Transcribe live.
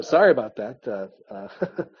Sorry about that. I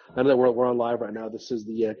know that we're on live right now. This is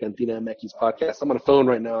the CantinaMX Podcast. I'm on a phone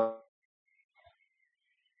right now.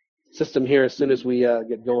 System here as soon as we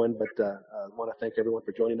get going, but I want to thank everyone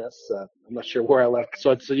for joining us. I'm not sure where I left.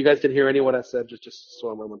 So you guys didn't hear any of what I said, just so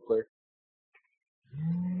I'm clear.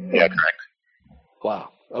 Yeah, correct.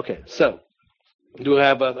 Wow. Okay. So we do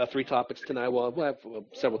have three topics tonight. Well, we'll have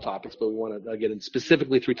several topics, but we want to get in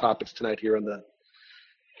specifically three topics tonight here on the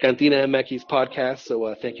CantinaMX Podcast.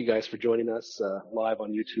 So thank you guys for joining us live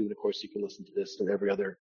on YouTube. And of course, you can listen to this and every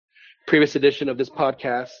other previous edition of this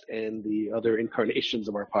podcast and the other incarnations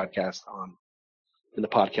of our podcast in the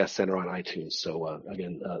podcast center on iTunes. So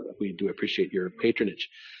again, we do appreciate your patronage.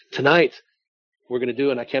 Tonight, we're going to do,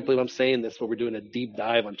 and I can't believe I'm saying this, but we're doing a deep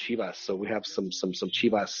dive on Chivas. So we have some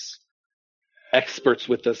Chivas experts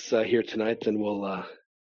with us here tonight, and we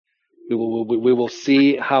will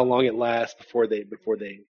see how long it lasts before they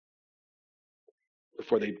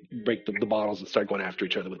break the bottles and start going after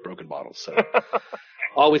each other with broken bottles. So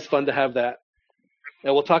always fun to have that.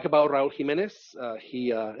 And we'll talk about Raul Jimenez,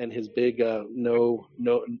 he and his big non-move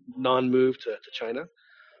to China.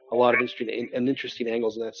 A lot of interesting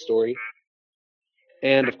angles in that story.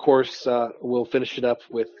 And of course, we'll finish it up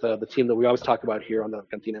with the team that we always talk about here on the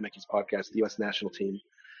CantinaMX Podcast, the U.S. national team,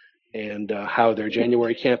 and how their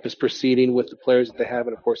January camp is proceeding with the players that they have,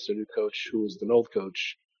 and of course their new coach, who is the old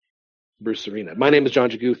coach, Bruce Arena. My name is John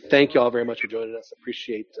Jagu. Thank you all very much for joining us.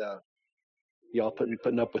 Appreciate y'all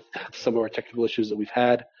putting up with some of our technical issues that we've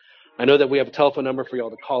had. I know that we have a telephone number for y'all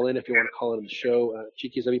to call in if you want to call in the show.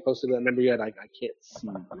 Chiquis, have you posted that number yet? I can't see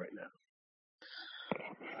right now.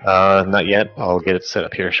 Not yet. I'll get it set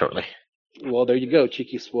up here shortly. Well, there you go.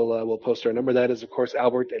 Chiquis will post our number. That is, of course,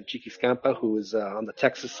 Albert and Chiquis Campa, who is on the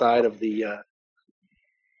Texas side of the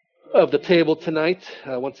table tonight.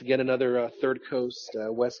 Once again, another Third Coast,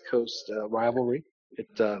 West Coast rivalry.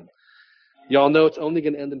 Y'all know it's only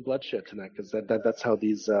going to end in bloodshed tonight because that's how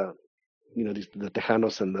these the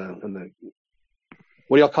Tejanos and the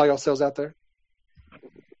what do y'all call yourselves out there?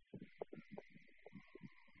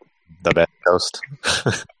 The best coast.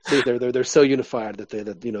 See, they're so unified that the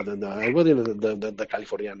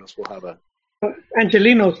Californianos will have a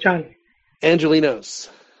Angelinos, John. Angelinos.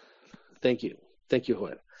 Thank you,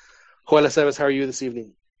 Joel. Joel Aceves, how are you this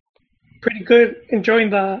evening? Pretty good. Enjoying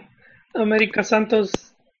the America Santos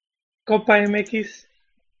CopaMX.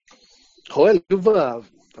 Joel, you've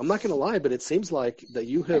I'm not going to lie, but it seems like that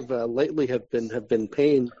you have lately have been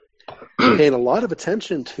paying a lot of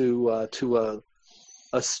attention to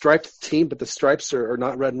a striped team, but the stripes are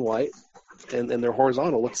not red and white, and they're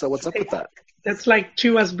horizontal. What's up with that? That's like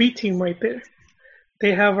Chivas B team right there.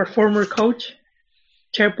 They have our former coach,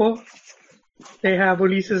 Chepo. They have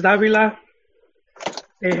Ulises Davila.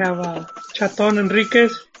 They have Chaton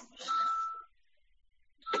Enriquez.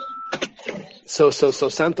 So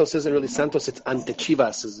Santos isn't really Santos. It's ante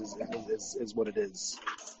Chivas is what it is.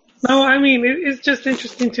 No, I mean it's just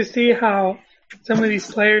interesting to see how some of these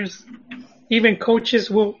players, even coaches,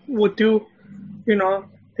 will do.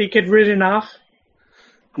 They get ridden off.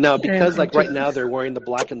 Now, because right now they're wearing the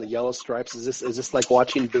black and the yellow stripes. Is this like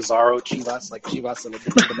watching Bizarro Chivas, like Chivas in a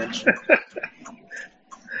different dimension?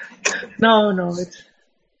 No,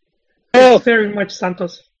 it's very much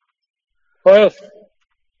Santos. Well,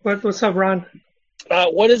 What's up, Ron?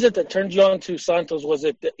 what is it that turned you on to Santos? Was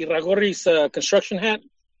it Iragorri's construction hat?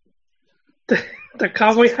 The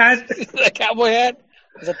cowboy hat? The cowboy hat?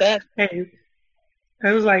 Was it that? Hey,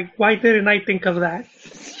 I was like, why didn't I think of that?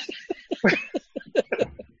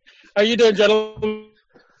 How you doing, gentlemen?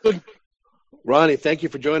 Ronnie, thank you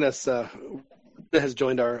for joining us. Has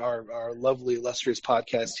joined our lovely, illustrious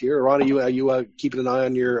podcast here. Ronnie, are you keeping an eye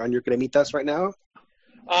on your cremitas right now?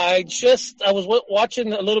 I was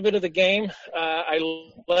watching a little bit of the game. I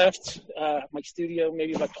left my studio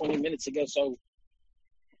maybe about 20 minutes ago, so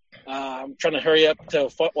I'm trying to hurry up to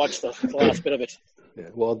watch the last bit of it. Yeah,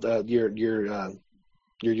 well,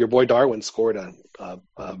 your boy Darwin scored a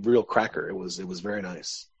real cracker. It was very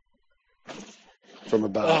nice. From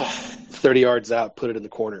about 30 yards out, put it in the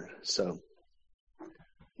corner. So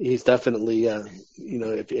he's definitely,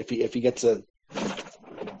 if he gets a.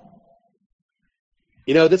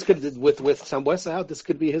 This could with Sambuesa out. This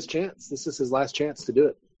could be his chance. This is his last chance to do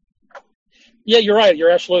it. Yeah, you're right.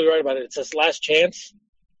 You're absolutely right about it. It's his last chance.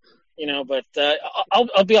 But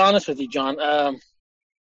I'll be honest with you, John.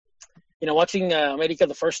 Watching America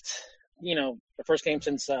the first game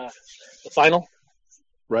since the final.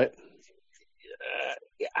 Right.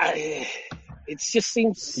 It just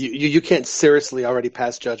seems you can't seriously already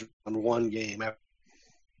pass judgment on one game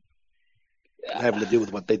having to do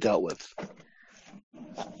with what they dealt with.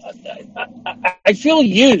 I feel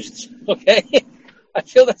used. Okay, I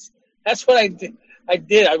feel that's what I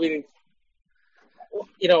did. I mean,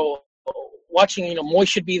 watching Moy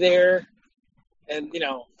should be there, and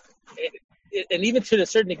and even to a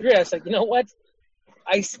certain degree, I was like, you know what?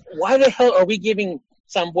 Why the hell are we giving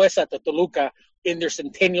Sambuesa to Toluca in their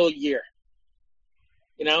centennial year?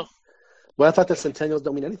 Well, I thought the centennials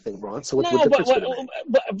don't mean anything, Ron. So what difference would it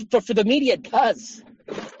make? But for the media, it does.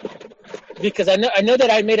 Because I know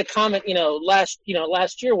that I made a comment, last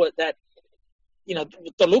year with that,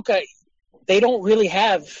 Toluca, they don't really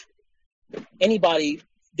have anybody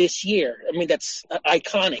this year. I mean, that's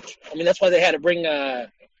iconic. I mean, that's why they had to bring,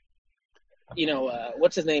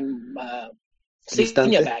 what's his name,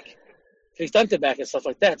 Cristante back and stuff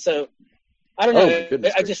like that. So I don't know.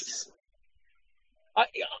 I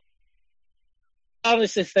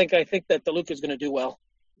honestly think that Toluca is going to do well.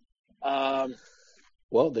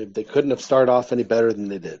 Well, they couldn't have started off any better than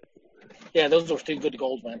they did. Yeah, those were two good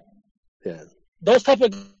goals, man. Yeah. Those type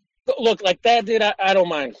of look like that, dude. I don't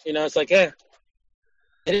mind. It's like, it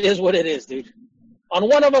is what it is, dude. On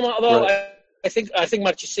one of them, although right. I think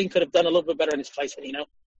Marchesín could have done a little bit better in his placement.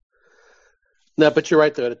 No, but you're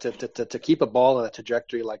right though. To keep a ball on a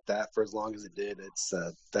trajectory like that for as long as it did, it's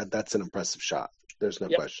that's an impressive shot. There's no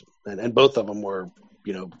question. And both of them were,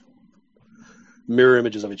 mirror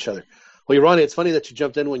images of each other. Well, Ronnie, it's funny that you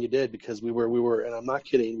jumped in when you did because we were, and I'm not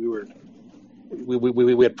kidding.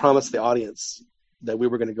 We had promised the audience that we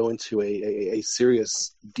were going to go into a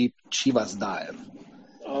serious, deep Chivas dive.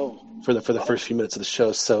 Oh. For the first few minutes of the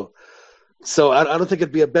show. So I don't think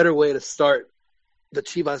it'd be a better way to start the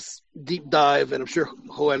Chivas deep dive, and I'm sure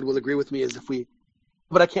Joel will agree with me,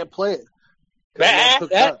 but I can't play it.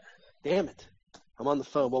 Damn it. I'm on the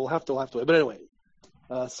phone. Well, we'll have to wait. But anyway,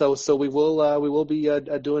 so we will be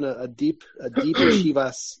doing a deep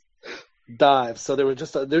Chivas dive. So there were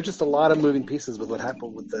just a lot of moving pieces with what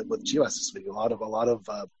happened with Chivas this week. A lot of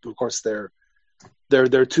of course their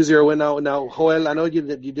 2-0 win now. Joel, I know you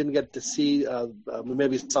didn't get to see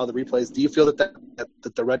maybe saw the replays. Do you feel that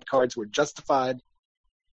the red cards were justified?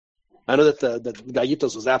 I know that the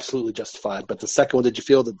Gallitos was absolutely justified, but the second one, did you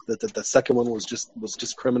feel that the second one was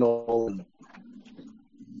just criminal?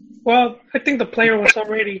 Well, I think the player was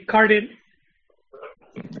already carded.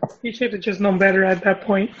 He should have just known better at that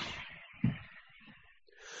point.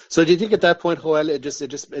 So do you think at that point, Joel, it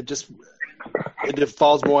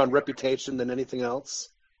falls more on reputation than anything else?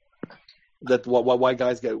 That why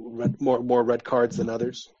guys get more red cards than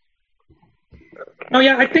others? Oh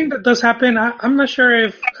yeah, I think that does happen. I'm not sure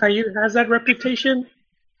if Jair has that reputation,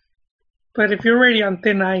 but if you're already on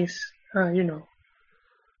thin ice, And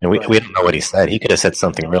we don't know what he said. He could have said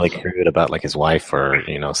something really crude about like his wife or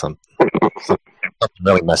something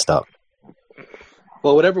really messed up.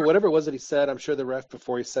 Well, whatever it was that he said, I'm sure the ref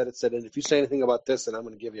before he said, and if you say anything about this, then I'm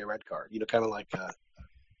going to give you a red card. Kind of like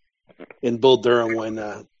in Bull Durham when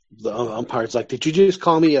the umpire's like, "Did you just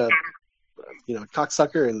call me a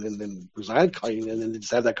cocksucker?" And then I call you, and then they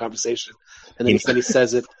just have that conversation, and then he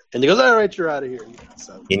says it, and he goes, "All right, you're out of here."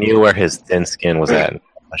 So he knew where his thin skin was at and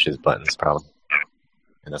push his buttons, probably,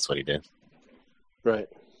 and that's what he did. Right.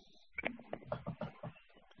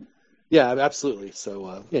 Yeah, absolutely.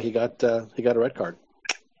 So he got a red card.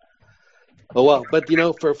 Oh well, but for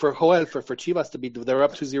Joel, for Chivas to be, they're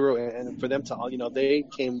up 2-0, and for them to, they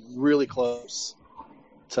came really close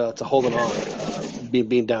to holding on,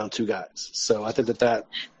 being down 2 guys. So I think that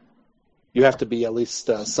you have to be at least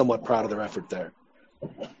somewhat proud of their effort there.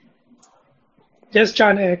 Yes,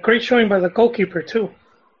 John, great showing by the goalkeeper too,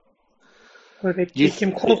 where they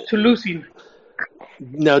came close to losing.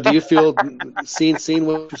 Now, do you feel, seeing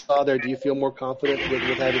what you saw there, do you feel more confident with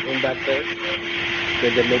having him back there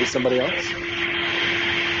than maybe somebody else?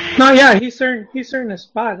 No, yeah, he's earned a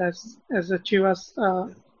spot as a Chivas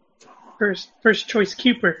first choice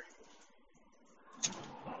keeper.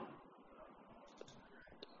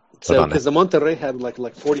 So, because the Monterrey had like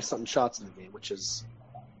 40-something shots in the game, which is,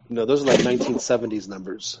 those are like 1970s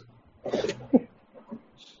numbers.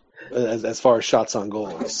 As far as shots on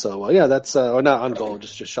goal. So, that's or not on goal,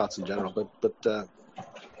 just shots in general. But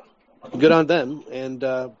good on them. And,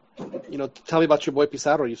 tell me about your boy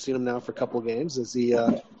Pizarro. You've seen him now for a couple of games. Is he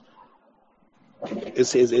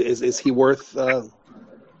is he worth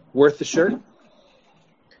the shirt?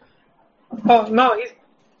 Oh, no,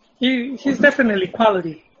 he's definitely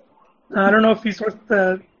quality. I don't know if he's worth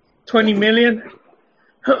the $20 million.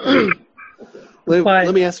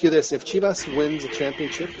 Let me ask you this: if Chivas wins a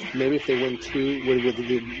championship, maybe if they win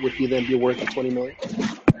 2, would he then be worth the $20 million?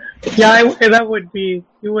 Yeah, that would be.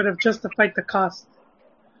 You would have justified the cost.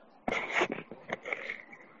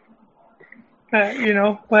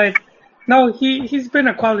 But no, he's been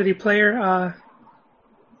a quality player,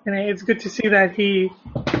 and it's good to see that he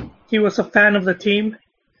was a fan of the team,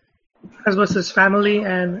 as was his family,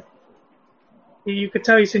 and you could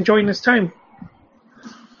tell he's enjoying his time.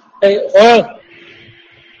 Hey, well,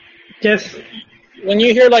 Yes. when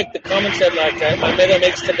you hear like the comments that like Almeida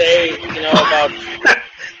makes today, about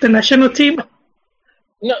The national team.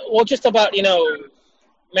 just about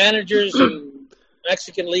managers and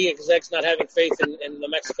Mexican league execs not having faith in the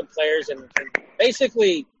Mexican players and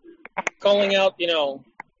basically calling out the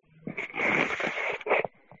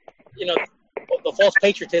false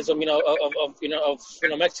patriotism of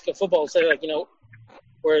Mexican football, say like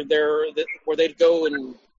where they'd go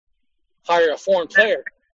and hire a foreign player.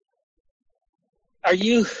 Are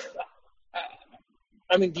you?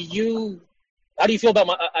 How do you feel about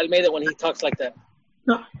Almeida when he talks like that?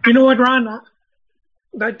 No, you know what, Ron?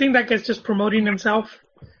 I think that guy's just promoting himself.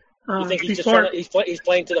 You think he's he's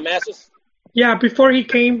playing to the masses? Yeah, before he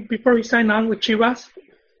signed on with Chivas,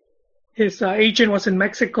 his agent was in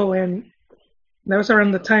Mexico, and that was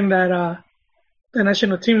around the time that the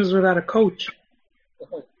national team was without a coach.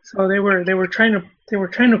 So they were trying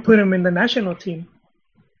to put him in the national team.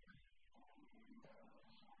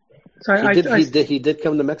 So he did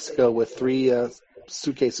come to Mexico with 3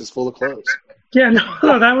 suitcases full of clothes. Yeah,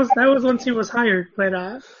 no, that was once he was hired,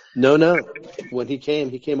 but No, when he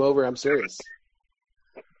came over. I'm serious.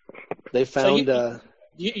 They found. So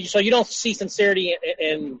you don't see sincerity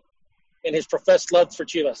in his professed love for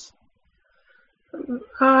Chivas?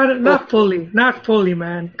 Not fully,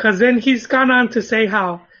 man. Because then he's gone on to say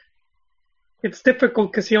how it's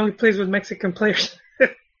difficult because he only plays with Mexican players.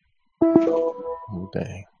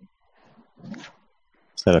 Okay.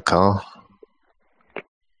 Is that a call?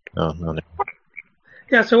 No.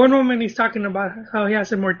 Yeah, so one moment he's talking about how he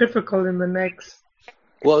has it more difficult in the next.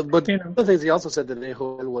 Well, but one of the things he also said today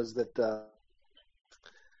was that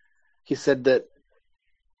he said that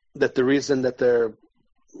the reason that their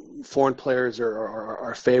foreign players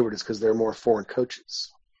are favored is because there are more foreign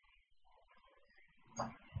coaches.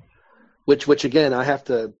 Which again, I have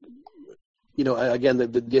to,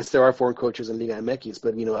 yes, there are foreign coaches in Liga MX,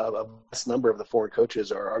 but a vast number of the foreign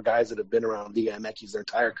coaches are guys that have been around Liga MX their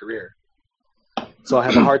entire career. So I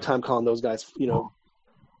have a hard time calling those guys,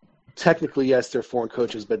 technically, yes, they're foreign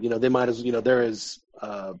coaches, but, they might as, there is,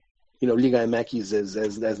 Liga MX as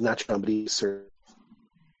Nacho Ambriz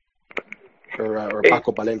or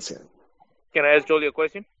Paco Valencia. Can I ask Jolie a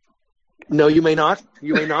question? No, you may not.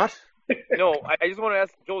 No, I just want to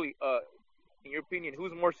ask Jolie, in your opinion,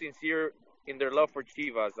 who's more sincere in their love for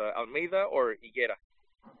Chivas, Almeida or Higuera?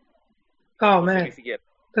 Oh, man.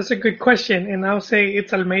 That's a good question, and I'll say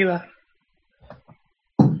it's Almeida.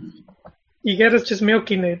 Higuera's just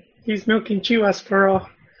milking it. He's milking Chivas for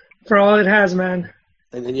all it has, man.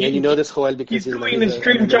 And you know this, Joel, because he's doing his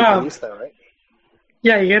dream job. Right?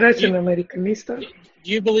 Yeah, Higuera's an Americanista.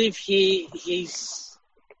 Do you believe he's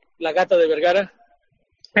La Gata de Vergara?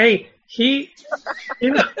 Hey,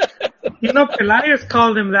 Pelaez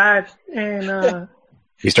called him that, and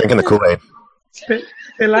he's drinking the Kool-Aid.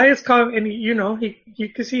 Pelaez called him, and you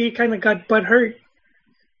could see he kind of got butt hurt.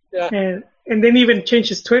 Yeah. And then even changed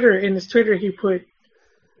his Twitter. In his Twitter, he put,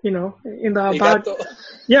 in the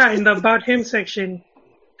about him section.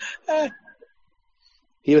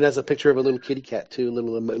 He even has a picture of a little kitty cat too, a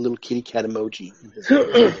little kitty cat emoji.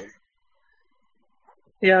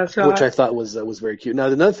 Yeah, so which I thought was very cute. Now,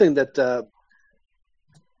 another thing that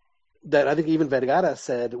I think even Vergara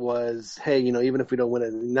said was, hey, even if we don't win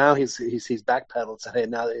it, now he's backpedaled and said, hey,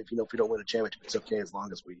 now if we don't win a championship, it's okay as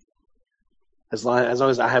long as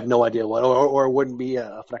I have no idea what, or it wouldn't be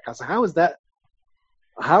a fracaso. How is that?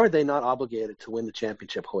 How are they not obligated to win the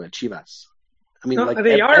championship, Chivas? I mean,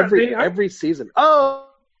 they are every season. Oh,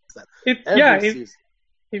 season.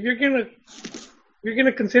 If you're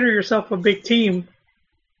gonna consider yourself a big team,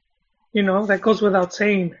 that goes without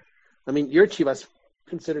saying. I mean, you're Chivas.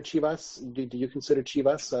 Consider Chivas. Do you consider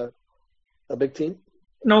Chivas a big team?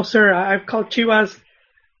 No, sir. I've called Chivas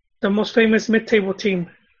the most famous mid-table team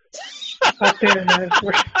out there, man.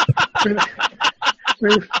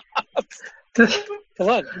 Come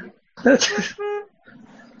on.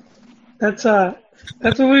 That's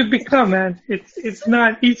what we've become, man. It's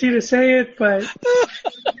not easy to say it, but.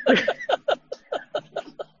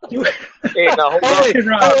 Hey, now hold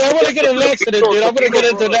on. I want to get an accident, dude. I'm going to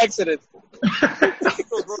get into an accident.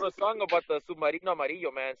 Chicos wrote a song about the Submarino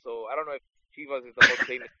Amarillo, man, so I don't know if Chivas is the most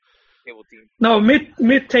famous table team. No,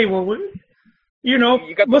 mid-table.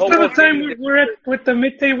 Most of the time we're with the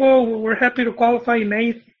mid-table, we're happy to qualify in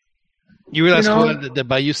 8th. You realize that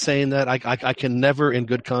by you saying that, I can never in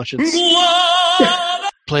good conscience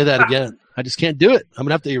Play that again. I just can't do it. I'm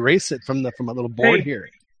gonna have to erase it from my little board here.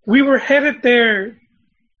 We were headed there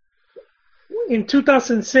in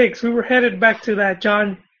 2006. We were headed back to that,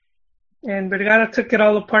 John, and Vergara took it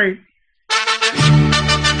all apart.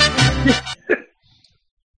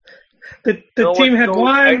 The team had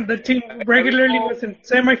won. The team regularly was in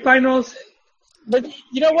semifinals. But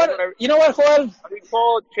you know what, Juan? I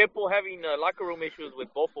recall Chepo having locker room issues with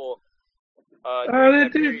Bofo. But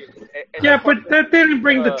that didn't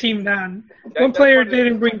bring the team down. One player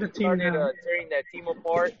didn't bring the team down. Tearing that team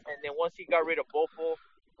apart, and then once he got rid of Bofo,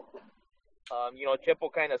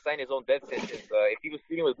 Chepo kind of signed his own death sentence. If he was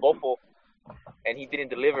feuding with Bofo and he didn't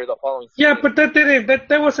deliver the following season. Yeah, but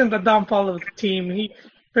that wasn't the downfall of the team.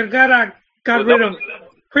 Vergara got rid of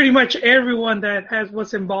pretty much everyone that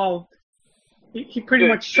was involved. He pretty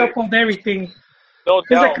much shuffled everything. No It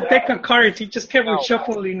was doubt. like a deck of cards. He just kept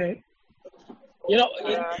reshuffling it. He has a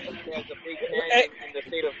big hand in the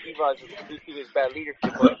state of Chivas due to his bad leadership.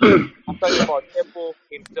 But I'm talking about Chepo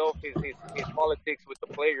himself, his politics with the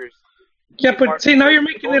players. Yeah, but see, now you're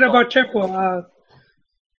making it about Chepo.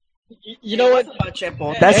 You know what? About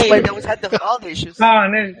Chepo. That's why they had the foul issues.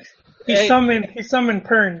 And he summoned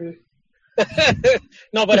Pern, dude.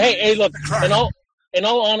 No, but hey, look. In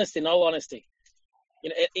all honesty,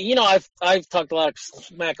 I've talked a lot of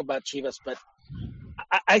smack about Chivas, but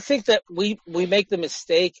I think that we make the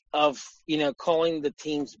mistake of calling the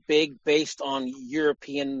teams big based on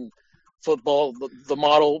European football, the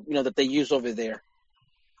model that they use over there.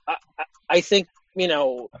 I think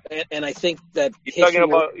and I think that you're talking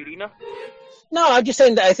about Irina? No, I'm just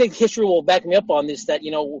saying that I think history will back me up on this. That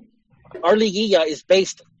our Liguilla is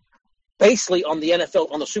based basically on the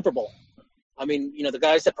NFL, on the Super Bowl. I mean, the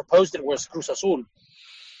guys that proposed it was Cruz Azul.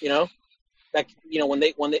 That when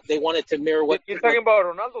they wanted to mirror what you're talking about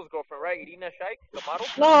Ronaldo's girlfriend, right? Irina Shayk, the model.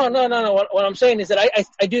 No. What I'm saying is that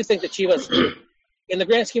I do think that Chivas, in the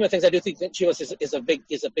grand scheme of things, I do think that Chivas is a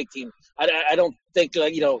big team. I don't think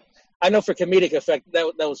I know for comedic effect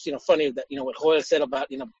that was funny that what Joel said about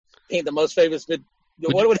being the most famous mid.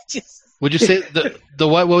 Would you say the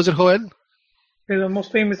what? What was it, Joel? They're the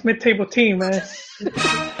most famous mid-table team, man.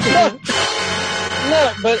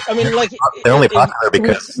 No, but I mean, they're only popular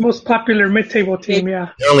because most popular mid-table team. Yeah,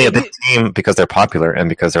 they're only a big team because they're popular and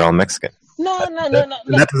because they're all Mexican. No.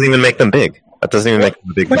 That doesn't even make them big. That doesn't even make them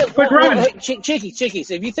a big. But Ron, Cheeky.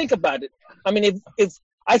 So if you think about it, I mean, if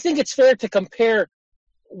I think it's fair to compare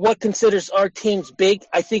what considers our teams big,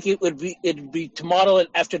 I think it'd be to model it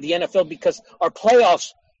after the NFL because our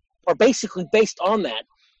playoffs are basically based on that.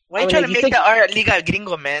 Why are you trying to make our Liga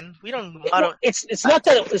Gringo, man? We don't model. It's not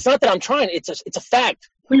that I'm trying. It's a fact.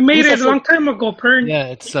 We made it a long time ago, Pern. Yeah,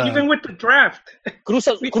 it's even with the draft. Cruz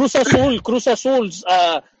Azul's,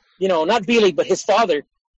 not Billy, but his father,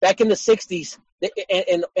 back in the '60s,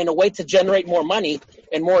 in a way to generate more money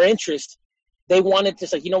and more interest, they wanted to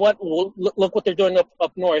say, you know what? Well, look what they're doing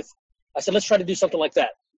up north. I said, let's try to do something like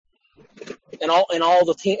that. And all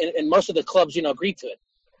the team and most of the clubs, agreed to it.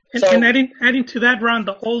 And adding to that, Ron,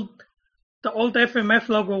 the old FMF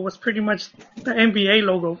logo was pretty much the NBA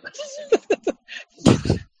logo.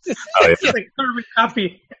 It's like carbon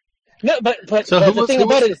copy. No, but so but who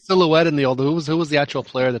was the silhouette in the old? Who was the actual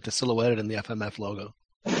player that they silhouetted in the FMF logo?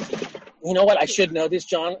 You know what? I should know this,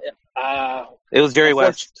 John. It was Jerry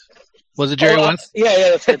West. Was it Jerry West?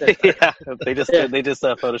 Yeah, that's right. Yeah, they just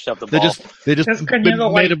photoshopped the ball. They just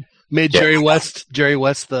made Jerry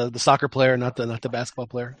West the soccer player, not the basketball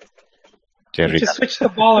player. Jerry just switched the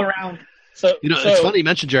ball around. So it's funny you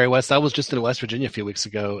mentioned Jerry West. I was just in West Virginia a few weeks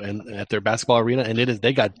ago and at their basketball arena, and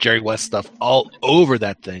they got Jerry West stuff all over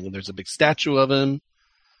that thing. And there's a big statue of him.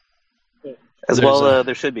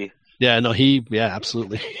 There should be. Yeah, no,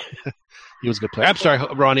 absolutely. He was a good player. I'm sorry,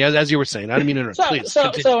 Ronnie, as you were saying. I didn't mean to interrupt. Please.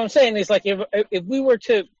 So I'm saying is if we were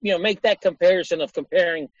to make that comparison of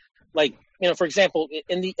comparing, for example,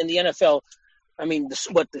 in the NFL, I mean, the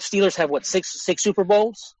Steelers have six Super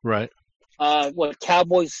Bowls, right? What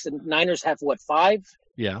Cowboys and Niners have 5?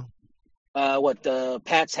 Yeah. What the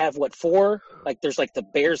Pats have 4? There's the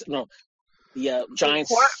Bears, the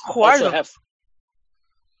Giants also have.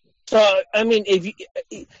 So I mean, if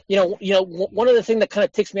one of the things that kind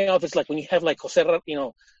of ticks me off is when you have Jose,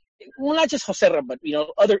 well, not just Jose, but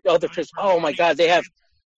other players. Oh my God, they have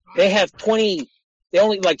 20. They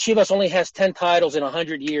only Chivas only has 10 titles in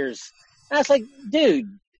 100 years. And it's dude,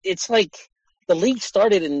 it's the league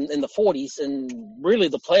started in the 40s, and really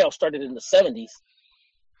the playoffs started in the 70s.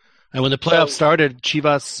 And when the playoffs started,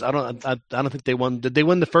 Chivas, I don't think they won. Did they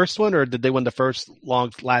win the first one, or did they win the first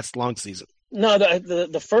last long season? No,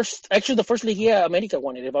 the first Liga America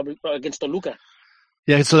won it against Toluca.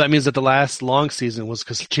 Yeah, so that means that the last long season was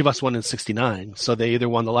because Chivas won in '69, so they either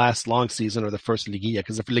won the last long season or the first Liguilla,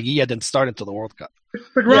 because the Liguilla didn't start until the World Cup.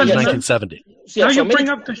 But Ron, in 1970. Now you bring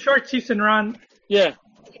up the short season, Ron. Yeah,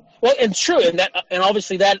 well, and true, and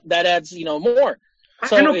obviously that adds more.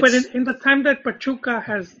 So I know, but in the time that Pachuca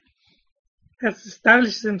has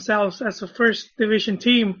established themselves as a first division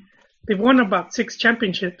team, they've won about 6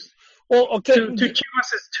 championships. Well, okay, to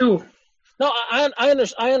Chivas is 2. No,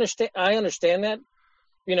 I understand that.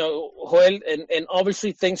 Joel, and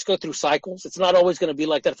obviously things go through cycles. It's not always going to be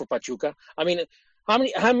like that for Pachuca. I mean, how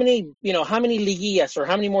many liguillas or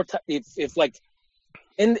how many more if like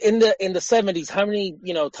in the 70s, how many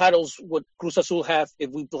titles would Cruz Azul have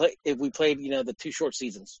if we played the 2 short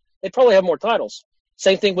seasons? They'd probably have more titles.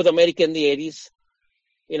 Same thing with America in the 80s.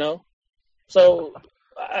 So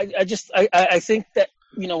I think that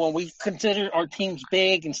when we consider our teams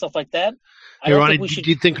big and stuff like that, Ronnie, do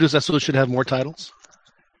you think Cruz Azul should have more titles?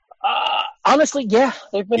 Honestly, yeah,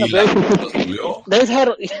 they've been they've had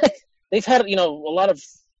a lot of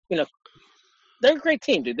they're a great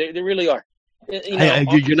team, dude. They really are.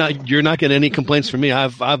 You're not getting any complaints from me.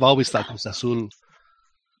 I've always thought Cruz Azul.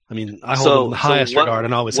 I mean, I hold them in the highest regard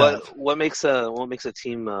and always have. What makes a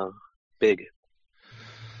team big?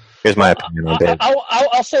 Here's my opinion on big.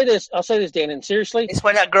 I'll say this, Dan, and seriously, it's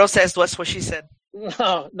when that girl says that's what she said.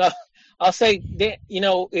 No. I'll say,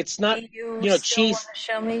 it's not, cheese.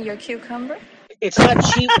 Show me your cucumber. It's not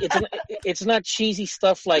cheese. It's not cheesy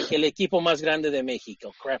stuff like El Equipo Más Grande de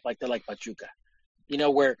México, crap like that, like Pachuca.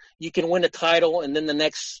 Where you can win a title and then the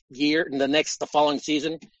next year and the following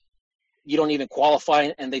season, you don't even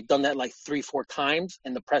qualify, and they've done that like 3-4 times,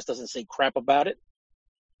 and the press doesn't say crap about it.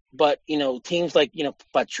 But teams like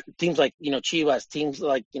Chivas, teams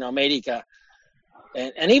like America,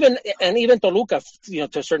 and even Toluca,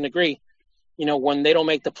 to a certain degree. When they don't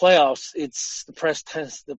make the playoffs, it's the press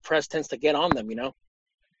tends to get on them.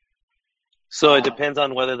 So it depends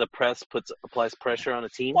on whether the press applies pressure on a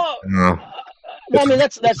team. Well, No. I mean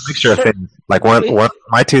that's a mixture of things. Like one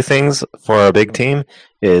my 2 things for a big team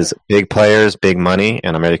is big players, big money,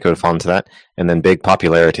 and America would fall into that, and then big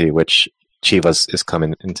popularity, which Chivas is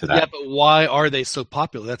coming into that. Yeah, but why are they so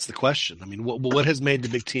popular? That's the question. I mean, what has made the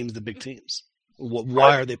big teams the big teams?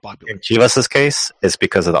 Why are they popular? In Chivas' case, it's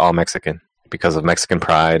because of the all-Mexican, because of Mexican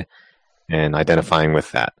pride and identifying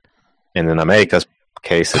with that. And in America's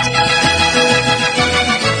case,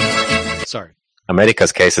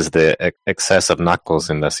 America's case is the excess of knuckles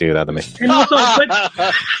in the Ciudad de México. And also,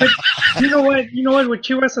 but you know what? With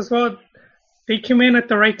Chivas as well, they came in at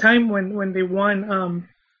the right time when they won.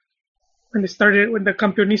 When they started with the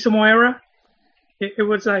Campeonísimo era, it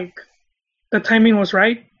was like the timing was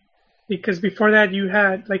right, because before that you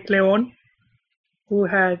had like León, who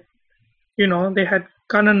had, they had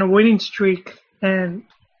gone on a winning streak and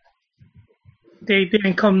they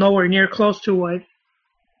didn't come nowhere near close to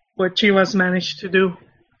what Chivas managed to do.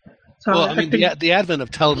 So well, I mean, the advent of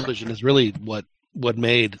television is really what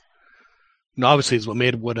made. Obviously, is what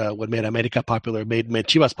made America popular, made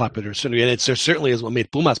Chivas popular, certainly, and it certainly is what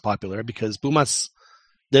made Pumas popular, because Pumas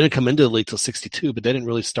didn't come into the league till '62, but they didn't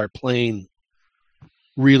really start playing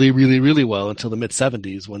really, really, really well until the mid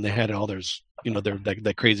 '70s, when they had all theirs,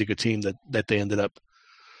 that crazy good team that they ended up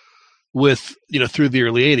with, through the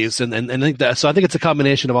early '80s, and I think that. So I think it's a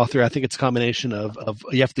combination of all three. I think it's a combination of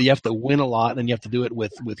you have to win a lot, and you have to do it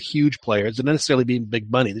with huge players, and not necessarily being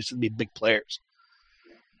big money. There should be big players.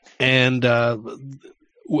 And that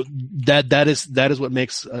is what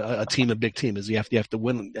makes a team a big team, is you have to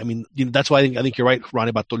win. I mean, that's why I think you're right, Ronnie,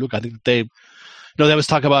 about Toluca. I think that they, there was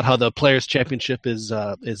talk about how the Players Championship is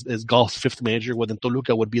golf's 5th major. Well, then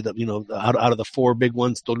Toluca would be the out of the 4 big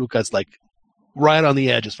ones, Toluca is like right on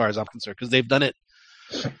the edge as far as I'm concerned, because they've done it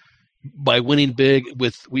by winning big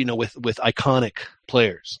with iconic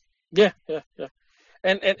players. Yeah.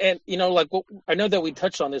 And like, I know that we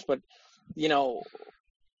touched on this, but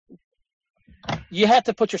you have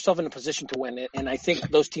to put yourself in a position to win it, and I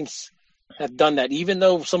think those teams have done that. Even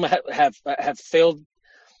though some have failed,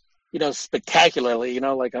 spectacularly.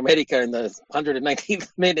 Like America in the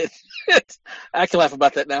 119th minute. I can laugh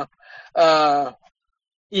about that now.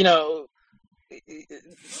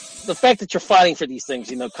 The fact that you're fighting for these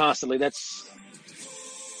things, constantly. That's,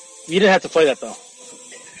 you didn't have to play that though.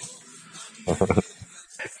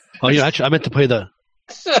 Oh, actually, I meant to play the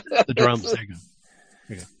drums. There you go.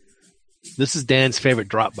 This is Dan's favorite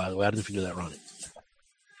drop, by the way. I don't know if you knew that, Ronnie.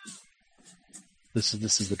 This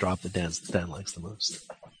is the drop that Dan likes the most,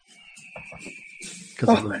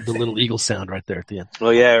 because of the little eagle sound right there at the end.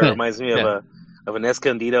 Oh yeah, it reminds me of an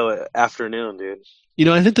Escondido afternoon, dude.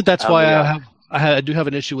 I think that's why I do have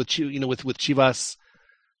an issue with with Chivas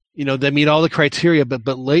they meet all the criteria.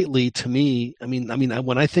 But lately, to me, I mean,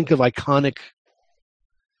 when I think of iconic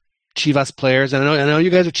Chivas players, and I know you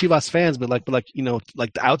guys are Chivas fans, but like the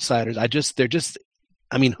outsiders,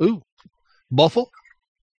 who? Buffalo?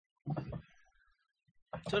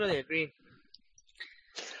 Totally agree.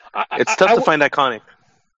 It's tough to find iconic.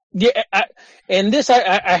 Yeah, and this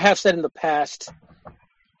I have said in the past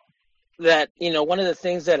that one of the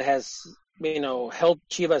things that has held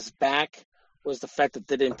Chivas back was the fact that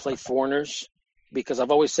they didn't play foreigners, because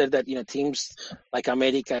I've always said that teams like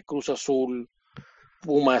America, Cruz Azul,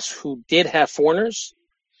 Pumas, who did have foreigners,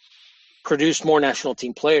 produced more national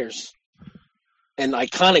team players and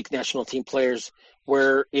iconic national team players.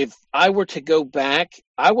 Where if I were to go back,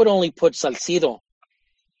 I would only put Salcido.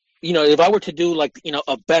 If I were to do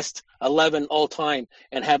a best 11 all time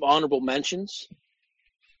and have honorable mentions,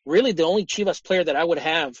 really the only Chivas player that I would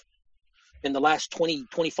have in the last 20,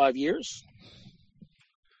 25 years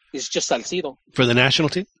is just Salcido. For the national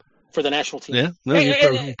team? For the national team. Yeah, no,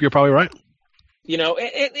 you're probably right. And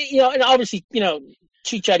obviously,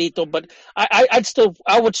 Chicharito, but I would still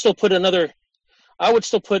put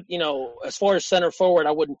as far as center forward,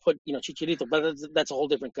 I wouldn't put Chicharito, but that's a whole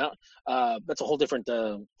different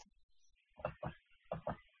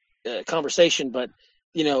conversation. But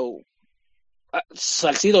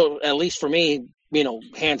Salcido, at least for me,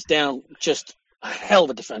 hands down, just a hell of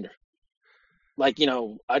a defender. I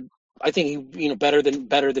think he better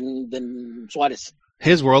than Suarez.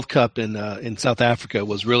 His World Cup in South Africa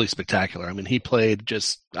was really spectacular. I mean, he played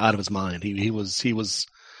just out of his mind. He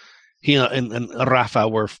and Rafa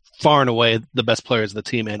were far and away the best players of the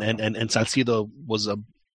team, and Salcido was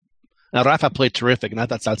now Rafa played terrific, and I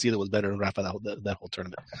thought Salcido was better than Rafa that whole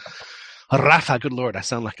tournament. Rafa, good Lord, I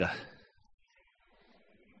sound like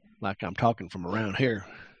I'm talking from around here.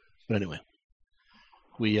 But anyway,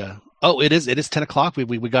 it is 10 o'clock.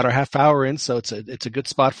 We got our half hour in, so it's a good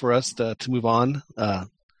spot for us to move on.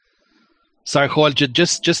 Sorry, Joel,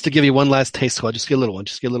 just to give you one last taste, Joel. Just get a little one,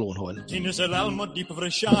 Joel.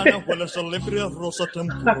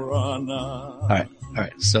 All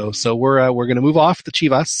right. So we're gonna move off the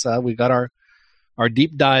Chivas. We got our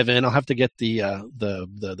deep dive in. I'll have to get the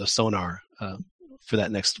sonar for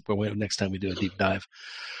that next time we do a deep dive.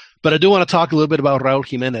 But I do want to talk a little bit about Raúl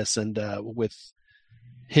Jiménez and with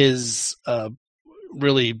his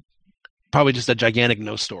really probably just a gigantic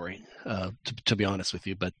no story, to be honest with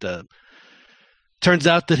you. But turns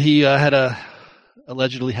out that he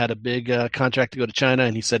allegedly had a big contract to go to China,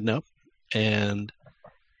 and he said no. And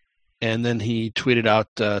then he tweeted out,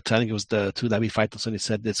 I think it was to David Faitos, and he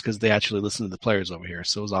said it's because they actually listen to the players over here.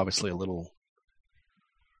 So it was obviously a little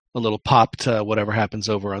pop to whatever happens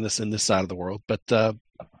over in this side of the world. But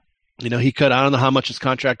he could. I don't know how much his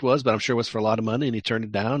contract was, but I'm sure it was for a lot of money, and he turned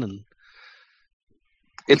it down. And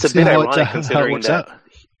it's a bit ironic considering that.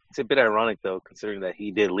 It's a bit ironic though, considering that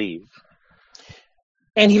he did leave.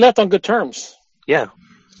 And he left on good terms. Yeah.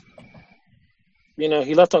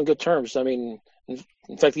 He left on good terms. I mean,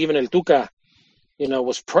 in fact, even El Tuca,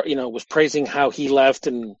 was praising how he left,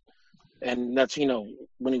 and that's when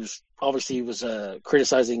he was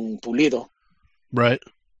criticizing Pulido. Right.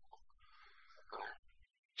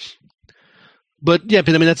 But yeah,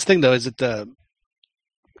 but I mean that's the thing though, is that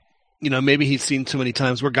maybe he's seen too many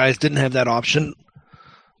times where guys didn't have that option,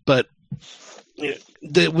 but. I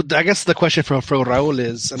guess the question for Raúl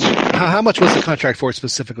is, I mean, how much was the contract for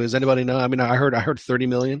specifically? Does anybody know? I mean, I heard $30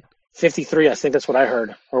 million. 53, I think that's what I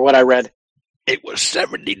heard or what I read. It was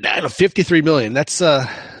 79 or 53 million. That's a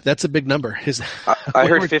big number. I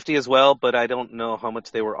heard 50 as well, but I don't know how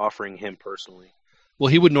much they were offering him personally. Well,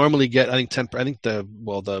 he would normally get, I think 10. I think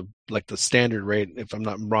the standard rate, if I'm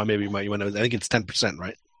not wrong, maybe you want to. I think it's 10%,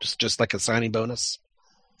 right? Just like a signing bonus.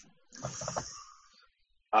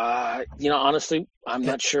 Honestly, I'm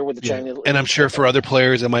not sure what the Chinese. And I'm sure for other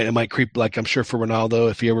players, it might creep. Like I'm sure for Ronaldo,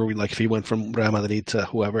 if he went from Real Madrid to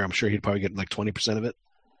whoever, I'm sure he'd probably get like 20% of it.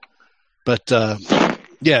 But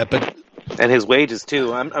and his wages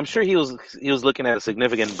too. I'm sure he was looking at a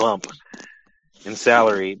significant bump in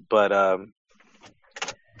salary. But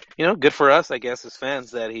good for us, I guess, as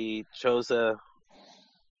fans that he chose to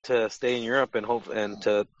stay in Europe and hope and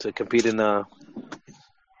to compete in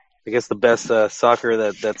I guess the best soccer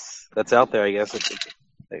that's out there. I guess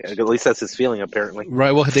at least that's his feeling, apparently.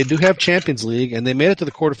 Right. Well, they do have Champions League, and they made it to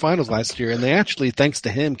the quarterfinals last year. And they actually, thanks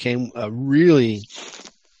to him, came really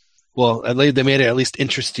well. They made it at least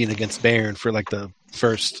interesting against Bayern for like the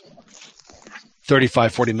first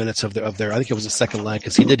 35-40 minutes of their. I think it was the second leg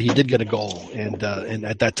because he did get a goal, and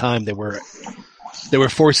at that time they were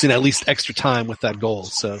forcing at least extra time with that goal.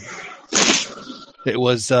 So it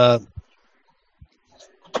was.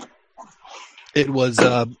 it was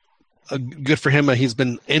good for him. He's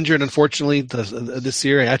been injured, unfortunately, this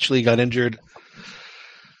year. He actually got injured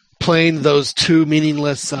playing those two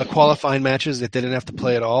meaningless qualifying matches that they didn't have to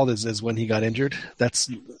play at all. Is when he got injured. That's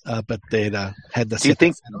but they had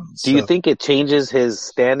the. Do you think it changes his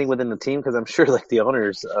standing within the team? Because I'm sure like the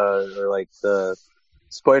owners or like the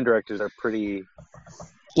sporting directors are pretty.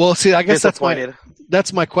 Well, see, I guess disappointed.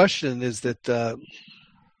 that's my question. Is that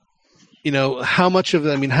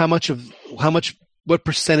what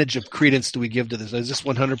percentage of credence do we give to this? Is this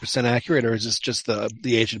 100% accurate, or is this just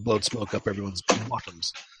the agent blowing smoke up everyone's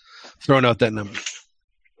bottoms? Throwing out that number.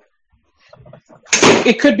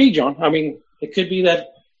 It could be, John. I mean, it could be that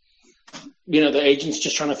the agent's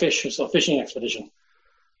just trying to fish. It's a fishing expedition.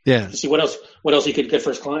 Yeah. To see what else he could get for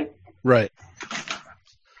his client. Right.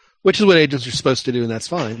 Which is what agents are supposed to do, and that's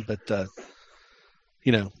fine. But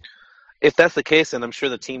if that's the case, then I'm sure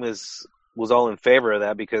the team was all in favor of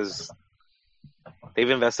that because they've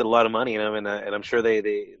invested a lot of money in him, and I'm sure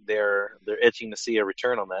they're itching to see a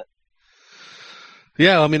return on that.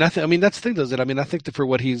 Yeah, I mean, that's the thing, though. I think that for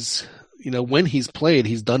what he's, when he's played,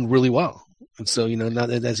 he's done really well, and so now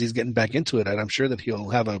as he's getting back into it, I'm sure that he'll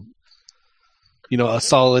have a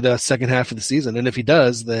solid second half of the season, and if he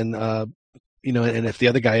does, then and if the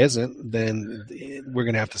other guy isn't, then we're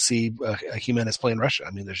going to have to see Jimenez play in Russia.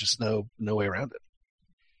 I mean, there's just no way around it.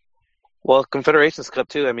 Well, Confederations Cup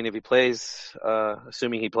too. I mean, if he plays,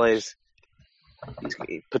 assuming he plays,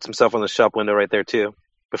 he puts himself on the shop window right there too.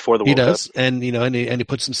 Before the World Cup. He does, and he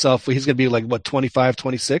puts himself. He's going to be like 25,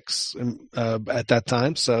 26 at that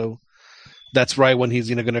time. So that's right when he's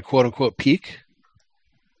going to quote unquote peak.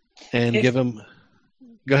 And give him.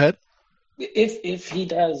 Go ahead. If he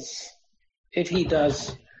does, I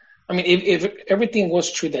mean, if everything was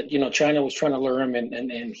true that China was trying to lure him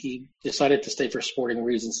and he decided to stay for sporting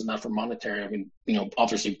reasons and not for monetary. I mean,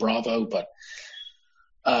 obviously bravo, but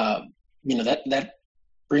that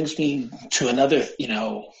brings me to another,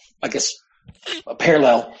 I guess a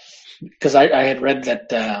parallel, because I had read that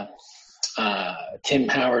Tim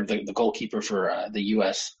Howard, the goalkeeper for the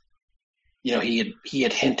U.S., he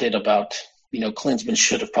had hinted about, Klinsmann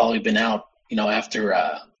should have probably been out, after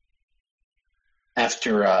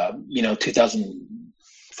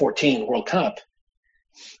 2014 World Cup,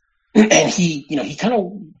 and he kind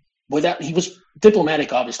of he was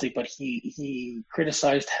diplomatic, obviously, but he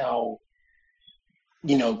criticized how.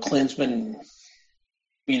 Klinsmann,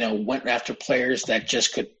 went after players that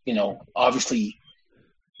just could, obviously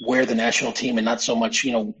wear the national team and not so much,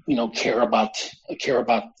 care about, they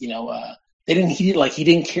didn't, he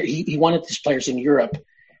didn't care. He wanted these players in Europe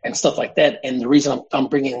and stuff like that. And the reason I'm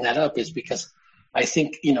bringing that up is because I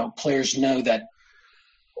think, players know that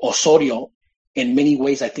Osorio in many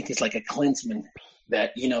ways, I think is like a Klinsmann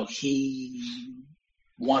that, he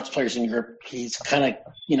wants players in Europe. He's kind of,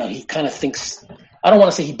 he kind of thinks, I don't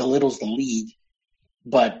want to say he belittles the league,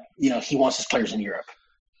 but he wants his players in Europe.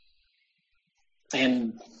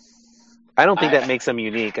 And I don't think that makes him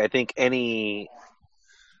unique. I think any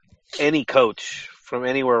coach from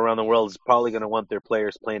anywhere around the world is probably going to want their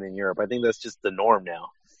players playing in Europe. I think that's just the norm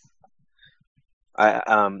now.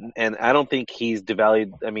 And I don't think he's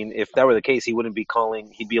devalued. I mean, if that were the case, he wouldn't be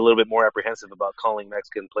calling. He'd be a little bit more apprehensive about calling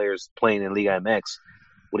Mexican players playing in Liga MX.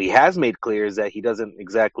 What he has made clear is that he doesn't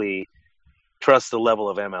exactly trust the level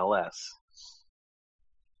of MLS.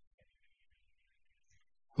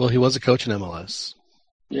 Well, he was a coach in MLS.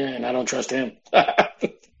 Yeah, and I don't trust him.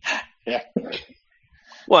 Yeah.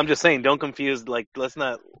 Well, I'm just saying, don't confuse. Let's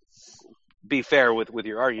not be fair with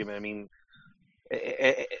your argument. I mean,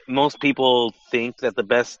 most people think that the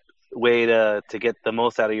best way to get the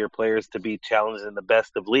most out of your players to be challenged in the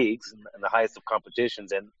best of leagues and the highest of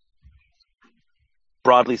competitions, and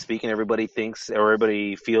broadly speaking, everybody feels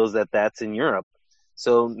that that's in Europe.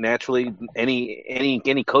 So naturally,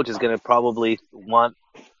 any coach is going to probably want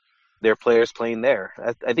their players playing there.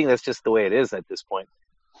 I think that's just the way it is at this point.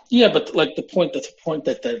 Yeah, but the point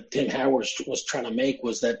that Tim Howard was trying to make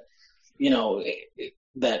was that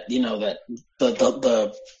that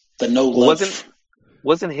the no love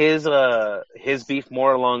wasn't his beef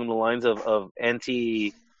more along the lines of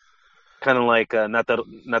anti. Kind of like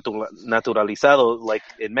naturalizado, like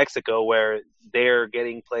in Mexico, where they're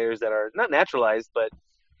getting players that are not naturalized, but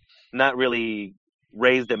not really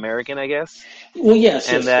raised American, I guess. Well, yes,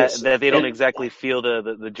 and yes, that they don't exactly feel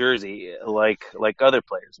the jersey like other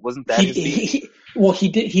players. Wasn't that his beef?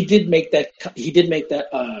 He did make that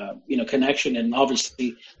connection, and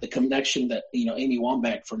obviously the connection that Amy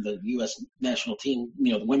Wambach from the U.S. national team,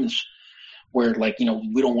 the women's, where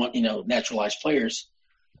we don't want naturalized players.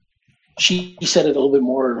 she said it a little bit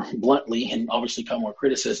more bluntly and obviously got more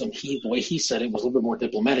criticism. The way he said it was a little bit more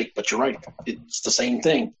diplomatic, but you're right. It's the same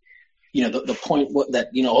thing. The point that,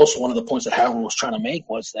 also one of the points that Howard was trying to make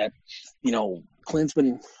was that,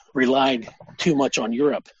 Klinsmann relied too much on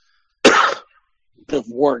Europe to have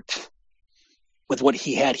worked with what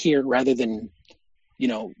he had here rather than,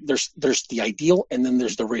 there's the ideal and then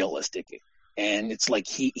there's the realistic. And it's like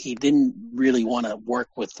he didn't really want to work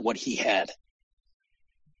with what he had.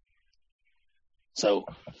 So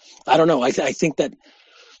I don't know. I think that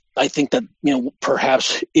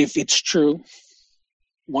perhaps if it's true,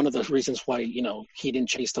 one of the reasons why he didn't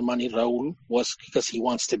chase the money, Raul, was because he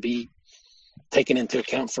wants to be taken into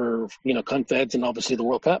account for Confeds and obviously the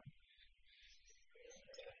World Cup,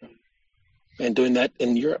 and doing that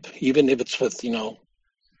in Europe, even if it's with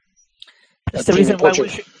That's the reason why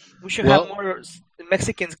we should have more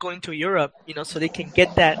Mexicans going to Europe, so they can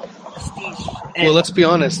get that prestige. Well, let's be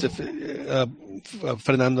honest. If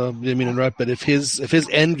Fernando, didn't mean to interrupt, but if his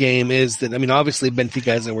end game is that, obviously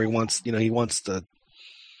Benfica isn't where he wants. He wants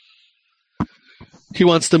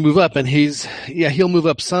to move up, and he'll move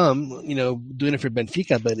up some. Doing it for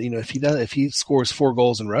Benfica, but if he scores 4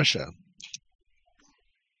 goals in Russia,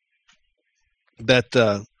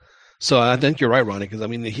 that. So I think you're right, Ronnie,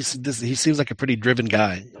 because he seems like a pretty driven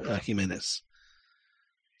guy, Jimenez.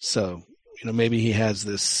 So maybe he has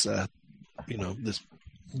this this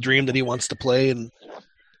dream that he wants to play, and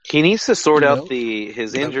he needs to sort out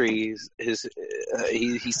his injuries.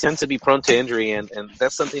 He tends to be prone to injury, and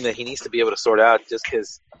that's something that he needs to be able to sort out. Just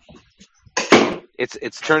because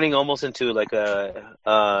it's turning almost into like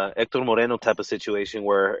a Hector Moreno type of situation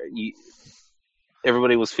where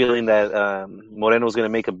everybody was feeling that Moreno was going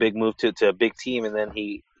to make a big move to a big team, and then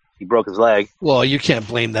he broke his leg. Well, you can't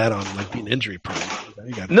blame that on being injury prone.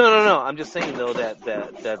 No. I'm just saying though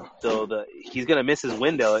that he's going to miss his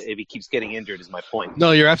window if he keeps getting injured. Is my point.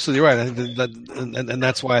 No, you're absolutely right. I think and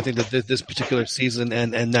that's why I think that this particular season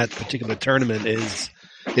and that particular tournament is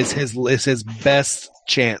his best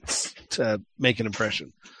chance to make an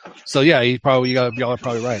impression. So yeah, y'all are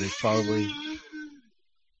probably right. It's probably.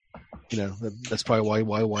 That's probably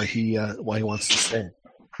why he wants to stay.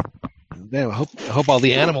 Damn, I hope all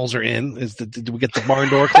the animals are in. Did we get the barn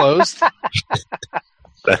door closed?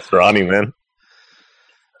 That's Ronnie, man.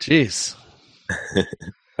 Jeez.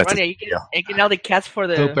 Ronnie, are you getting all the cats for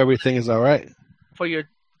the? Hope everything is all right. For your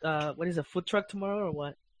what is a food truck tomorrow or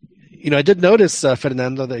what? I did notice,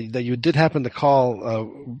 Fernando, that you did happen to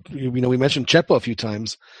call. We mentioned Chepo a few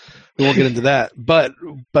times. We won't get into that, but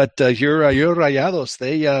your Rayados,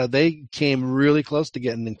 they came really close to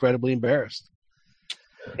getting incredibly embarrassed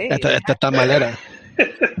at the Tamalera.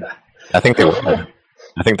 I think they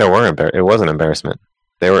were embarrassed. It was an embarrassment.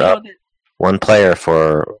 They were up one player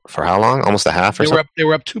for how long? Almost a half or something? They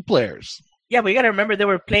were up 2 players. Yeah, but you got to remember they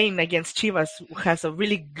were playing against Chivas, who has a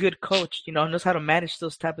really good coach. Knows how to manage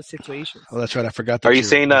those type of situations. Oh, that's right. I forgot. Are you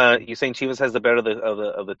saying Chivas has the better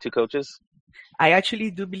of the 2 coaches? I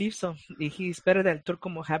actually do believe so. He's better than Turco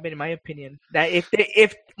Mohamed, in my opinion. That if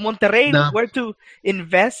Monterrey were to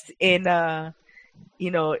invest in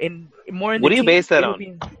in more in what the do you team, base that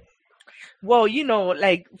on? Well,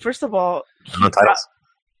 first of all, titles.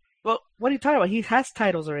 Well, what are you talking about? He has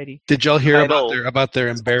titles already. Did y'all hear about their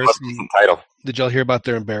embarrassing title? Did y'all hear about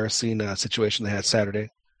their embarrassing situation they had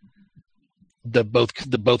Saturday? The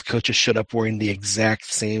both coaches showed up wearing the exact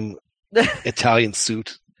same Italian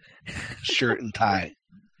suit, shirt and tie.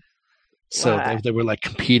 So they were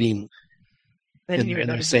competing in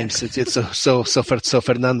their same suits. So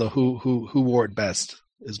Fernando, who wore it best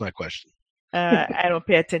is my question. I don't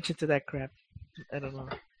pay attention to that crap. I don't know.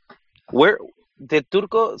 Where did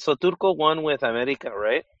Turco? So Turco won with America,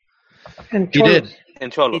 right? And he did.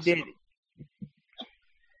 And Cholos. He did.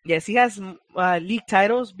 Yes, he has league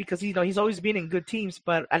titles because he's always been in good teams.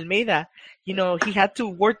 But Almeida, he had to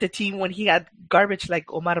work the team when he had garbage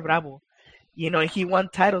like Omar Bravo. He won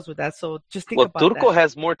titles with that. So just think about that. Turco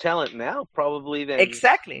has more talent now, probably than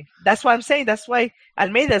exactly. That's why I'm saying. That's why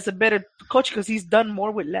Almeida is a better coach because he's done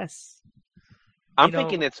more with less. I'm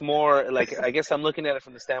thinking it's more I guess I'm looking at it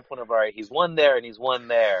from the standpoint of, all right, he's won there and he's won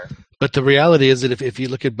there. But the reality is that if you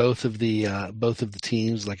look at both of the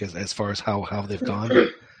teams, as far as how they've gone,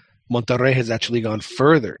 Monterrey has actually gone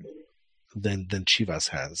further than Chivas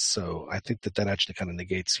has. So I think that actually kind of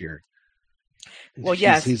negates your. Well,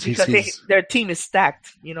 yes, because their team is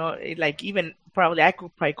stacked. Even probably I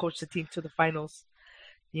could coach the team to the finals.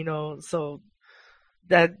 So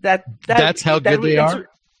that's how good they are.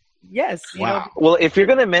 Yes. Wow. Well, if you're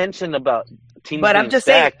going to mention about teams but being I'm just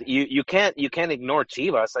stacked, saying, you can't ignore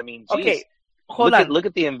Chivas. I mean, geez. hold on. Look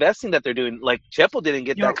at the investing that they're doing. Like Chepo didn't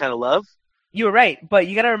get that kind of love. You're right, but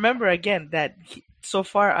you gotta remember again that so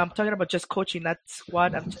far I'm talking about just coaching, not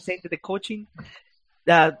squad. I'm just saying that the coaching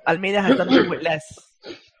that Almeida has done more with less.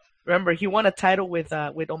 Remember, he won a title with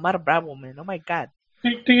Omar Bravo, man. Oh my God.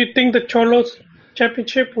 Do you think the Cholos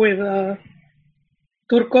championship with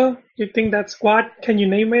Turco? Do you think that squad? Can you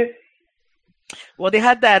name it? Well, they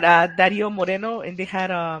had that Dario Moreno, and they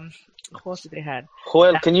had who else did they had?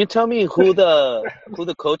 Joel, can you tell me who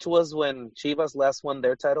the coach was when Chivas last won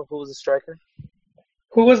their title? Who was the striker?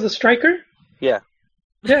 Who was the striker? Yeah.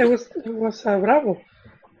 Yeah, it was Bravo.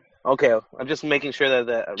 Okay, I'm just making sure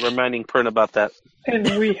that reminding Pern about that. And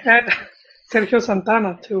we had Sergio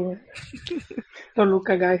Santana too,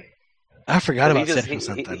 Toluca guy. I forgot about Sergio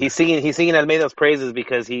Santana. He's singing Almeida's praises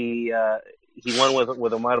because he won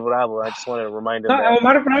with Omar Bravo. I just want to remind him. No, that.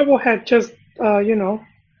 Omar Bravo had just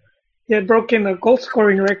he had broken a goal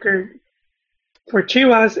scoring record for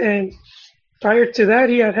Chivas, and prior to that,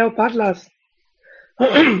 he had helped Atlas.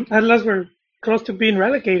 Atlas were close to being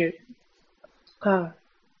relegated.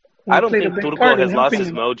 I don't think Turco has lost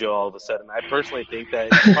his mojo all of a sudden. I personally think that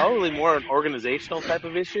it's probably more an organizational type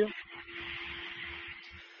of issue.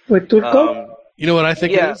 With Turco? You know what I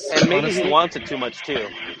think it is? And maybe honestly? He wants it too much too,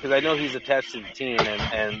 because I know he's attached to the team,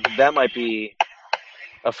 and that might be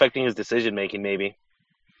affecting his decision making. Maybe.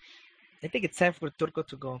 I think it's time for Turco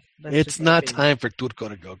to go. It's not time for Turco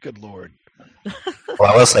to go. Good Lord.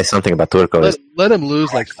 Well, I will say something about Turco. Let him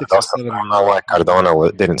lose like 6 or 7. I don't know why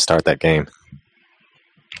Cardona didn't start that game.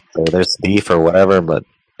 So there's beef or whatever, but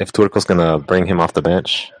if Turco's gonna bring him off the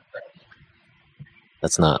bench,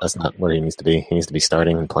 that's not where he needs to be. He needs to be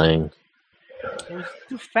starting and playing. He's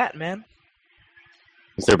too fat, man.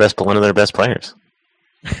 He's one of their best players.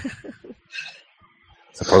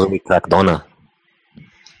 Supposedly Cardona.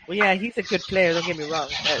 Well, yeah, he's a good player. Don't get me wrong.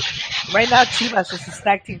 But right now, Chivas is a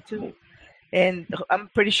stacked team too, and I'm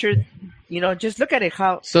pretty sure, just look at it.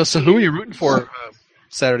 So who are you rooting for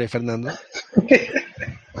Saturday, Fernando?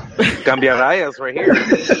 Cambia Rayas right here.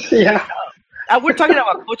 Yeah. We're talking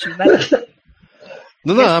about coaching.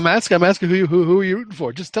 No. I'm asking who are you rooting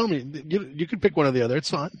for? Just tell me. You can pick one or the other. It's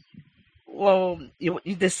fine. Well,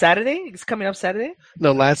 this Saturday? It's coming up Saturday?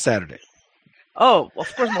 No, last Saturday. Oh,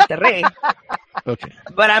 of course, Monterrey. Okay.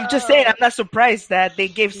 But I'm just saying, I'm not surprised that they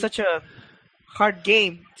gave such a hard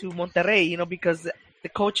game to Monterrey, because the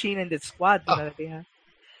coaching and the squad that they have.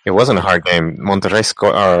 It wasn't a hard game.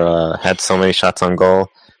 Monterrey had so many shots on goal.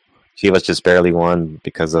 Chivas just barely won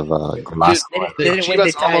because of Golazo.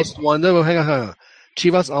 Chivas almost won. No, hang on.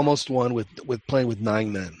 Chivas almost won with playing with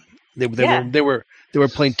 9 men. They were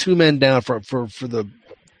playing 2 men down for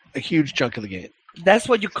a huge chunk of the game. That's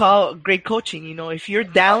what you call great coaching. If you're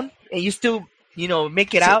down and you still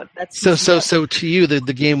make it out. That's so to you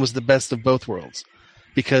the game was the best of both worlds,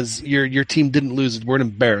 because your team didn't lose. They weren't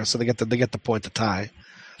embarrassed, so they get the point to tie.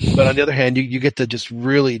 But on the other hand, you get to just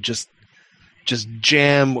really just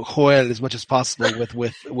jam Joel as much as possible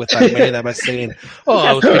with Almeida by saying, "Oh,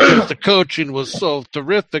 it was because the coaching was so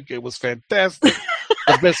terrific. It was fantastic.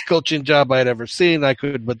 The best coaching job I'd ever seen. Let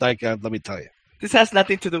me tell you." This has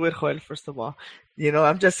nothing to do with Joel, first of all.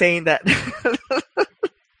 I'm just saying that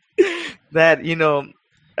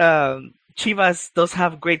Chivas does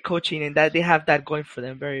have great coaching, and that they have that going for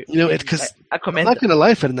them. Because I'm not going to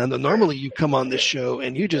lie, Fernando. Normally, you come on this show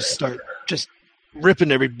and you just start just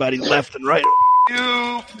ripping everybody left and right.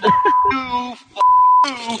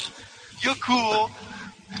 You're cool.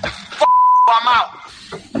 I'm out.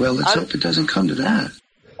 Well, let's hope it doesn't come to that.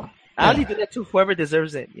 I only do that to whoever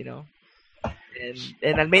deserves it,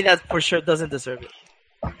 And Almeida for sure doesn't deserve it.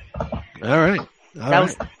 All right.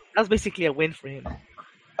 That was basically a win for him.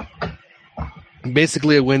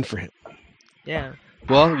 Basically a win for him. Yeah.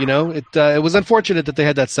 Well, it was unfortunate that they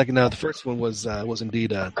had that second. Now the first one was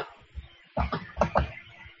indeed a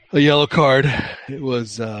yellow card. It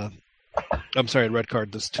was a red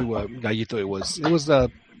card. This to Gallito.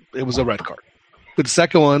 It was a red card. But the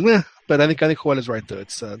second one, but I think Juan is right though.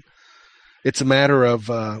 It's a matter of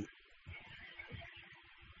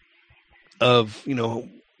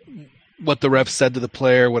what the ref said to the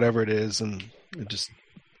player, whatever it is, and it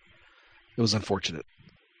was unfortunate.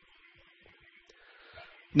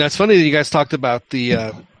 Now it's funny that you guys talked about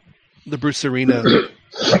the Bruce Arena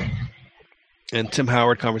and Tim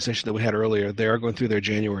Howard conversation that we had earlier. They are going through their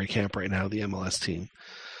January camp right now, the MLS team.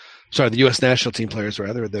 Sorry, the U.S. national team players,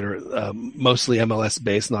 rather, that are mostly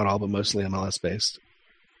MLS-based, not all, but mostly MLS-based.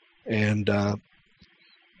 And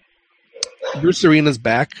Bruce Arena's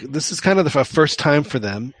back. This is kind of the first time for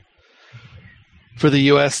them, for the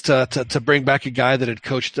U.S. to bring back a guy that had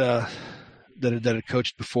coached that had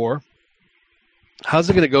coached before. How's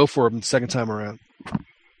it going to go for them the second time around?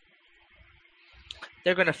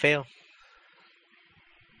 They're going to fail.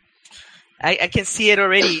 I can see it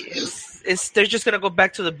already. They're just going to go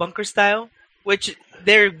back to the bunker style, which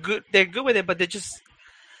they're good with it, but they just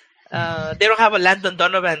they don't have a Landon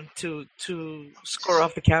Donovan to score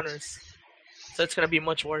off the counters. So it's going to be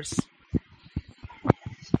much worse.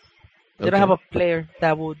 They don't have a player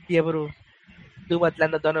that would be able to do what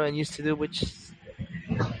Landon Donovan used to do, which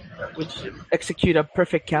execute a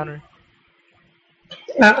perfect counter.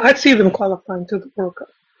 I'd see them qualifying to the World Cup.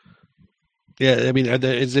 Yeah, I mean,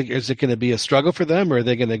 is it going to be a struggle for them, or are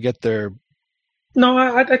they going to get their? No,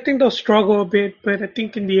 I think they'll struggle a bit, but I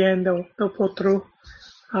think in the end they'll pull through.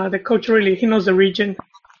 The coach he knows the region.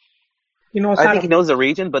 He knows. I think he knows the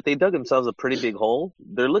region, but they dug themselves a pretty big hole.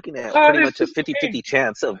 They're looking at pretty much a 50-50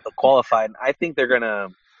 chance of qualifying. I think they're gonna.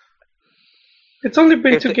 It's only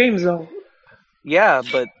been 2 games though. Yeah,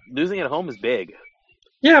 but losing at home is big.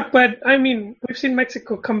 Yeah, but I mean, we've seen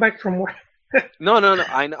Mexico come back from where. No.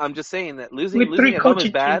 I'm just saying that losing at home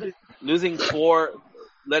is bad. Losing 4,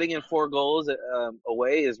 letting in 4 goals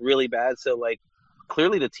away is really bad. So, like,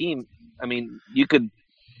 clearly the team. I mean, you could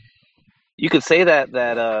say that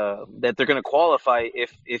they're going to qualify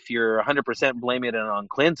if you're 100% blaming it on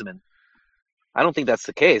Klinsmann. I don't think that's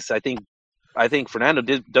the case. I think Fernando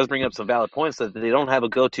does bring up some valid points that they don't have a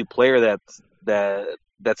go-to player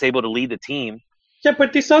that's able to lead the team. Yeah,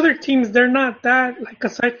 but these other teams, they're not that. Like,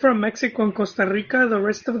 aside from Mexico and Costa Rica, the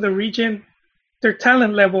rest of the region, their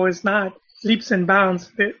talent level is not leaps and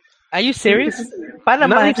bounds. Are you serious?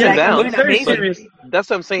 Panama, not leaps and bounds. Very serious.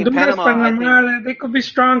 That's what I'm saying. Panama, they could be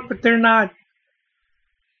strong, but they're not.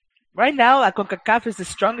 Right now, CONCACAF is the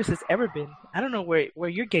strongest it's ever been. I don't know where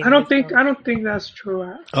you're getting. I don't think that's true.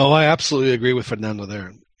 Oh, I absolutely agree with Fernando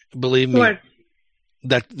there. Believe me,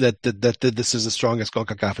 that this is the strongest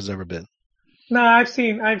CONCACAF has ever been. No, I've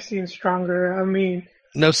seen stronger. I mean,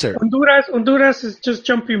 no, sir. Honduras is just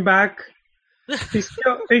jumping back. They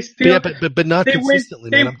still. Yeah, but not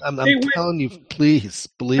consistently, man. I'm telling you, please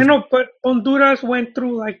believe me. I know, but Honduras went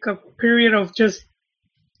through like a period of just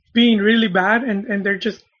being really bad, and they're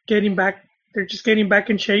just getting back. They're just getting back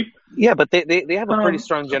in shape. Yeah, but they have a pretty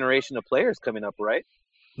strong generation of players coming up, right?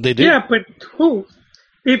 They do. Yeah, but who?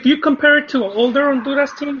 If you compare it to older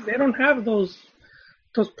Honduras teams, they don't have those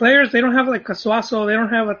players. They don't have like a Suazo. They don't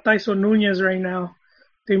have a Tyson Nunez right now.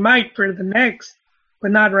 They might for the next,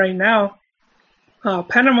 but not right now.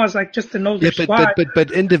 Panama's like just an older squad.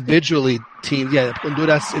 But individually,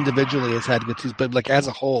 Honduras individually has had good teams, but like as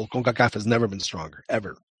a whole, CONCACAF has never been stronger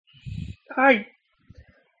ever. I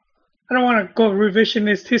don't want to go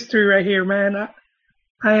revisionist history right here, man.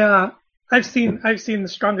 I've seen the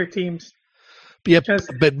stronger teams. Yeah,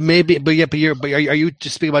 but are you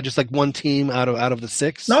just speaking about just like one team out of the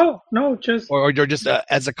 6? No, just or just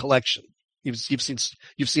as a collection. You've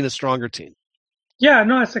seen a stronger team. Yeah,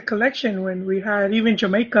 no, as a collection. When we had even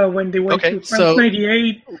Jamaica when they went to France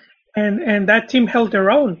 '98, and that team held their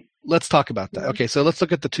own. Let's talk about that. Okay, so let's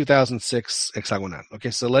look at the 2006 Hexagonal.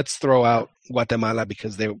 Okay, so let's throw out Guatemala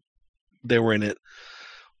because they were in it.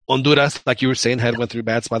 Honduras, like you were saying, went through a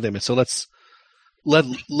bad spot. So let's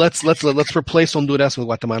replace Honduras with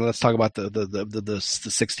Guatemala. Let's talk about the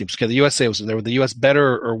 6 teams. Okay, the USA was in there. Were the US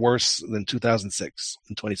better or worse than 2006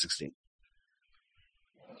 in 2016?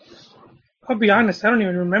 I'll be honest, I don't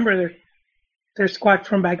even remember their squad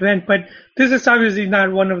from back then. But this is obviously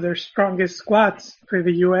not one of their strongest squads for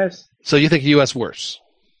the US. So you think the US worse?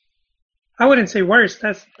 I wouldn't say worse.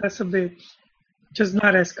 That's a bit just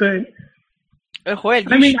not as good. Joel,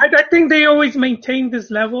 I think they always maintain this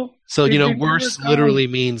level. So, worse literally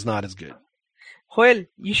means not as good. Joel,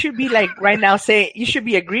 you should be like right now you should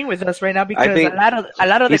be agreeing with us right now because a lot of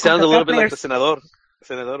the he sounds a little bit players, like the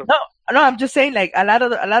senador. No, I'm just saying like a lot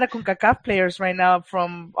of CONCACAF players right now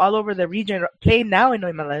from all over the region play now in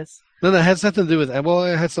MLS. No, that has nothing to do with that. Well,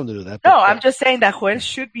 it has something to do with that. No, I'm just saying that Joel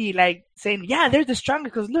should be like saying, yeah, they're the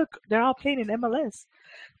strongest because look, they're all playing in MLS.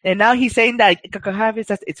 And now he's saying that CONCACAF is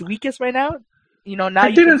at its weakest right now. Now I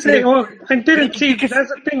didn't say. I didn't see. That's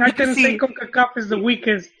the thing. I didn't say CONCACAF is the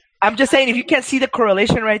weakest. I'm just saying if you can't see the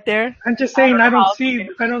correlation right there. I'm just saying I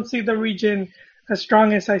don't see the region as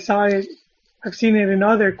strong as I saw it. I've seen it in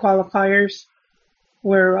other qualifiers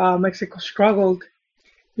where Mexico struggled.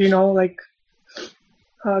 Granted,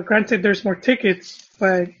 there's more tickets,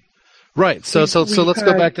 but right. So let's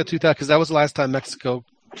go back to 2000 because that was the last time Mexico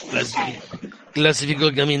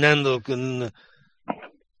clasificó caminando con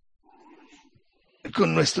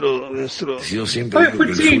nuestro. Yo siempre digo que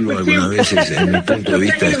el fútbol algunas veces, en mi punto de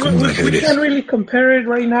vista, es como un ajedrez. We can't really compare it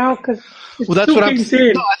right now because that's what I'm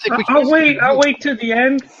saying. No, I'll wait to the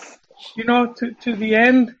end to the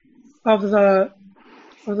end of the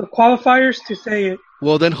qualifiers to say it.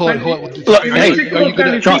 Well, then, Joel, Mexico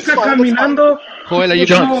califica caminando. Joel, are you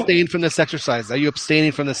going to abstain from this exercise? Are you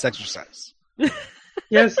abstaining from this exercise?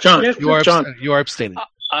 Yes, John. Yes, You are John. you are abstaining.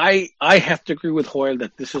 I have to agree with Hoyle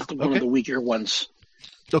that this is one of the weaker ones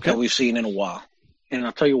that we've seen in a while. And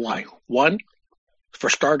I'll tell you why. One, for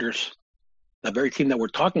starters, the very team that we're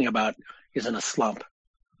talking about is in a slump,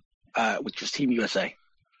 which is Team USA.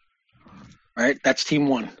 All right, that's Team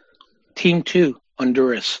 1. Team 2,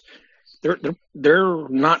 Honduras. They're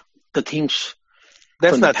not the teams.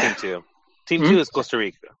 That's from not the Team past. 2. Team 2 is Costa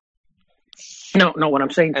Rica. No, what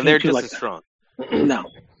I'm saying. And Team they're 2, just like, as strong. No.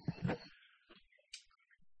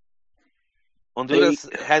 Honduras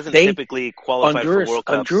hasn't typically qualified for World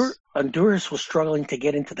Cups. Honduras was struggling to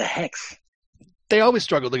get into the hex. They always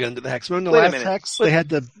struggled to get into the hex. Remember the Wait a last minute. hex? They had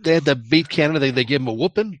to beat Canada. They gave them a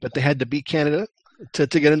whooping, but they had to beat Canada to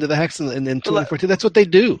get into the hex in 2014. That's what they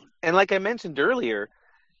do. And like I mentioned earlier,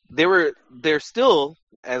 they're still,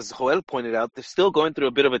 as Joel pointed out, they're still going through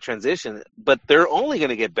a bit of a transition, but they're only going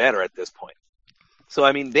to get better at this point. So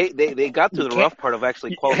I mean, they got through the rough part of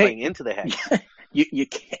actually qualifying into the hex. You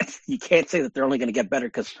can't say that they're only going to get better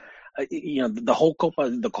because the whole Copa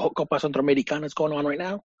Centroamericana is going on right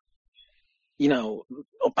now.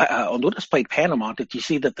 Honduras played Panama. Did you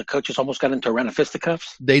see that the coaches almost got into a round of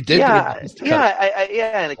fisticuffs? They did. Yeah,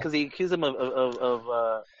 and because he accused them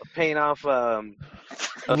of paying off.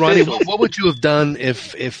 Ronnie, what would you have done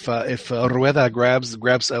if Rueda grabs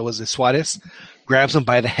was it Suarez, grabs him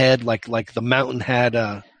by the head like the Mountain had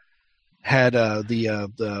the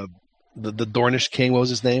Dornish king? What was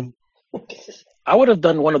his name? I would have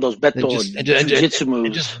done one of those Beto jiu-jitsu moves.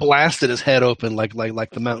 And just blasted his head open like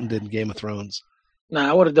the Mountain did in Game of Thrones. No,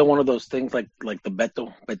 I would have done one of those things like the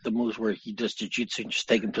Beto moves where he does jiu-jitsu and just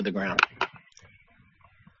take him to the ground.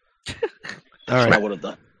 That's what I would have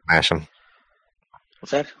done. Smash him.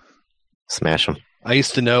 What's that? Smash him. I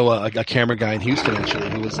used to know a camera guy in Houston actually.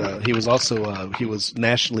 He was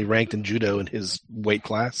nationally ranked in judo in his weight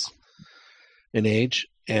class in age,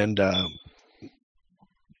 and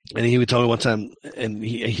he would tell me one time, and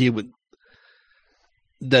he would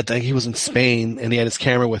that he was in Spain and he had his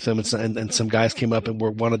camera with him, and some guys came up and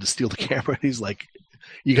wanted to steal the camera. And he's like,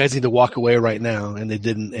 "You guys need to walk away right now," and they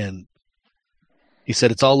didn't. And he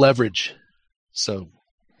said, "It's all leverage." So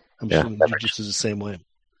I'm sure jiu-jitsu is the same way.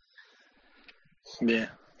 Yeah.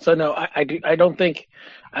 So no, I don't think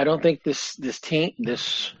this team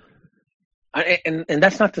and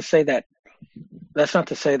that's not to say that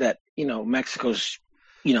Mexico's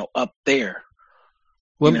up there.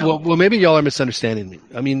 Well, maybe y'all are misunderstanding me.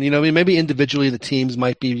 I mean, maybe individually the teams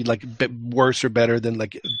might be like a bit worse or better than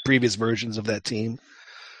like previous versions of that team,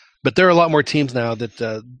 but there are a lot more teams now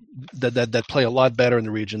that play a lot better in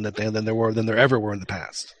the region than there ever were in the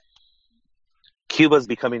past. Cuba's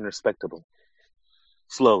becoming respectable,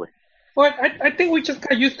 slowly. Well, I think we just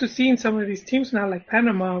got used to seeing some of these teams now, like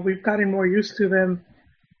Panama. We've gotten more used to them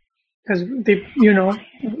because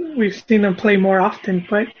we've seen them play more often.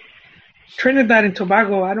 But Trinidad and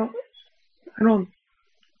Tobago, I'm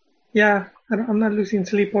not losing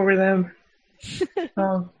sleep over them.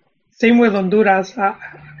 Same with Honduras. I've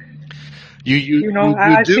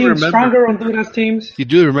seen stronger Honduras teams. You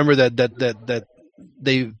do remember that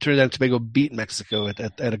they Trinidad and Tobago beat Mexico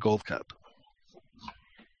at a Gold Cup.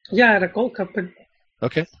 Yeah, at a Gold Cup. But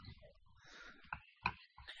okay.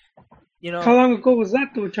 How long ago was that,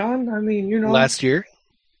 though, John? I mean, last year,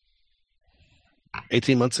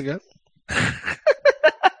 18 months ago.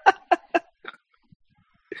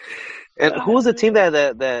 And who was the team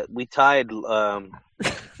that we tied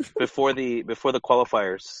before the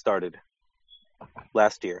qualifiers started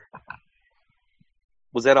last year?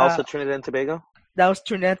 Was that also Trinidad and Tobago? That was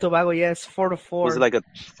Trinidad and Tobago, yes, 4-4. Was it like a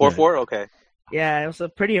 4-4? Okay. Yeah, it was a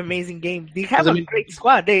pretty amazing game. They have a great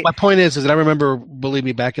squad. My point is that I remember, believe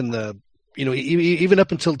me, back in the, even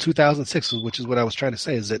up until 2006, which is what I was trying to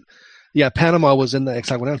say, is that, yeah, Panama was in the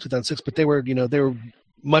hexagon in 2006, but they were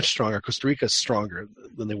much stronger. Costa Rica is stronger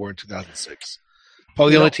than they were in 2006.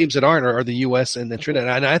 Probably the only teams that aren't are the U.S. and Trinidad.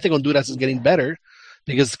 And I think Honduras is getting better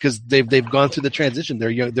because they've gone through the transition. They're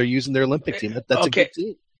using their Olympic team. That's okay. A good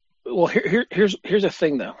team. Well, here's the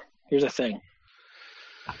thing, though. Here's the thing.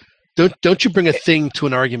 Don't you bring a thing to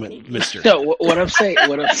an argument, Mister? No, what I'm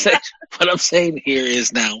saying here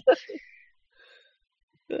is now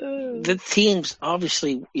the teams.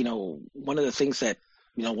 Obviously, one of the things that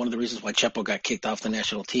one of the reasons why Chepo got kicked off the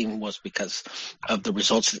national team was because of the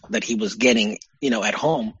results that he was getting, at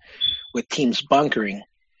home with teams bunkering,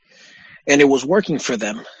 and it was working for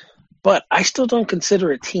them. But I still don't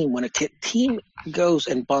consider a team when a team goes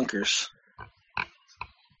and bunkers,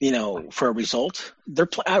 for a result.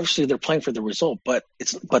 Obviously they're playing for the result, but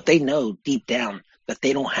they know deep down that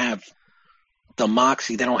they don't have the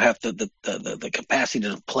moxie, they don't have the capacity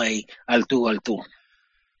to play al tú.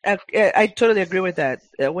 I totally agree with that.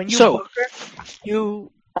 When you bunker,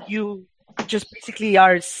 you just basically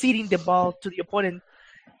are ceding the ball to the opponent,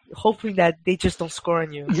 hoping that they just don't score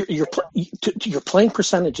on you. You're playing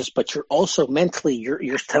percentages, but you're also mentally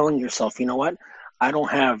you're telling yourself, you know what? I don't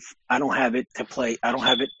have it to play. I don't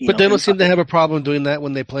have it. But they don't seem to have a problem doing that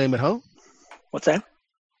when they play them at home. What's that?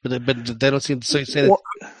 But they don't seem to say that.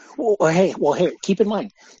 Well, hey, keep in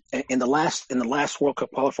mind, in the last World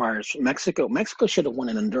Cup qualifiers, Mexico should have won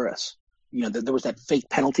in Honduras. There was that fake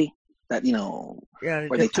penalty that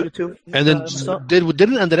where they took 2-2. And then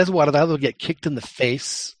didn't Andres Guardado get kicked in the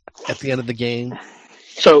face at the end of the game?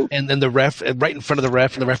 So and then the ref right in front of the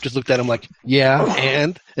ref, and the ref just looked at him like, yeah,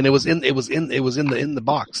 and it was in the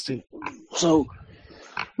box too. So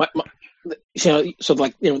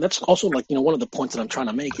that's also one of the points that I'm trying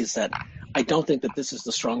to make is that I don't think that this is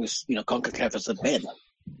the strongest CONCACAF has been.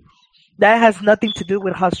 That has nothing to do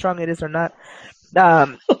with how strong it is or not.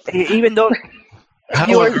 Even though I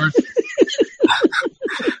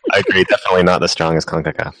agree, definitely not the strongest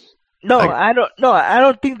CONCACAF. No, I don't. No, I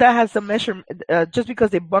don't think that has a measurement. Just because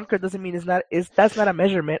they bunker doesn't mean that's not a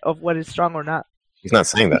measurement of what is strong or not. He's not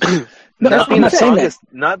saying that. Not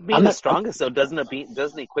being the strongest though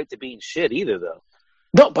doesn't equate to being shit either though.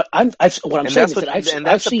 No, but what I'm saying is that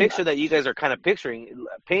that's the picture that you guys are kind of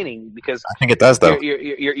painting because I think it does though.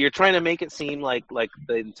 You're trying to make it seem like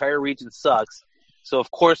the entire region sucks. So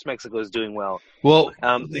of course Mexico is doing well. Well,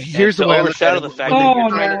 here's the way I overshadow the fact that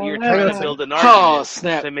you're trying to build an argument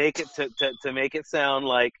to make it sound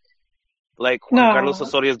like Juan Carlos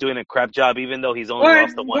Osorio is doing a crap job, even though he's only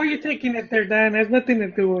lost the one. Why are you taking it there, Dan? It has nothing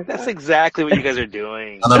to do with That's exactly what you guys are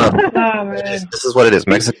doing. No. This is what it is.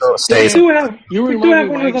 Mexico stays. We do have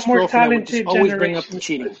one of the more talented always bring up the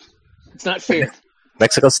cheating. It's not fair.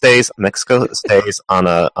 Mexico stays on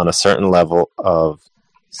a certain level of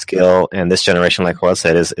skill, and this generation, like Joel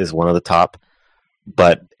said, is one of the top.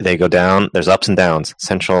 But they go down. There's ups and downs.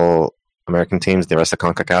 Central American teams, the rest of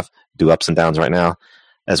CONCACAF, do ups and downs right now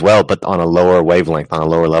as well, but on a lower wavelength, on a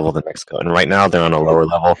lower level than Mexico. And right now they're on a lower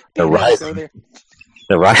level. They're rising.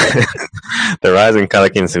 They're rising. They're rising. Cada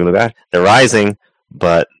quien en su lugar. They're rising,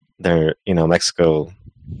 but Mexico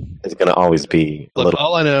is going to always be. Look,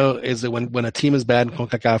 all I know is that when a team is bad in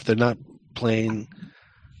CONCACAF, they're not playing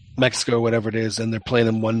Mexico or whatever it is, and they're playing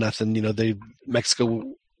them 1-0.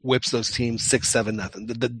 Mexico whips those teams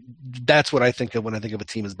 6-7-0. That's what I think of when I think of a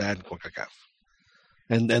team as bad in CONCACAF,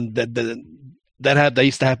 and that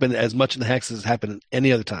used to happen as much in the Hex as it happened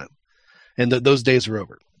any other time, and those days are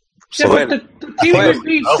over. So the team that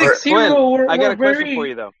beat 6-0 I got a question for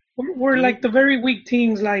you though. We're like the very weak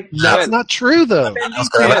teams. Like that's not true though.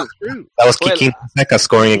 That was Kiki Fonseca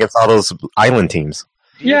scoring against all those island teams.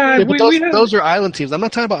 Yeah, but those are island teams. I'm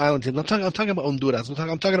not talking about island teams. I'm talking about Honduras. I'm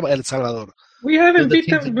talking about El Salvador. We haven't beat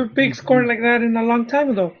them with a big score like that in a long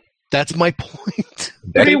time though. That's my point.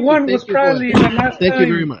 3-1 was probably the last Thank time. you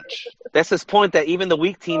very much. That's his point that even the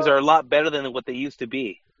weak teams are a lot better than what they used to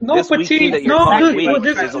be. No, this but weak see, team that you're calling weak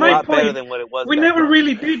this is is a my lot better point. than what it was. We never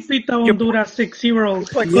really did beat the Honduras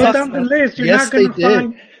 6-0. Go down the list. You're Yes, not going to they did.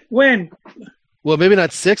 find when. Well, maybe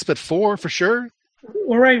not 6, but 4 for sure.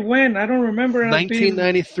 All right, when? I don't remember.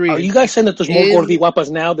 1993. Are you guys saying that there's more Gordiwapas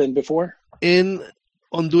now than before? In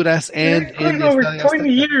Honduras and in over 20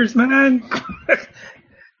 years, man.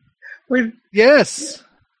 Yes,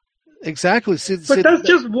 exactly. But that's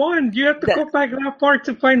just one. You have to go back that far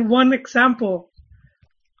to find one example.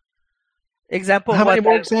 Example. How many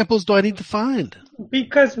more examples do I need to find?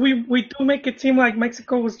 Because we do make it seem like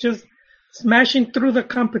Mexico was just smashing through the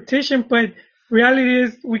competition, but reality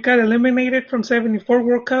is we got eliminated from '74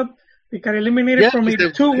 World Cup. We got eliminated from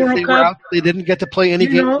 '82 World Cup. They didn't get to play any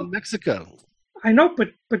games in Mexico. I know,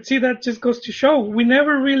 but see, that just goes to show we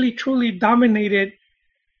never really truly dominated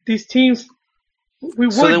these teams.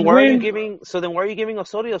 So then why are you giving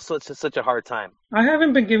Osorio such a hard time? I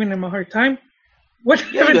haven't been giving him a hard time. What?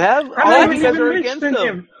 Yeah, you have. All of you guys are against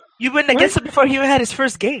him. You've been against him before he even had his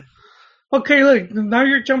first game. Okay, look, now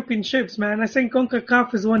you're jumping ships, man. I think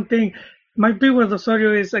CONCACAF is one thing. Might be where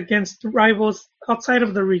Osorio is against rivals outside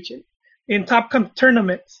of the region in top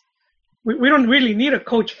tournaments. We don't really need a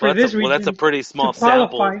coach for this region. Well, that's a pretty small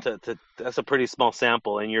sample. That's a pretty small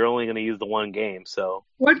sample, and you're only going to use the one game. So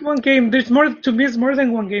what one game? There's more to me. It's more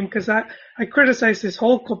than one game because I criticize this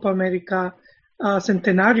whole CopaMX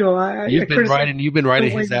Centenario. You've been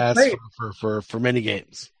riding his ass for many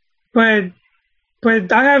games. but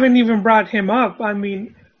I haven't even brought him up. I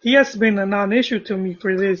mean, he has been a non-issue to me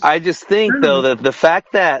for this. I just think, though, tournament. that the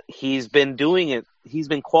fact that he's been doing it, he's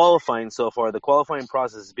been qualifying so far, the qualifying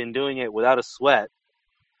process has been doing it without a sweat,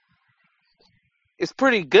 is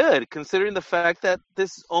pretty good, considering the fact that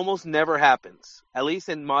this almost never happens, at least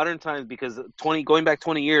in modern times, because going back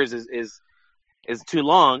 20 years is too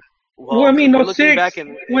long. Well, I mean, if we're looking 06, back if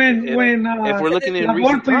we're looking in La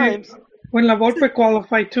recent times, when La Volpe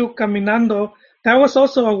qualified too, Caminando, that was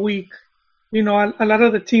also a week. You know, a lot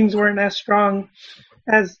of the teams weren't as strong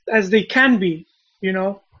as they can be. You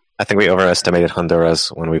know. I think we overestimated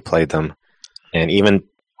Honduras when we played them, and even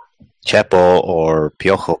Chepo or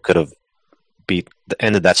Piojo could have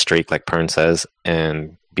ended that streak, like Pern says,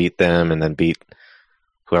 and beat them, and then beat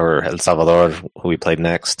whoever El Salvador, who we played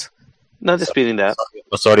next. Not disputing that.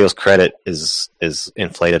 Osorio's credit is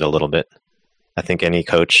inflated a little bit. I think any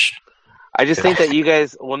coach. I just think that you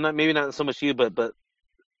guys, well, maybe not so much you, but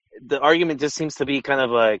the argument just seems to be kind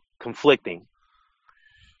of like conflicting.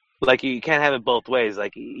 Like you can't have it both ways.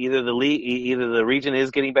 Like either the region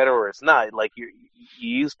is getting better or it's not. Like you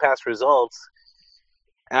use past results.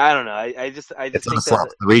 I don't know. I just think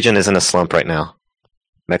that the region is in a slump right now.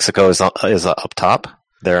 Mexico is up top.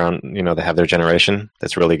 They're on. They have their generation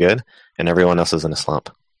that's really good, and everyone else is in a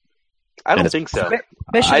slump. I don't think so.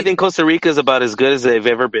 I think Costa Rica is about as good as they've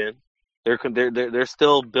ever been. They're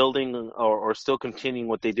still building or still continuing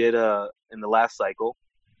what they did in the last cycle.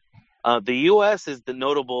 The U.S. is the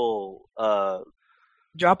notable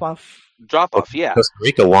drop off. Yeah. Costa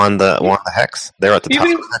Rica won the Hex. They're at the top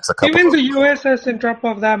of the Hex. Even the U.S. hasn't dropped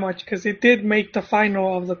off that much because it did make the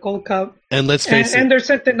final of the Gold Cup. And let's face it, and their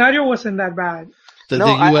centenario wasn't that bad. The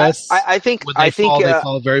U.S. I think when they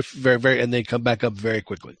fall very, very, very, and they come back up very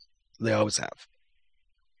quickly. They always have.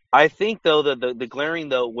 I think, though, the glaring,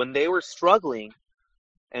 though, when they were struggling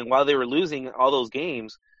and while they were losing all those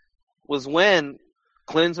games was when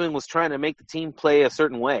Klinsmann was trying to make the team play a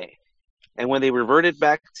certain way. And when they reverted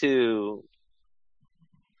back to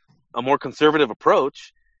a more conservative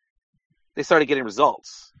approach, they started getting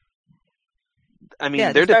results. I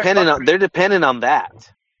mean, they're dependent on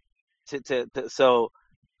that.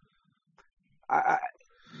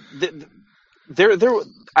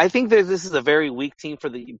 I think this is a very weak team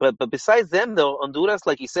but besides them though, Honduras,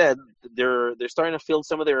 like you said, they're starting to field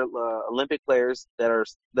some of their Olympic players that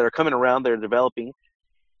are coming around. They're developing.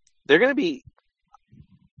 They're going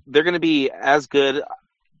to be as good,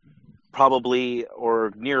 probably,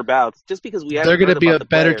 or nearabouts, just because they're going to be a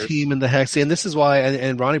better team in the Hex. And this is why,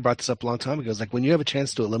 and Ronnie brought this up a long time ago. It's like when you have a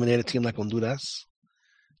chance to eliminate a team like Honduras,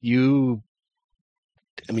 you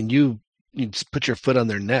just put your foot on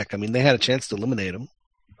their neck. I mean, they had a chance to eliminate them.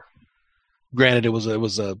 Granted, it was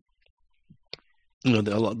a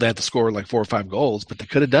they had to score like 4 or 5 goals, but they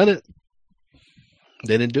could have done it.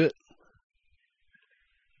 They didn't do it.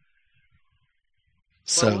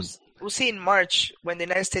 So we'll see in March when the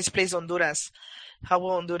United States plays Honduras. How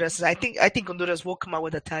will Honduras? I think Honduras will come out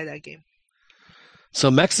with a tie that game.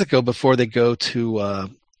 So Mexico, before they go to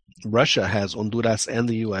Russia, has Honduras and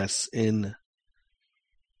the U.S. in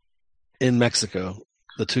Mexico.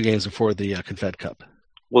 The 2 games before the Confed Cup.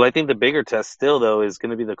 Well, I think the bigger test still, though, is going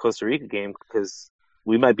to be the Costa Rica game because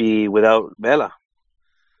we might be without Vela,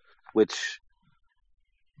 which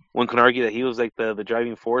one can argue that he was like the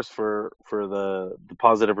driving force for the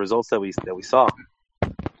positive results that we saw.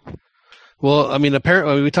 Well, I mean,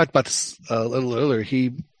 apparently we talked about this a little earlier.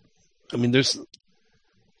 Today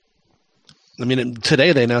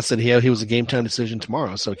they announced that he was a game time decision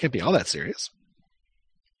tomorrow, so it can't be all that serious.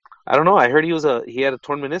 I don't know. I heard he had a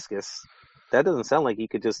torn meniscus. That doesn't sound like he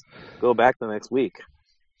could just go back the next week.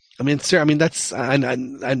 I mean, sir. I mean, that's I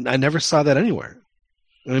never saw that anywhere.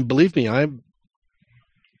 I mean, believe me, I'm.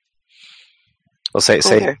 Well, say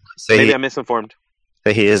maybe I'm misinformed.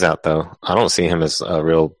 Say he is out though. I don't see him as a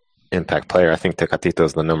real impact player. I think Tecatito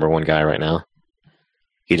is the number 1 guy right now.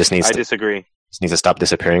 He just needs. I disagree. Just needs to stop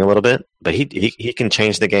disappearing a little bit, but he can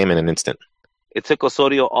change the game in an instant. It took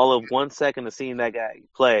Osorio all of 1 second of seeing that guy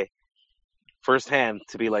play firsthand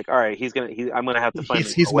to be like, all right, I'm gonna have to find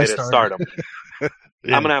a way to start him. Yeah.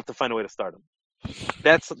 I'm gonna have to find a way to start him.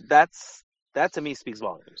 That to me speaks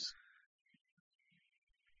volumes.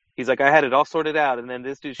 He's like, I had it all sorted out, and then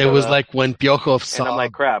this dude showed up. It was like when Piojo saw I'm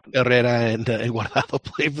like, crap. Herrera and Guardado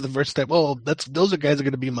play for the first time. Oh, those guys are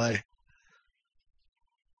going to be my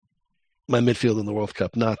midfield in the World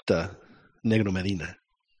Cup, not Negro Medina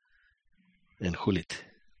and Hulit.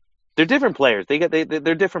 They're different players.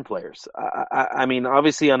 They're different players. I mean,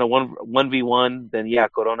 obviously on a 1v1, then yeah,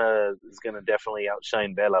 Corona is going to definitely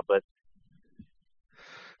outshine Vela, but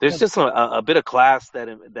There's just a bit of class that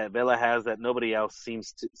Vela has that nobody else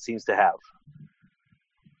seems to have.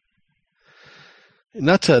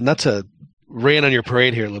 Not to rain on your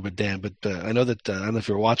parade here a little bit, Dan, but I know that I don't know if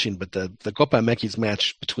you're watching, but the CopaMX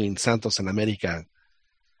match between Santos and America.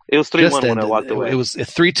 It was 3-1 when I walked away. It was a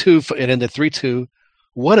 3-2. It ended 3-2.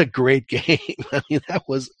 What a great game! I mean, that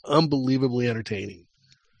was unbelievably entertaining.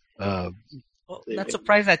 Not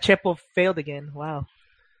surprised that Chepo failed again. Wow.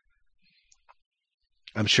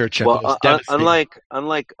 I'm sure Chepo was devastated.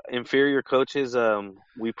 Unlike inferior coaches,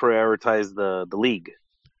 we prioritize the league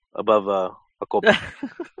above a Copa.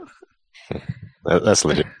 That's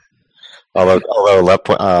legit. Although La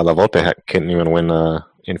Volpe couldn't even win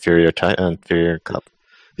inferior cup.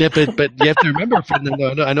 Yeah, but you have to remember,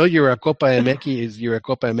 Fernando, I know you're a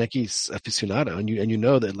CopaMX aficionado, and you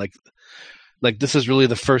know that like this is really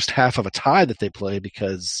the first half of a tie that they play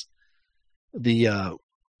because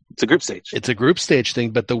it's a group stage. It's a group stage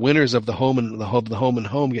thing, but the winners of the home and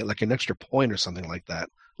home get like an extra point or something like that.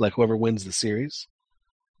 Like whoever wins the series.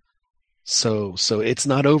 So it's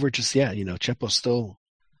not over just yet. You know, Chepo's still.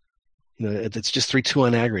 You know, it's just 3-2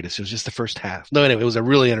 on aggregate. It was just the first half. No, anyway, it was a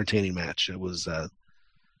really entertaining match. It was.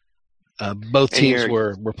 Both teams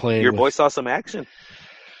were playing. Your boy saw some action.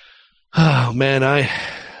 Oh man,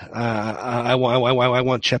 I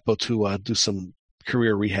want Chepo to do some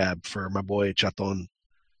career rehab for my boy Chaton,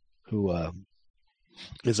 who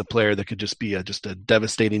is a player that could just be just a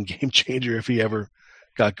devastating game changer if he ever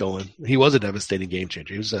got going. He was a devastating game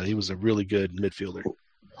changer. He was a really good midfielder.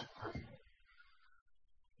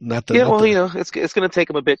 It's going to take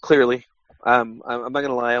him a bit. Clearly, I'm not going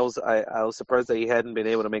to lie. I was surprised that he hadn't been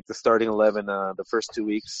able to make the starting 11 the first 2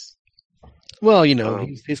 weeks. Well, you know,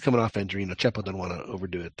 he's coming off injury. You know, Chepo doesn't want to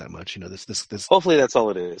overdo it that much. You know, this. Hopefully, that's all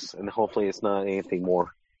it is, and hopefully, it's not anything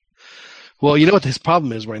more. Well, you know what his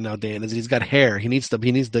problem is right now, Dan, is he's got hair. He needs to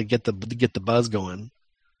get the buzz going.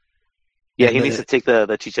 Yeah, he needs to take the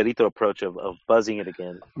Chicharito approach of buzzing it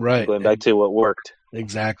again. Right, going back to what worked.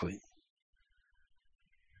 Exactly.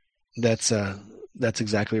 That's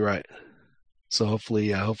exactly right. So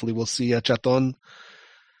hopefully we'll see Chaton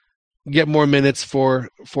get more minutes for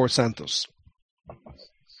Santos.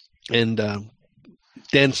 And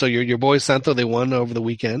Dan, so your boys Santos, they won over the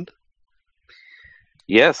weekend.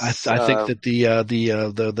 Yes, I think that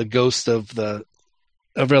the ghost of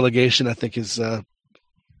relegation, I think, is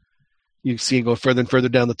you see it go further and further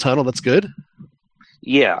down the tunnel. That's good.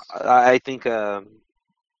 Yeah, I think I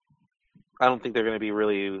don't think they're going to be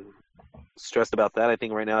really stressed about that. I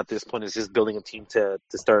think right now at this point is just building a team to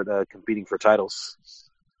start competing for titles.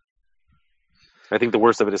 I think the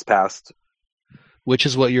worst of it is past, which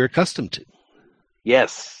is what you're accustomed to.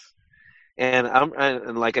 Yes, and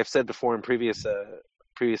and like I've said before in previous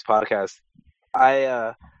podcasts,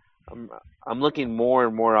 I'm looking more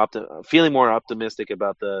and more feeling more optimistic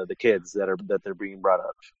about the kids that they're being brought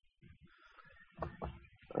up.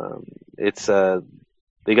 It's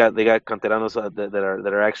they got canteranos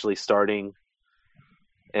that are actually starting,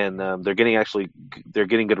 and they're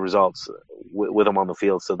getting good results with them on the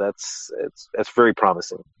field. So that's very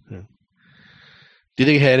promising. Yeah. Do you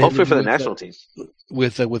think it had hopefully for the national team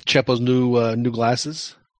with Chepo's new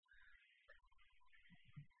glasses?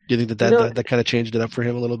 Do you think that kind of changed it up for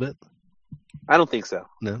him a little bit? I don't think so.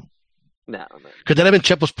 No. Could that have been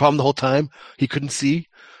Chepo's problem the whole time? He couldn't see.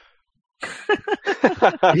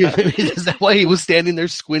 Is that why he was standing there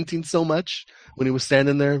squinting so much when he was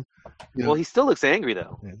standing there? Well, he still looks angry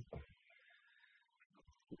though. Yeah.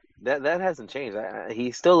 That hasn't changed.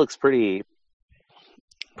 He still looks pretty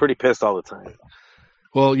pissed all the time.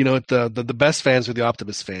 Well, you know, the best fans are the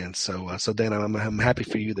optimist fans. So Dan, I'm happy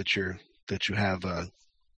for you that you have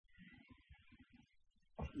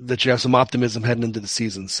some optimism heading into the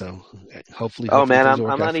season. So hopefully. Oh man,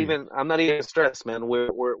 I'm not even stressed, man.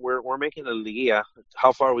 We're making a Liguilla.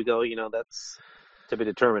 How far we go, you know, that's to be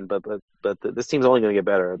determined. But this team's only going to get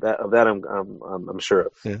better. That I'm sure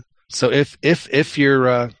of. Yeah. So if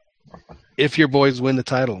your boys win the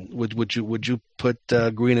title, would you put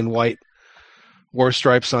green and white war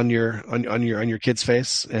stripes on your kid's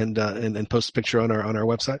face and post a picture on our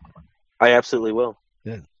website? I absolutely will.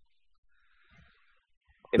 Yeah.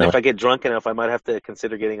 And if I get drunk enough, I might have to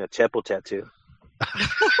consider getting a Chepo tattoo.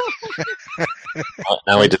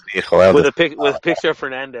 Now we just need Joel with a picture of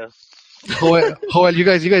Fernando. Joel, you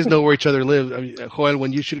guys know where each other live. I mean, Joel,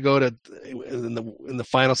 when you should go to in the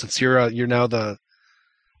final, since you're now the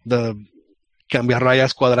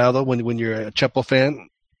Rayas Cuadrado, when you're a Chepo fan,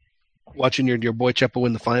 watching your boy Chepo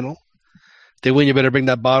win the final. If they win, you better bring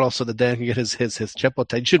that bottle so that Dan can get his Chepo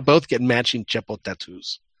tattoo. You should both get matching Chepo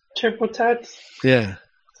tattoos. Chepo tats. Yeah.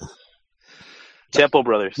 Chepo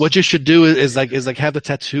brothers. What you should do is have the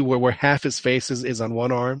tattoo where half his face is on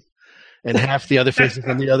one arm and half the other face is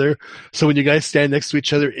on the other. So when you guys stand next to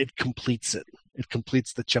each other, it completes it. It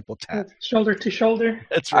completes the Chepo tat. Shoulder to shoulder.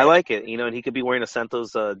 That's right. I like it. And he could be wearing a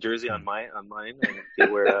Santos jersey on mine, and he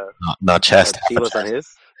could wear not chest, Chivas on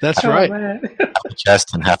his. That's right. Half a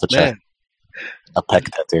chest and half a chest. A pec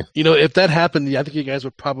tattoo. If that happened, I think you guys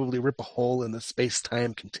would probably rip a hole in the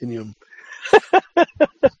space-time continuum.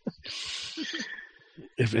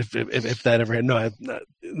 if that ever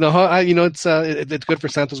it's good for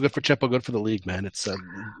Santos, good for Chepo, good for the league, man. It's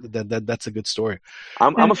that's a good story.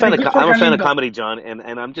 I'm a fan of comedy, John,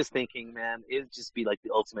 and I'm just thinking, man, it'd just be like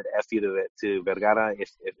the ultimate F you to Vergara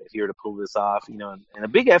if you were to pull this off, and a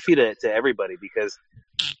big F you to everybody, because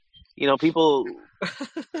people,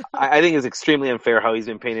 I think it's extremely unfair how he's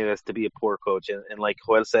been painted as to be a poor coach, and like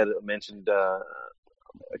Joel mentioned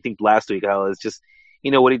I think last week, how it's just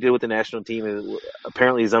what he did with the national team is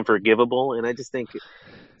apparently is unforgivable, and I just think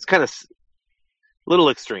it's kind of a little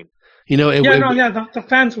extreme. The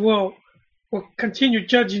fans will continue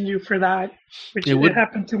judging you for that, which would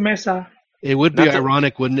happen to Mesa. It would be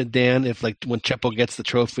ironic, wouldn't it, Dan, if like when Chepo gets the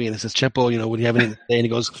trophy and it says, Chepo, would you have anything to say? And he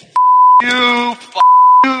goes, you,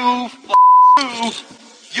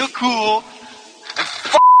 you're cool,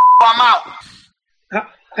 and I'm out.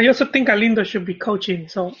 I also think Galindo should be coaching,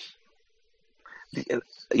 so.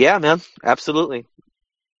 Yeah, man, absolutely.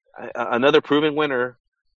 Another proven winner.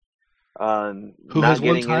 Who has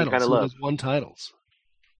won titles?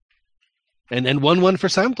 And won one for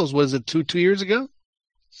Santos. Was it two years ago?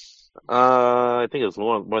 I think it was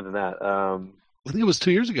more than that. I think it was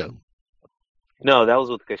 2 years ago. No, that was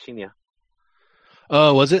with Caixinha.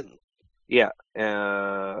 Oh, was it? Yeah.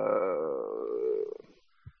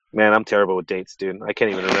 Man, I'm terrible with dates, dude. I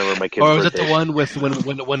can't even remember my kid's Or was birthday. it the one with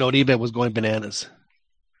when Oribe was going bananas?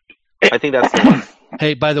 I think that's the one.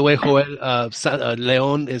 Hey, by the way, Joel,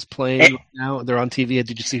 Leon is playing now. They're on TV.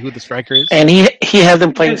 Did you see who the striker is? And he had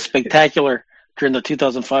them playing spectacular during the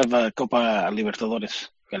 2005 Copa Libertadores.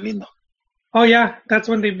 Galindo. Oh, yeah. That's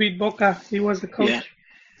when they beat Boca. He was the coach.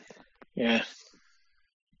 Yeah.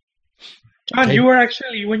 John, you were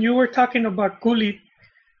actually, when you were talking about Gullit,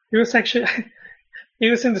 he was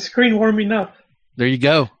in the screen warming up. There you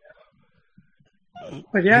go.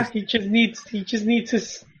 But yeah, he just needs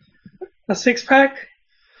a six-pack.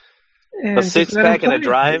 A six-pack and a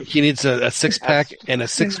drive. He needs a six-pack and a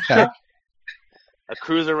six-pack. A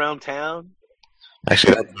cruise around town.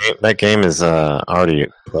 Actually, that game is already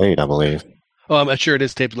played, I believe. Oh, I'm sure it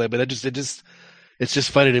is taped late, but it's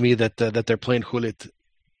just funny to me that they're playing Gullit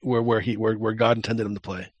where God intended him to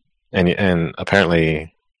play. And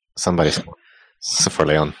apparently somebody scored for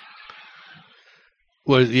Leon.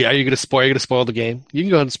 Well, yeah, are you going to spoil the game? You can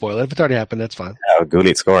go ahead and spoil it. If it's already happened, that's fine.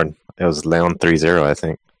 Gullit scored. It was Leon 3-0, I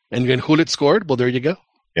think. And then Gullit scored? Well, there you go.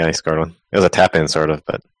 Yeah, he scored one. It was a tap-in, sort of,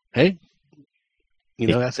 but... Hey,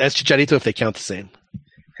 that's Chicharito if they count the same.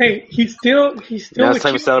 Hey, he's still now it's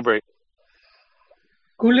time to celebrate.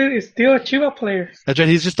 Gullit is still a Chivas player. That's right.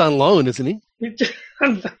 He's just on loan, isn't he? I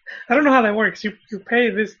don't know how that works. You pay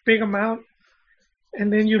this big amount,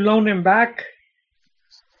 and then you loan him back.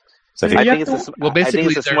 So I think it's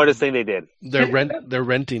the smartest thing they did. They're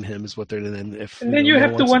renting him, is what they're doing. And then you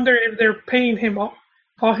have to wonder if they're paying him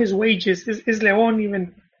all his wages. Is Leon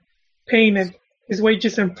even paying his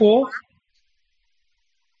wages in full?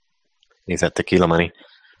 He's at tequila money.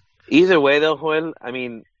 Either way, though, Joel, I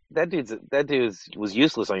mean, that dude was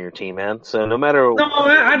useless on your team, man. So no matter. No,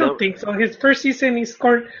 I don't think so. His first season,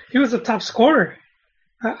 he was a top scorer.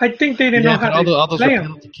 I think they didn't know how to play him.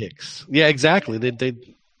 Penalty kicks. Yeah, exactly. They.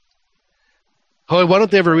 Oh, why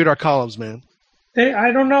don't they ever read our columns, man?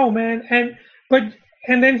 I don't know, man.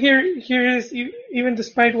 And then here is, even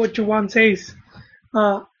despite what Juan says,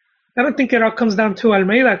 I don't think it all comes down to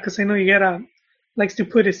Almeida, because I know Higuera likes to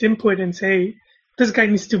put his input and say, this guy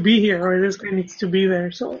needs to be here or this guy needs to be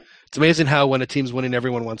there. So it's amazing how when a team's winning,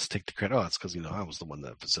 everyone wants to take the credit. Oh, it's because I was the one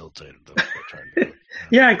that facilitated them.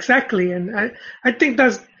 Yeah, exactly. And I think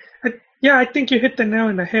I think you hit the nail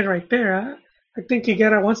in the head right there. I think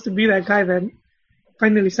Higuera wants to be that guy that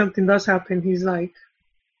finally something does happen. He's like,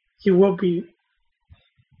 he will be.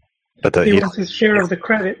 But he wants his share of the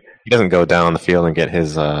credit. He doesn't go down on the field and get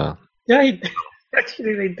his. Yeah,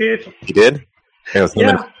 actually they did. He did. It was him.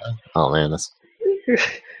 Yeah. Oh man, that's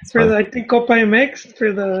for the, I think CopaMX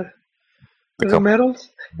for the medals.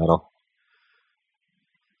 Medal.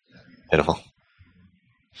 Beautiful.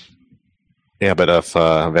 Yeah, but if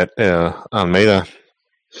Almeida,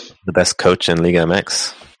 the best coach in Liga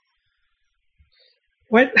MX.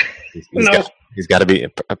 What? He's No. He's got to be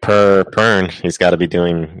per Pern. He's got to be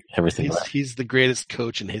doing everything. He's the greatest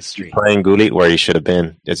coach in history. Playing Gullit where he should have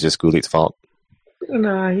been. It's just Gullit's fault.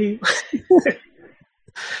 Nah,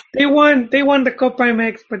 they won the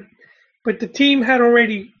CopaMX, but the team had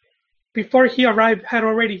already, before he arrived, had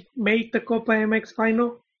already made the CopaMX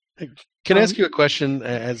final. Can I ask you a question?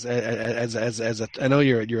 As a, I know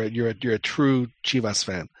you're a true Chivas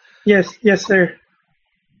fan. Yes, sir.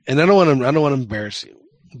 And I don't want to embarrass you.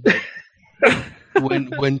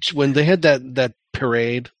 when they had that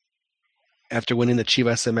parade after winning the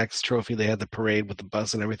Chivas MX trophy, they had the parade with the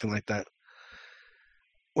bus and everything like that.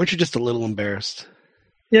 Weren't you just a little embarrassed?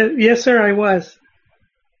 Yeah, yes, sir, I was.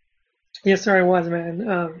 Yes, sir, I was,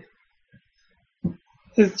 man.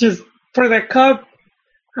 It's just for the cup,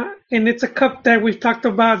 and it's a cup that we've talked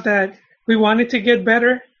about that we wanted to get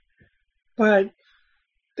better, but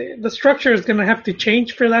the structure is going to have to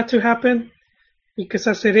change for that to happen, because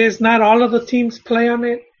as it is, not all of the teams play on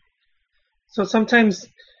it. So sometimes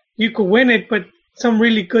you could win it, but some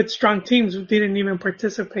really good, strong teams didn't even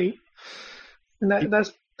participate, and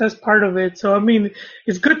that's part of it. So I mean,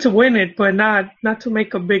 it's good to win it, but not to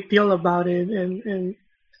make a big deal about it. And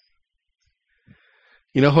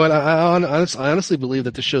you know what? I honestly believe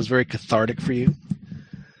that this show is very cathartic for you,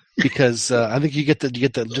 because I think you get to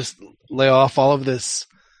just lay off all of this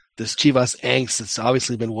Chivas angst that's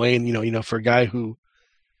obviously been weighing. You know, for a guy who,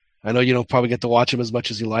 I know you don't probably get to watch him as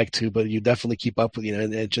much as you like to, but you definitely keep up with,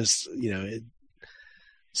 and it just,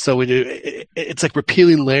 so we do. It's like we're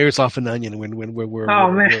peeling layers off an onion when we're.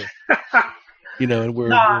 Oh man. And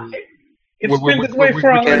we're. It's been this way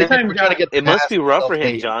for a long time, John. It must be rough for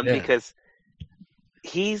him, John, because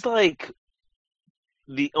he's like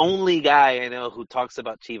the only guy I know who talks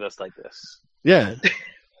about Chivas like this. Yeah.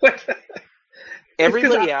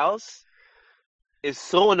 Everybody else is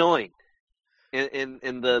so annoying, in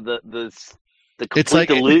the complete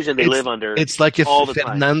delusion they live under. It's like if all the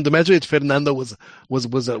Fernando, time. imagine if Fernando was a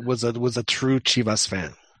true Chivas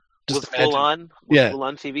fan. Was full on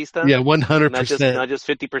Chivista? Yeah, 100%. Not just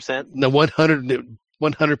 50%. No, 100%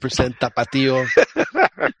 Tapatio.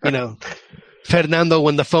 Fernando,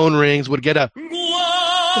 when the phone rings, would get a.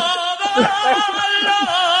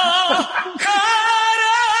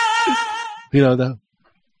 Though.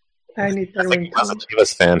 I need that. I think he was a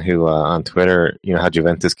Chivas fan who on Twitter, how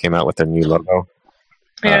Juventus came out with their new logo.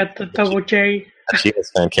 Yeah, the double J. A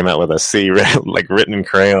Chivas fan came out with a C written in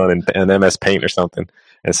crayon and MS Paint or something,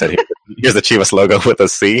 and said, "Here's the Chivas logo with a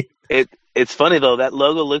C." It's funny though, that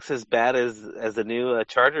logo looks as bad as the new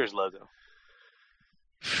Chargers logo.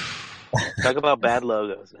 Talk about bad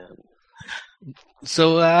logos, man.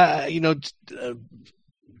 So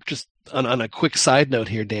just on a quick side note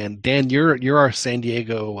here, Dan. Dan, you're our San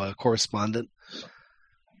Diego correspondent.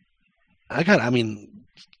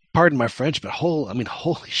 Pardon my French, but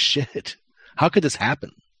holy shit! How could this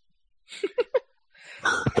happen?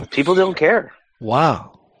 People don't care.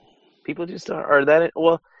 Wow. People just are that.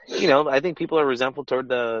 Well, I think people are resentful toward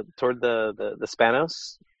the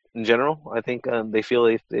Spanos in general. I think they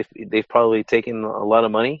feel they've probably taken a lot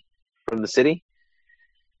of money from the city,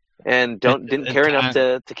 and didn't care enough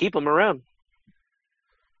to keep them around.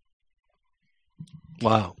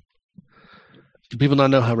 Wow. Do people not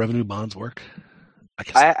know how revenue bonds work?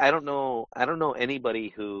 I don't know. I don't know anybody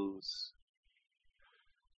who's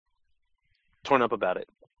torn up about it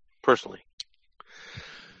personally.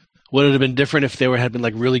 Would it have been different if they had been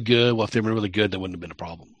really good? Well, if they were really good, that wouldn't have been a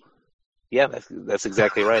problem. Yeah, that's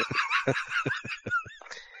exactly right.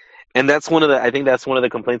 And that's one of the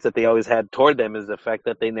complaints that they always had toward them, is the fact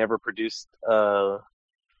that they never produced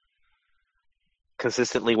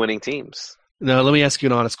consistently winning teams. Now, let me ask you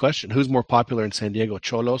an honest question. Who's more popular in San Diego,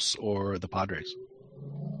 Cholos or the Padres?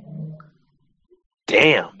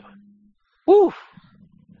 Damn. Woo.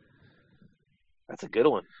 That's a good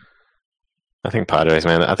one. I think Padres,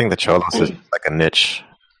 man. I think the Cholos is like a niche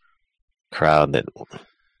crowd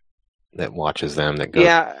that watches them. That goes.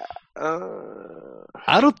 Yeah.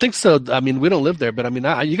 I don't think so. I mean, we don't live there, but I mean,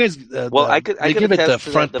 you guys. I could give it the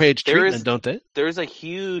front that page treatment, don't they? There's a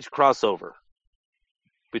huge crossover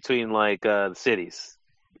between the cities.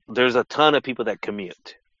 There's a ton of people that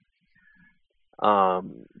commute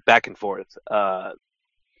back and forth.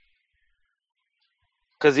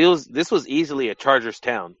 Because this was easily a Chargers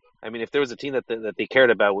town. I mean, if there was a team that they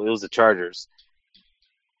cared about, it was the Chargers.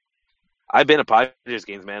 I've been to Padres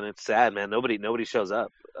games, man. It's sad, man. Nobody shows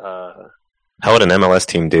up. How would an MLS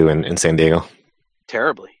team do in San Diego?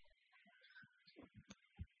 Terribly.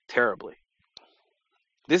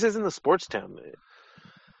 This isn't a sports town.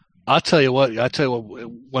 I'll tell you what.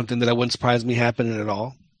 One thing that wouldn't surprise me happening at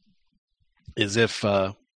all is if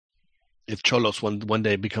if Cholos one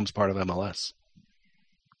day becomes part of MLS.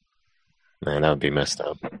 Man, that would be messed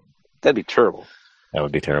up. That'd be terrible. That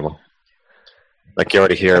would be terrible. Like you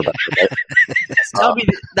already hear about.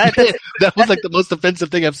 That was like the most offensive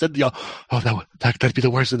thing I've said to y'all. Oh, that'd be the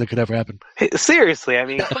worst thing that could ever happen. Hey, seriously, I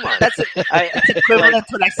mean, come on. That's equivalent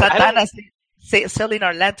to like Santana selling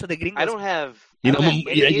our land to the gringos. I don't have.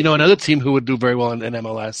 Another team who would do very well in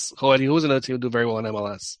MLS. Joel, who was another team who would do very well in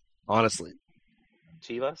MLS? Honestly,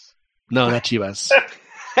 Chivas. No, not Chivas.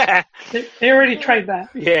 They already tried that.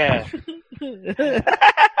 Yeah.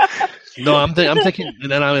 No, I'm thinking,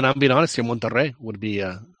 and I'm being honest here. Monterrey would be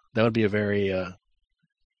a very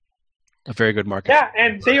good market. Yeah,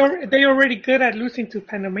 and they already good at losing to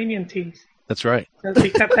Panamanian teams. That's right. So they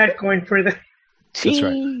kept that going for them. That's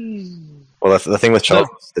right. Well, the thing with Chelsea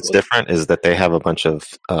that's different is that they have a bunch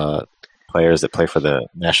of players that play for the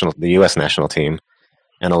U.S. national team,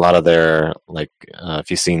 and a lot of their if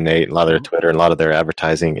you've seen Nate, a lot of their Twitter and a lot of their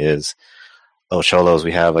advertising is, "Oh, Cholos,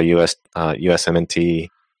 we have a USMNT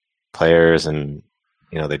players," and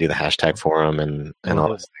they do the hashtag for them and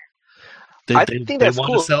all this. I think that's want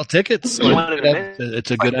cool. to sell tickets.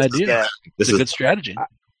 It's a good idea. Yeah. It's a good strategy.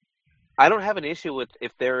 I don't have an issue with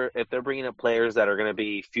if they're bringing up players that are going to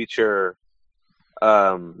be future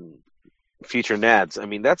nads. I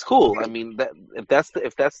mean, that's cool. I mean, that's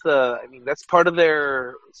part of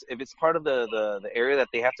their, if it's part of the area that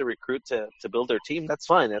they have to recruit to build their team, that's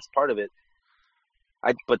fine. That's part of it.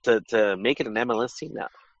 But to make it an MLS team now,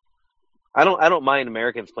 I don't mind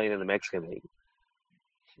Americans playing in the Mexican League.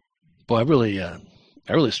 Boy, I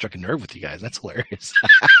really struck a nerve with you guys. That's hilarious.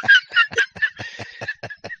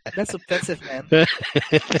 That's offensive, man.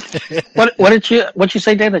 What you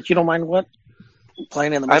say, Dan? That you don't mind what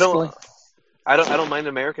playing in the Mexican League? I don't mind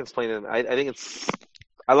Americans playing in. I think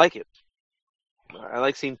I like it. I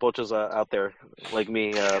like seeing pochos out there like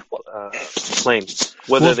me playing,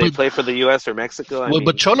 whether they play for the U.S. or Mexico.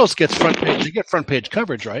 But Cholos gets front page. They get front page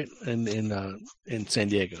coverage, right? In San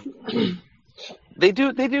Diego. They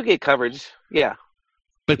do get coverage, yeah.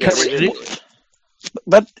 But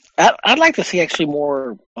I'd like to see actually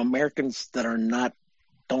more Americans that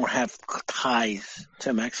don't have ties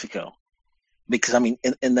to Mexico, because I mean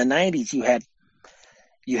in the 90s you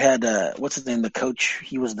had what's his name, the coach,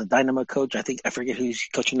 he was the Dynamo coach, I forget who's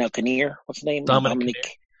coaching now, Kinnear, what's his name,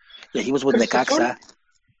 Dominic. Yeah, he was with Necaxa.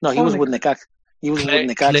 No, he was with Necaxa. Clay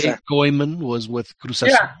Goyman was with Cruz Azul.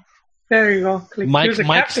 Yeah. There you go. Mike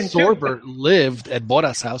Sorber lived at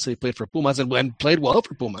Bora's house. He played for Pumas and played well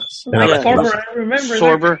for Pumas. Sorber, I remember.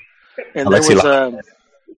 Sorber. And there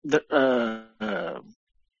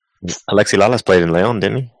was Alexi Lalas played in Leon,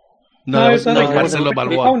 didn't he? No, it was Marcelo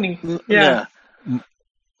Balboa. Yeah.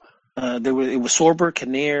 It was Sorber,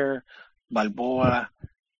 Kinnear, Balboa.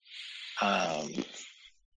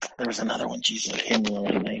 There was another one. Jesus, I can't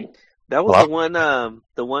remember his name. That was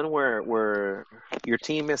the one where your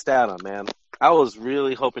team missed out on, man. I was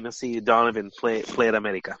really hoping to see Donovan play at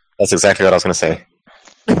America. That's exactly what I was going to say.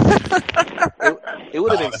 It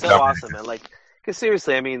would have been so awesome, man. Because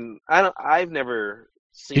seriously, I mean, I've never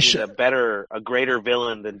seen a greater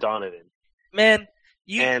villain than Donovan. Man,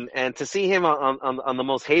 and to see him on the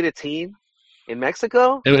most hated team in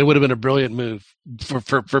Mexico, it would have been a brilliant move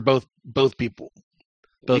for both people.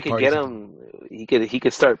 You could get him. He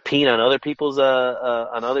could start peeing on other people's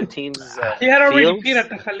on other teams. He had already fields. peed at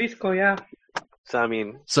the Jalisco, yeah. So I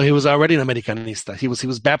mean, so he was already an Americanista. He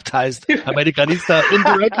was baptized Americanista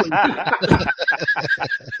indirectly.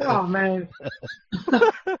 Oh man!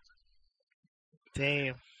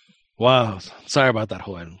 Damn. Wow. Sorry about that,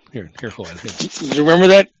 Joel. Here, Joel. Here. You remember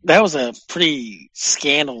that? That was a pretty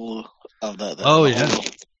scandal of the Oh yeah.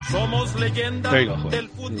 There you go,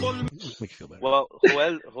 Joel. Well,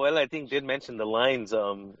 Joel, I think did mention the lines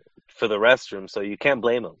for the restroom, so you can't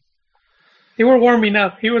blame him. He was warming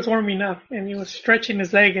up, and he was stretching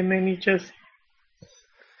his leg, and then he just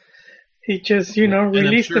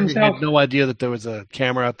released himself. He had no idea that there was a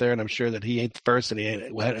camera out there, and I'm sure that he ain't the first, and he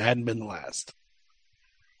hadn't been the last.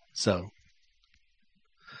 So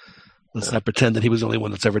let's not pretend that he was the only one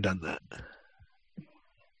that's ever done that.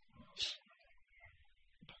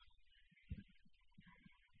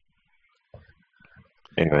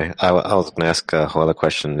 Anyway, I was going to ask Joel a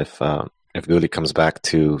question. If Gulli comes back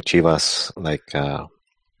to Chivas like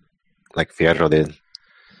Fierro did,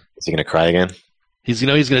 is he going to cry again? He's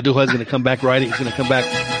going to do what? He's going to come back riding. He's going to come back.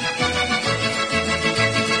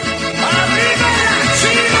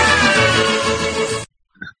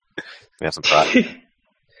 We have some pride. We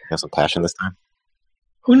have some passion this time.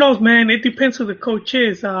 Who knows, man? It depends who the coach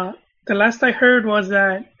is. The last I heard was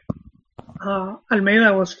that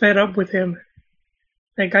Almeida was fed up with him.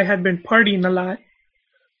 that guy had been partying a lot.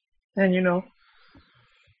 And, you know.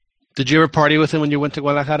 Did you ever party with him when you went to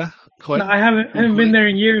Guadalajara? No, I haven't been there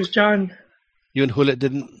in years, John. You and Hulit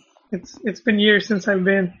didn't? It's been years since I've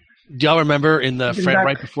been. Do y'all remember in the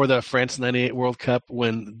right before the France '98 World Cup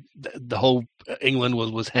when the whole England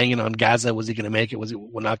was hanging on Gaza? Was he going to make it? Was he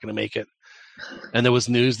not going to make it? And there was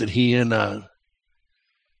news that he and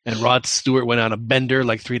Rod Stewart went on a bender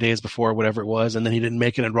like 3 days before, whatever it was, and then he didn't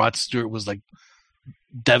make it. And Rod Stewart was like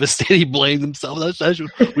devastated. He blamed himself.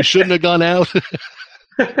 We shouldn't have gone out.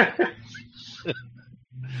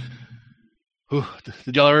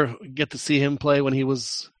 Did y'all ever get to see him play when he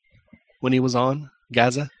was on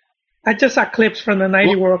Gaza? I just saw clips from the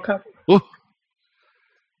 '90 World Cup. Ooh.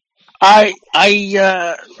 I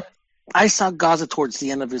saw Gaza towards the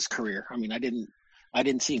end of his career. I mean, I didn't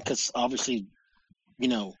see him because obviously, you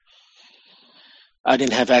know, I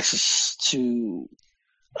didn't have access to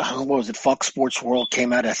what was it? Fox Sports World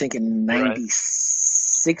came out, I think, in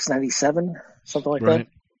 96, 97, something like that.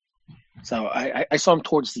 So I saw him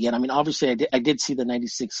towards the end. I mean, obviously, I did see the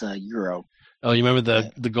 '96 Euro. Oh, you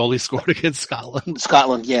remember the goal he scored against Scotland?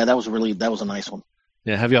 Scotland, yeah, that was a nice one.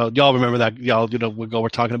 Yeah, have y'all remember that? Y'all, you know what goal we're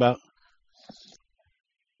talking about?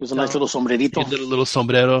 It was a nice little sombrerito. He did a little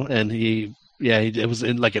sombrero, and it was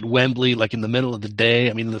in like at Wembley, like in the middle of the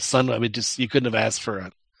day. I mean, the sun. I mean, just you couldn't have asked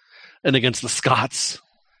for and against the Scots.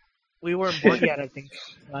 We weren't born yet, I think.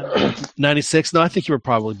 96? No, I think you were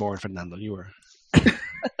probably born, Fernando. You were.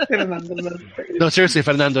 No, seriously,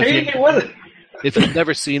 Fernando. If you've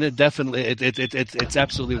never seen it, definitely, it's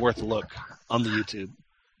absolutely worth a look on the YouTube.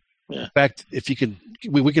 Yeah. In fact, if you can,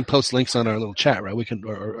 we can post links on our little chat, right? We can,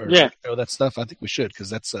 or show that stuff. I think we should because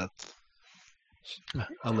that's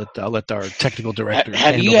I'll let our technical director.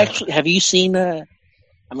 Have you seen? I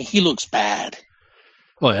mean, he looks bad.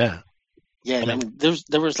 Oh yeah. Yeah, I mean, there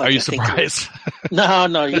was like. Are you surprised?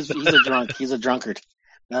 No, he's a drunk. He's a drunkard.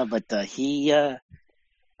 No, but he. I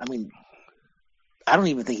mean, I don't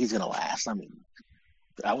even think he's gonna last. I mean,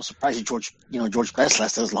 I was surprised George Best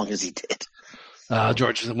lasted as long as he did.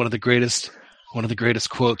 George is one of the greatest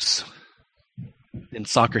quotes in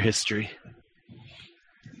soccer history.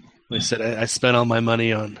 He said, "I spent all my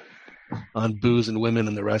money on booze and women,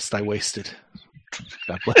 and the rest I wasted."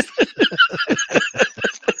 God bless.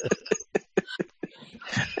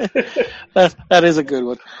 That is a good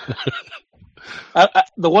one.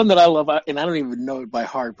 The one that I love, and I don't even know it by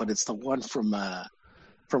heart, but it's the one from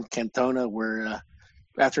Cantona where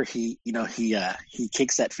after he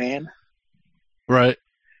kicks that fan, right,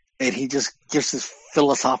 and he just gives this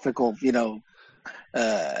philosophical,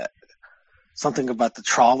 something about the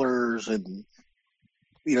trawlers and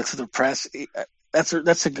to the press. That's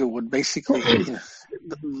a good one. Basically,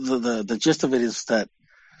 the gist of it is that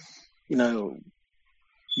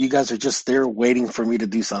you guys are just there waiting for me to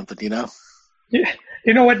do something. Yeah,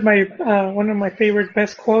 you know what? My one of my favorite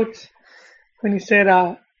best quotes when he said,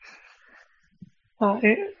 "I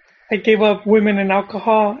gave up women and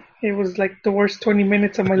alcohol. It was like the worst 20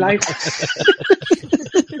 minutes of my life."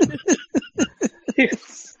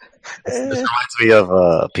 This reminds me of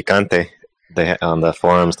Picante. On the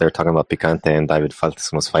forums, they were talking about Picante, and David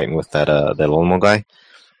Faltes was fighting with that Olmo guy,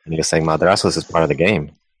 and he was saying madrazos is part of the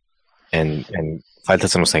game, and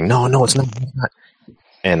Faltes was saying no, it's not.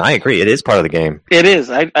 And I agree, it is part of the game. It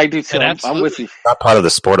is. I do too. I'm with you. It's not part of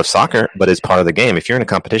the sport of soccer, but it's part of the game. If you're in a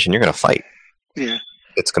competition, you're going to fight. Yeah.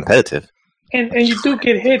 It's competitive. And you do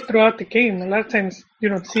get hit throughout the game. A lot of times you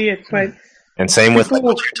don't see it, but and same with what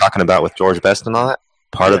you're talking about with George Best and all that.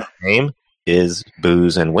 Part of the game is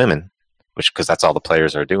booze and women, because that's all the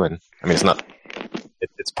players are doing. I mean, it's not.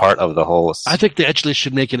 It's part of the whole. I think they actually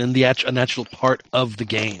should make it a natural part of the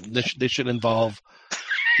game. They should involve,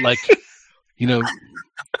 like,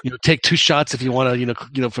 take two shots if you want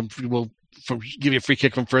to. From give you a free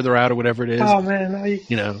kick from further out or whatever it is. Oh man,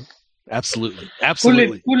 absolutely.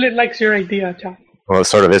 Hulit likes your idea, John. Well, it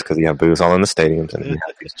sort of is because you have booze all in the stadiums and you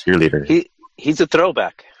have these cheerleaders. He's a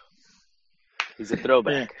throwback. He's a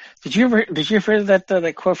throwback. Yeah. Did you ever hear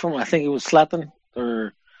that quote from, I think it was Zlatan,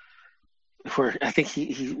 or where I think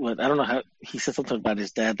he I don't know how he said something about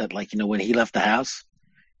his dad that, like, when he left the house,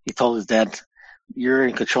 he told his dad, "You're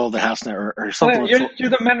in control of the house now," or something. Well, you're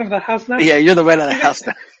the man of the house now. Yeah, you're the man of the house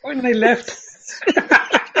now. When they left.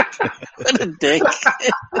 What a dick.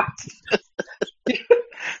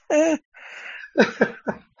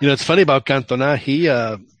 It's funny about Cantona.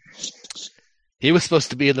 He was supposed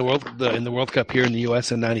to be in the World Cup here in the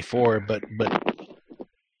U.S. in '94, but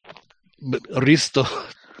Risto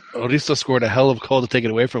scored a hell of a goal to take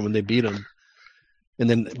it away from him when they beat him, and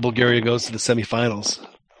then Bulgaria goes to the semifinals.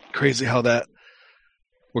 Crazy how that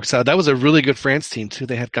works out. That was a really good France team too.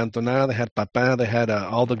 They had Cantona, they had Papin, they had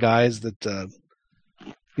all the guys that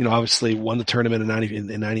obviously won the tournament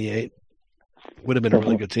in '98. Would have been a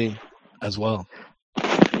really good team as well.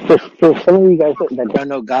 For some of you guys that don't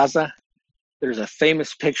know Gaza, there's a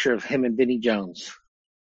famous picture of him and Vinnie Jones.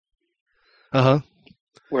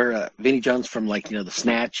 Where Vinnie Jones from the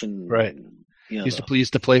Snatch and right.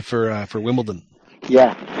 Used to play for Wimbledon.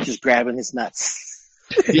 Yeah, just grabbing his nuts.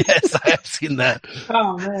 Yes, I have seen that.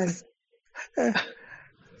 Oh man.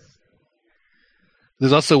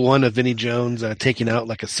 There's also one of Vinnie Jones taking out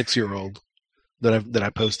like a 6-year-old that I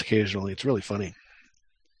post occasionally. It's really funny.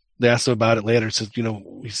 They asked him about it later. It says,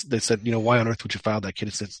 they said, why on earth would you foul that kid?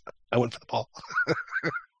 He says, I went for the ball.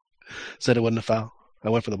 Said it wasn't a foul. I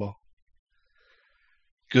went for the ball.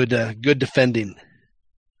 Good defending.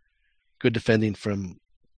 Good defending from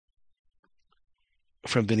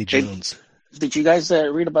Vinnie Jones. Did you guys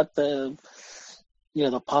read about the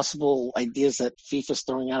possible ideas that FIFA's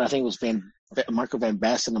throwing out? I think it was Marco Van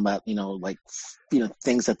Basten about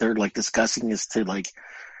things that they're discussing is to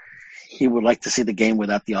he would like to see the game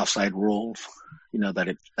without the offside rules.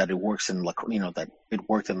 That it works in that it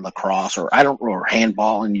worked in lacrosse or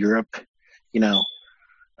handball in Europe.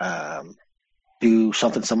 Do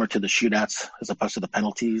something similar to the shootouts as opposed to the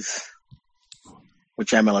penalties,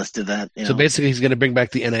 which MLS did that. So basically, he's going to bring back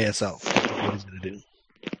the NASL. That's what he's going to do.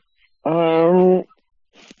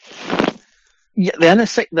 Yeah, the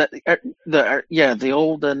NSA, the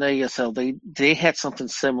old NASL, they had something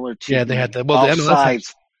similar to. Yeah, they had the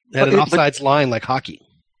offsides. They had an offsides line like hockey.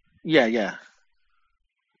 Yeah.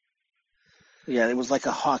 Yeah, it was like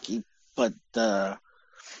a hockey, but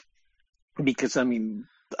because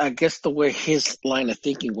I guess the way his line of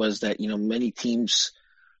thinking was that many teams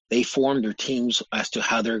they formed their teams as to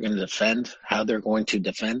how they're going to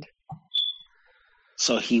defend.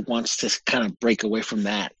 So he wants to kind of break away from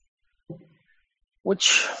that,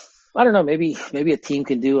 which I don't know. Maybe a team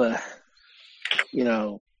can do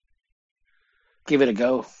give it a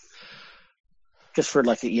go, just for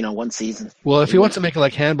one season. Well, if he wants to make it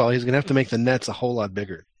like handball, he's going to have to make the nets a whole lot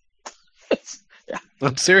bigger. Yeah,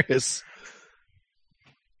 I'm serious.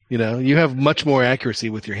 You have much more accuracy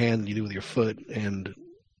with your hand than you do with your foot, and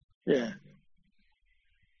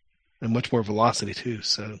much more velocity too.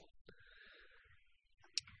 So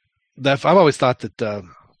I've always thought that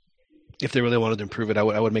if they really wanted to improve it,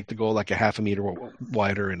 I would make the goal like a half a meter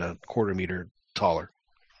wider and a quarter meter taller.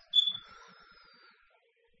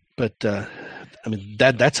 But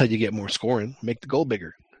that's how you get more scoring. Make the goal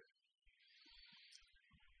bigger.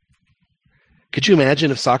 Could you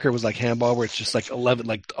imagine if soccer was like handball, where it's just like 11,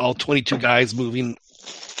 like all 22 guys moving,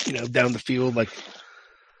 down the field, like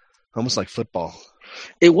almost like football?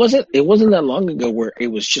 It wasn't that long ago where it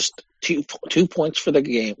was just two points for the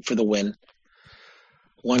game for the win,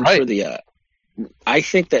 one for the. I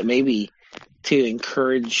think that maybe to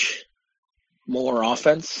encourage more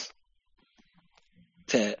offense,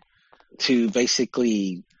 to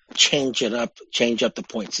basically change up the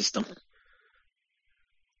point system.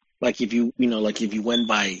 Like if you win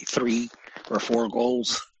by 3 or 4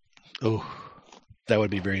 goals. Oh, that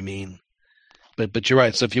would be very mean. But you're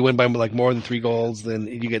right. So if you win by like more than 3 goals, then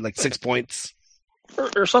you get like 6 points,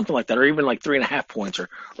 or something like that, or even like 3.5 points,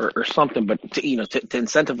 or something. But to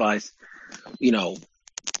incentivize,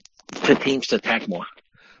 to teams to attack more.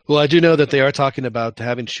 Well, I do know that they are talking about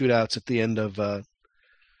having shootouts at the end of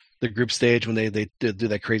the group stage when they do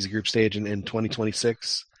that crazy group stage in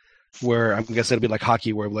 2026. Where I guess it'll be like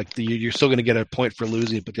hockey, where like you're still going to get a point for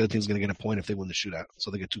losing, but the other team's going to get a point if they win the shootout, so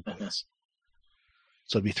they get 2 points.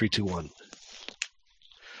 So it'd be 3-2-1.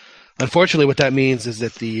 Unfortunately, what that means is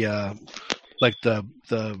that the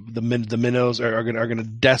minnows are going to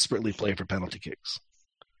desperately play for penalty kicks,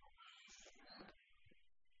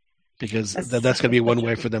 because that's going to be one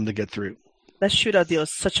way for them to get through. That shootout deal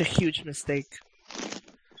is such a huge mistake.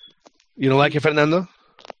 You don't like it, Fernando?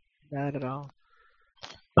 Not at all.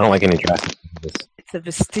 I don't like any drastic changes. It's a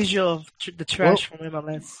vestigial of the trash from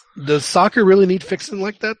MLS. Does soccer really need fixing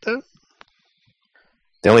like that, though?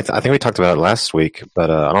 I think we talked about it last week, but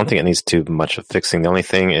I don't think it needs too much of fixing. The only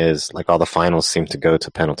thing is, like, all the finals seem to go to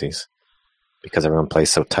penalties because everyone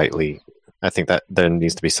plays so tightly. I think that there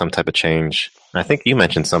needs to be some type of change. And I think you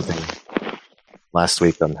mentioned something last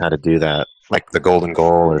week on how to do that, like the golden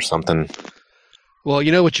goal or something. Well,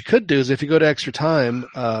 what you could do is if you go to extra time,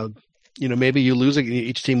 maybe you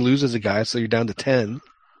each team loses a guy, so you're down to 10.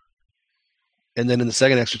 And then in the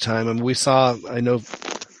second extra time, I know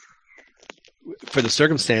for the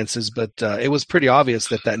circumstances, but it was pretty obvious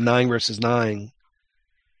that 9 versus 9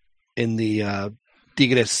 in the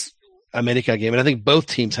Tigres America game, and I think both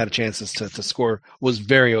teams had chances to score. Was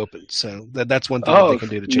very open, so that's one thing they can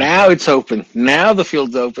do to change. Now it's open. Now the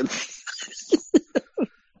field's open.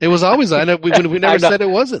 It was always. I know we never said it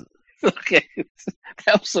wasn't. Okay,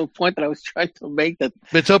 that was the point that I was trying to make. That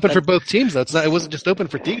but it's open for both teams, though. It wasn't just open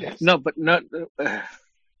for Tigres. No, but not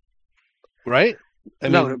right.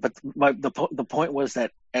 But the point was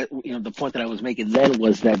that the point that I was making then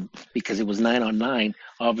was that because it was 9-on-9,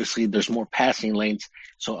 obviously there's more passing lanes.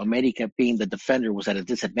 So America, being the defender, was at a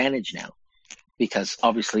disadvantage now because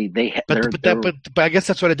obviously they. But I guess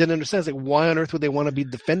that's what I didn't understand. Is like, why on earth would they want to be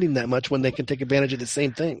defending that much when they can take advantage of the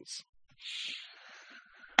same things?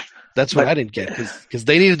 That's what I didn't get because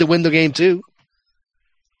they needed to win the game too.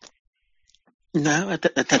 No, at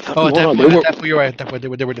that time. Oh, at that point, you're right. At that point, they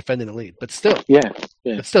were defending the lead, but still, yeah.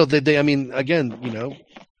 But still, they. I mean, again,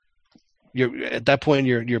 you're at that point,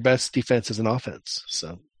 your best defense is an offense.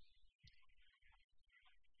 So,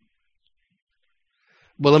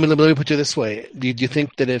 well, let me put you this way: do you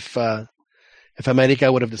think that if America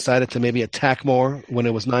would have decided to maybe attack more when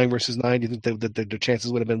it was 9 versus 9, do you think that their chances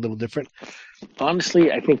would have been a little different?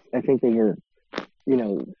 Honestly, I think they were,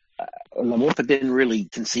 Lamopa didn't really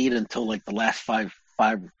concede until like the last 7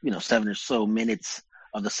 or so minutes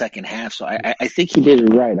of the second half. So I think he did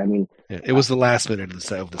it right. I mean, it was the last minute of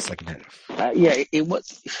the second half. It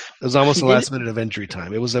was. It was almost the last minute of injury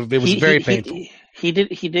time. It was very painful. He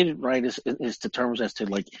did it right as to terms as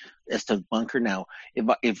to bunker. Now,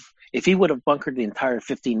 if he would have bunkered the entire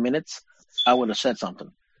 15 minutes, I would have said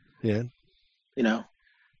something. Yeah.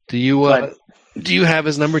 Do you have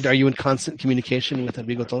his number? Are you in constant communication with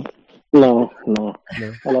Bigoton? No.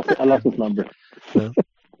 I lost his number. No.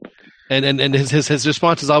 And his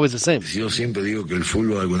response is always the same. Yo siempre digo que el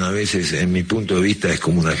fútbol algunas veces, en mi punto de vista, es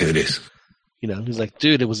como un ajedrez. He's like,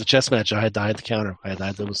 dude, it was a chess match. I had to counter. I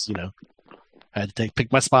had to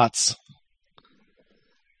pick my spots.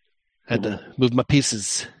 Had to move my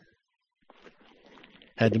pieces.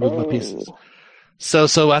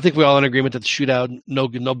 So I think we're all in agreement that the shootout no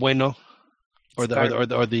bueno, or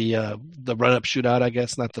the run up shootout, I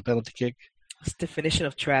guess, not the penalty kick. It's definition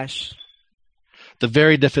of trash. The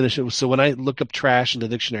very definition. So when I look up trash in the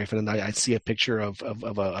dictionary, I see a picture of a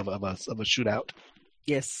shootout.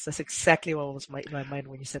 Yes, that's exactly what was in my mind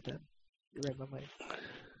when you said that. You read my mind.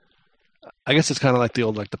 I guess it's kind of like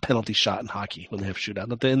the penalty shot in hockey when they have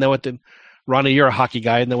shootout. Isn't that what Ronnie, you're a hockey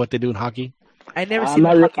guy. Isn't that what they do in hockey? I never I'm seen.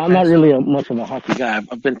 I'm not really much of a hockey guy.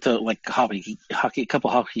 I've been to like a couple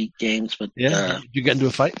hockey games, but you get into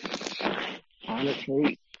a fight?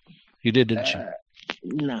 Honestly, you did, didn't you?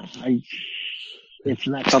 No, it's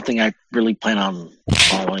not something I really plan on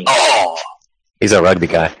following. He's a rugby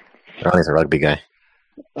guy. Ronnie's a rugby guy.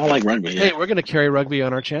 I like rugby. Yeah. Hey, we're gonna carry rugby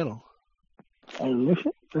on our channel. Oh,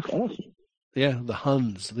 that's awesome. Yeah, the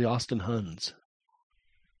Huns, the Austin Huns.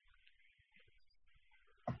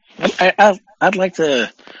 I'd like for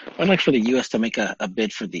the U.S. to make a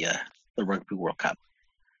bid for the Rugby World Cup.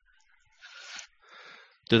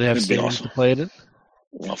 Do they have stadiums to play it in?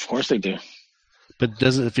 Well, of course they do. But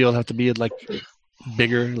doesn't the field have to be like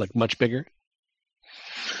bigger, like much bigger?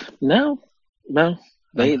 No.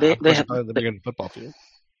 They have the bigger football field.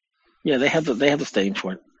 Yeah, they have the stadium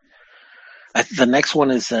for it. The next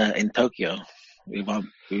one is in Tokyo. I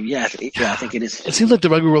think it is. It seems like the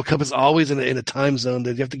Rugby World Cup is always in a time zone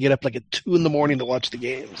that you have to get up like at 2 a.m. to watch the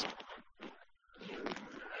games.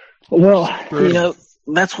 Well,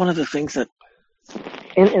 that's one of the things that,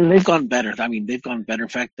 and they've gone better. I mean, they've gone better. In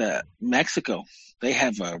fact, Mexico, they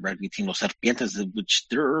have a rugby team, Los Serpientes, which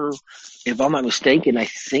if I'm not mistaken, I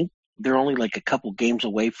think they're only like a couple games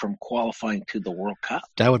away from qualifying to the World Cup.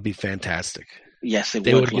 That would be fantastic. Yes,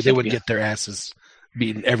 they would get their asses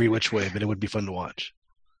beaten every which way, but it would be fun to watch.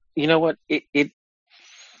 You know what? It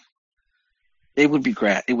would be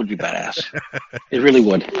great. It would be badass. It really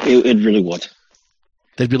would. It really would.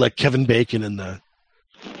 They'd be like Kevin Bacon in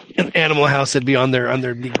Animal House. They'd be on there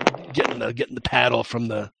getting the paddle from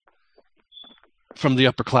the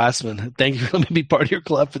upperclassmen. Thank you for letting me be part of your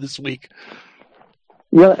club for this week.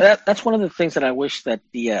 Well, that's one of the things that I wish that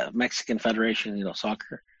the Mexican Federation,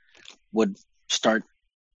 soccer, would start,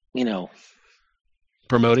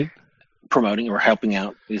 promoting or helping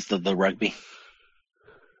out is the rugby.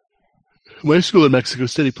 My school in Mexico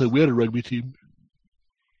City we had a rugby team.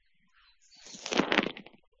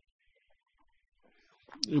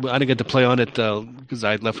 I didn't get to play on it because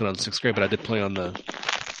I left it on 6th grade, but I did play on the.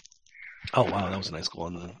 Oh wow, that was a nice goal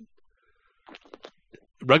on the.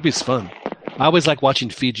 Rugby's fun. I always like watching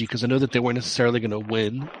Fiji because I know that they weren't necessarily going to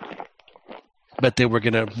win, but they were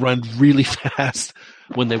going to run really fast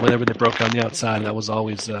whenever they broke on the outside. That was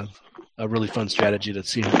always a really fun strategy to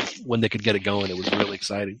see when they could get it going. It was really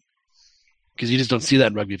exciting because you just don't see that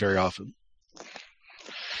in rugby very often.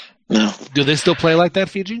 No. Do they still play like that,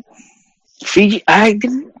 Fiji? Fiji, I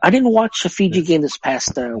didn't watch a Fiji game this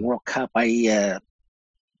past World Cup.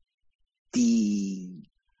 The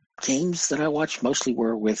games that I watched mostly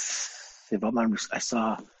were with, if I'm honest, I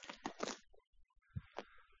saw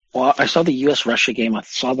the U.S.-Russia game. I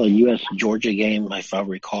saw the U.S.-Georgia game, if I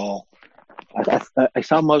recall. I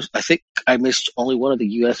saw most. I think I missed only one of the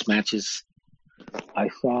U.S. matches. I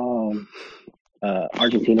saw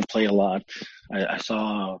Argentina play a lot. I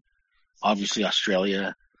saw, obviously,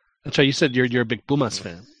 Australia. That's right. You said you're a big Pumas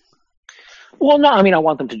fan. Well, no, I mean I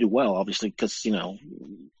want them to do well, obviously, because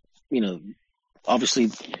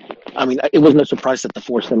obviously, I mean it wasn't a surprise that the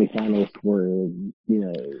 4 semifinals were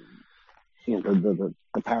the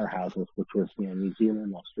powerhouses, which was New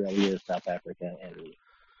Zealand, Australia, South Africa,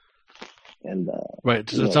 and right.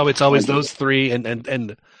 So it's always those three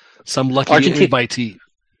and some lucky invitee.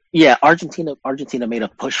 Yeah, Argentina made a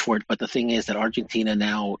push for it, but the thing is that Argentina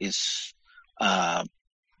now is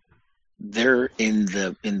they're in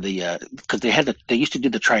the because they used to do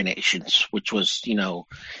the Tri-Nations, which was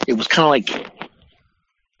it was kind of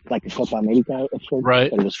like the CopaMX,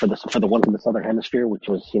 right? But it was for the ones in the Southern Hemisphere, which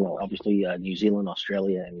was obviously New Zealand,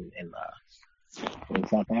 Australia, and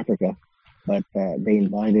South Africa. But they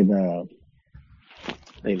invited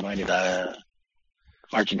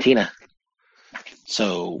Argentina.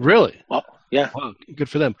 So really, well, yeah, wow, good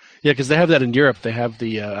for them. Yeah, because they have that in Europe. They have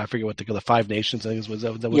the I forget what they call the 5 Nations. I think was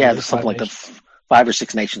that. Yeah, something like the 5 or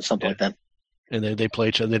 6 nations, something like that. And they play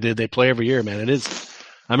each other. They play every year, man. It is.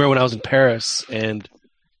 I remember when I was in Paris and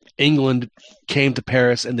England came to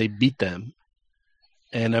Paris and they beat them.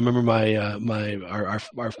 And I remember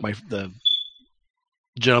the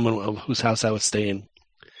gentleman whose house I was staying.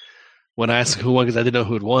 When I asked who won, because I didn't know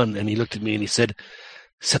who had won, and he looked at me and he said,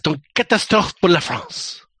 "C'est une catastrophe pour la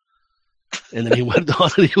France." And then he went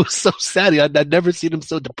on, and he was so sad. I'd never seen him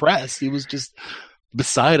so depressed. He was just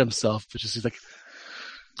beside himself. He's like,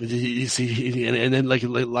 he said,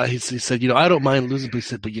 I don't mind losing, but he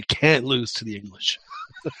said, but you can't lose to the English.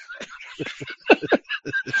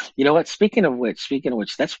 You know what? Speaking of which,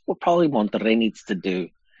 that's what probably Monterrey needs to do,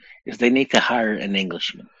 is they need to hire an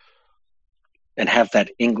Englishman and have that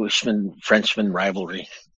Englishman-Frenchman rivalry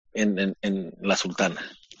in La Sultana.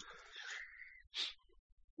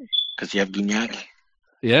 Because you have Guignac.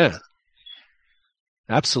 Yeah.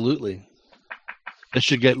 Absolutely. They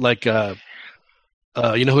should get like, who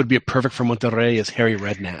would be perfect for Monterrey is Harry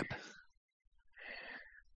Redknapp.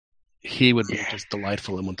 He would be just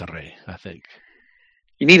delightful in Monterrey, I think.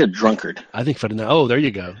 You need a drunkard. I think Oh, there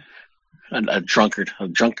you go. A drunkard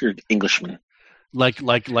Englishman. Like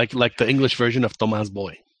the English version of Thomas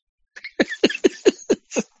Boy.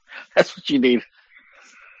 That's what you need.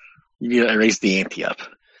 You need to raise the ante up.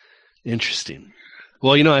 Interesting.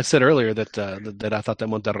 Well, I said earlier that I thought that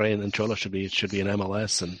Monterrey and Cholo should be in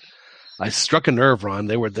MLS, and I struck a nerve, Ron.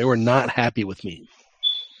 They were not happy with me.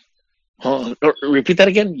 Oh, repeat that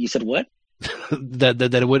again. You said what? that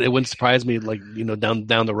it wouldn't surprise me,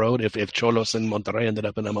 down the road if Cholos and Monterrey ended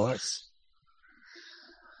up in MLS.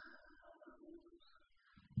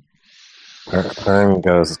 Herm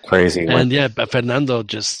goes crazy. And but Fernando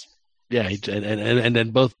just and then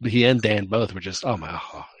both he and Dan both were just like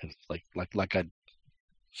I.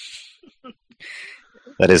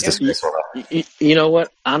 That is disgraceful. You know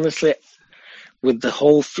what? Honestly, with the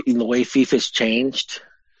whole the way FIFA's changed,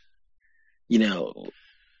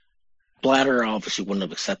 Blatter obviously wouldn't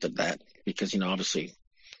have accepted that because obviously,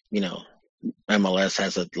 MLS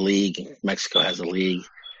has a league, Mexico has a league.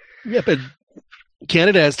 Yeah, but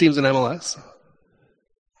Canada has teams in MLS.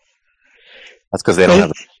 That's because they don't have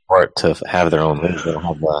the support to have their own league. They don't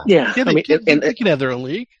have the... they can have their own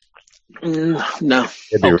league. No,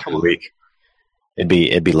 it'd be really weak.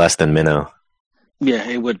 It'd be less than Minnow. Yeah,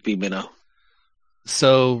 it would be Minnow.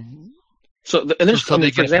 So there's for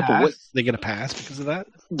example, they get a pass because of that.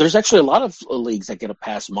 There's actually a lot of leagues that get a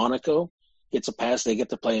pass. Monaco gets a pass; they get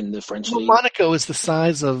to play in the French league. Monaco is the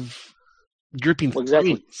size of European. Well,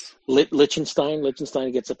 exactly. Liechtenstein gets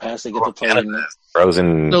a pass; they get to play in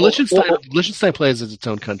Frozen. No, Liechtenstein plays as its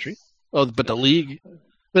own country. Oh, but the league.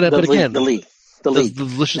 But again, the league. Does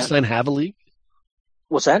Liechtenstein have a league?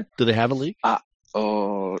 What's that? Do they have a league?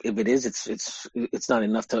 If it is, it's not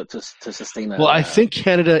enough to sustain. Well, I think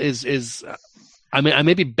Canada is. I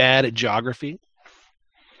may be bad at geography,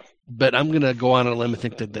 but I'm going to go on a limb and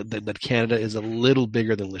think that Canada is a little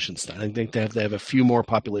bigger than Liechtenstein. I think they have a few more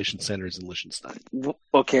population centers than Liechtenstein.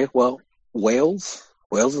 Okay, well, Wales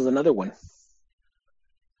is another one.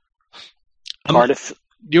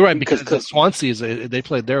 You're right, because Swansea they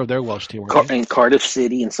played their Welsh team, weren't they? And Cardiff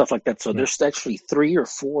City and stuff like that. So there's actually 3 or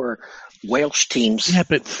 4 Welsh teams that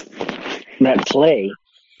play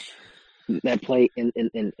in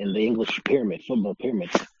the English football pyramid.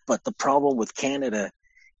 But the problem with Canada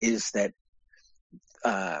is that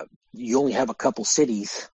you only have a couple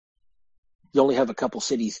cities. You only have a couple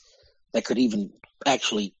cities that could even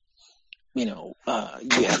actually, you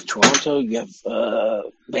have Toronto, you have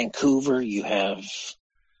Vancouver, you have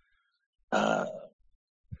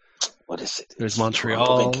what is it? There's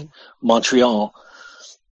Montreal. Montreal.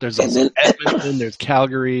 There's also Edmonton. There's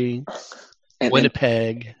Calgary,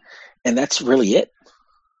 Winnipeg, and that's really it.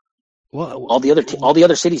 Well, all the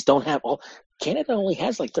other cities don't have. Canada only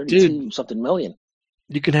has like 32 something million.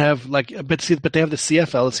 You can have but they have the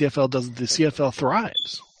CFL. The CFL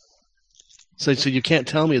thrives. So you can't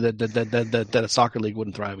tell me that a soccer league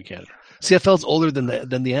wouldn't thrive in Canada. CFL's older than the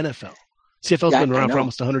NFL. CFL's been around for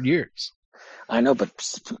almost 100 years. I know, but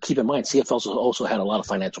keep in mind, CFL's also had a lot of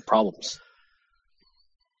financial problems.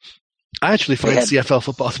 I actually find CFL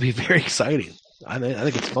football to be very exciting. I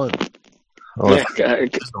think it's fun.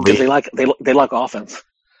 Because they like offense.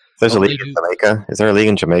 There's a league in Jamaica. Is there a league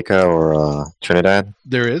in Jamaica or Trinidad?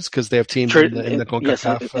 There is, because they have teams in the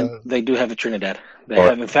CONCACAF. Yes, they do have a Trinidad. They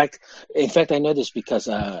have, in fact, I know this because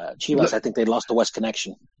Chivas. I think they lost to West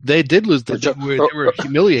Connection. They did lose. They were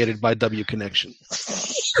humiliated by W Connection.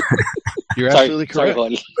 You're absolutely correct.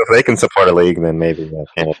 Sorry, if they can support a league, then maybe.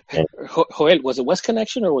 Joel, was it West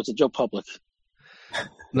Connection or was it Joe Public?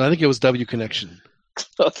 No, I think it was W Connection.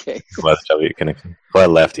 Okay. It was W Connection. Well,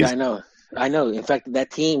 left. Yeah, I know. In fact, that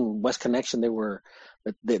team, West Connection, they were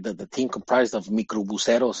the team comprised of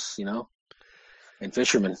microbuseros, and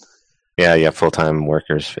fishermen. Yeah, full-time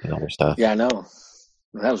workers and other stuff. Yeah, I know.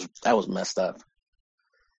 That was messed up.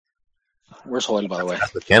 Where's Hoyle, by the way?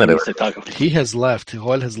 Canada. He has left.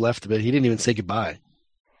 Hoyle has left, but he didn't even say goodbye.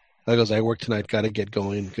 He goes, I work tonight. Got to get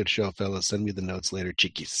going. Good show, fellas. Send me the notes later,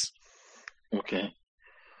 chiquis. Okay.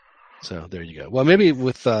 So there you go. Well, maybe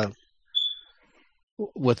with Joel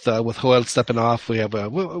stepping off, we have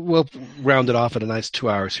we'll round it off at a nice 2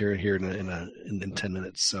 hours here in 10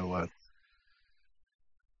 minutes. So,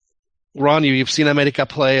 Ron, you've seen America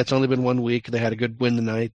play. It's only been 1 week. They had a good win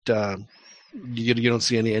tonight. You don't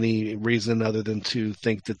see any reason other than to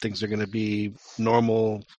think that things are going to be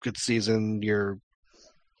normal, good season. Your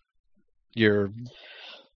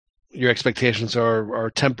expectations are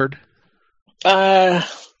tempered. Well,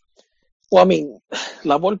 I mean,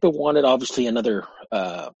 La Volpe wanted obviously another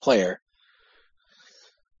player.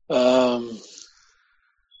 I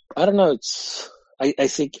don't know. I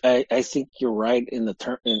think you're right in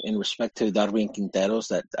in respect to Darwin Quinteros,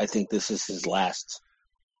 that I think this is his last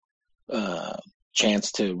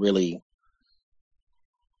chance to really,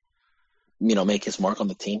 make his mark on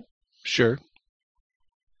the team. Sure.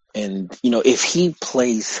 And if he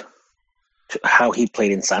plays how he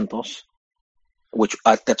played in Santos, which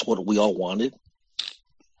that's what we all wanted,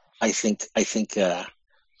 I think they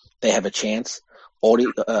have a chance.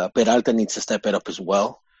 Peralta needs to step it up as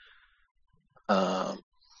well. One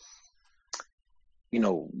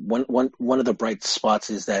of the bright spots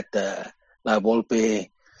is that La Volpe,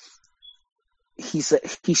 he's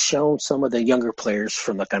shown some of the younger players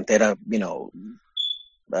from the cantera.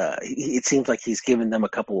 It seems like he's given them a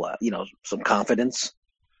couple, some confidence.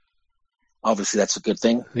 Obviously, that's a good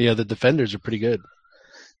thing. Yeah, the defenders are pretty good.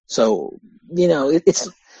 So, it's.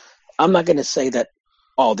 I'm not going to say that.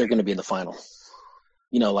 Oh, they're going to be in the final.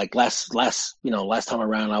 Like last time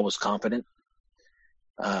around, I was confident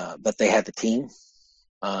that they had the team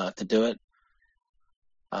to do it.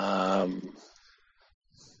 I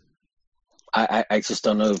just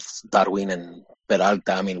don't know if Darwin and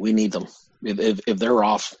Peralta. I mean, we need them. If they're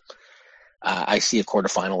off, I see a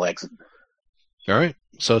quarterfinal exit. All right.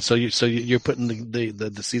 So you're putting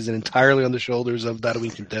the season entirely on the shoulders of Darwin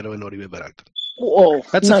Quintero and Oribe Peralta. Well,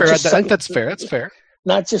 that's fair. I think that's fair. That's fair.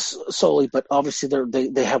 Not just solely, but obviously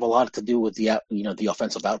they have a lot to do with the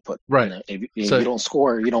offensive output. Right. If you don't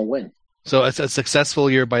score, you don't win. So a successful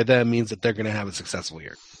year by them means that they're going to have a successful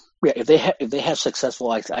year. Yeah. If they have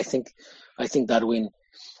successful, I think Darwin.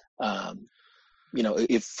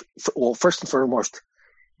 First and foremost,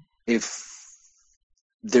 if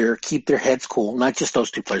they keep their heads cool, not just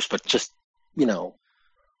those two players, but just the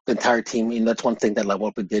entire team. And that's one thing that La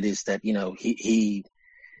Volpe did, is that he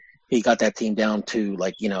got that team down to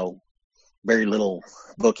very little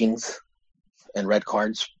bookings and red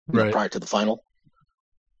cards prior to the final.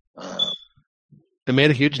 It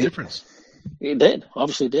made a huge difference. It did,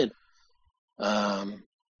 obviously it did.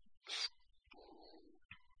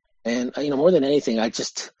 And more than anything, I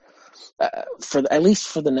just at least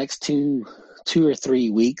for the next 2 or 3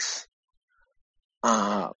 weeks,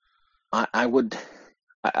 I would.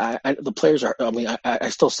 The players are. I mean, I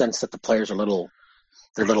still sense that the players are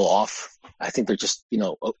they're a little off. I think they're just they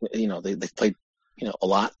played a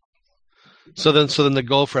lot. So then the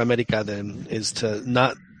goal for America then is to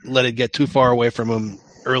not let it get too far away from them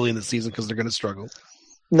early in the season because they're going to struggle.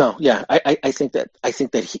 No, yeah, I think that La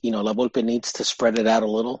Volpe needs to spread it out a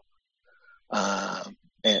little,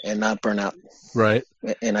 and not burn out. Right.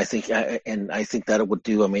 And I think that it would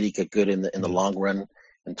do America good in the long run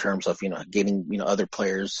in terms of getting other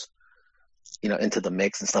players into the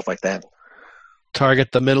mix and stuff like that.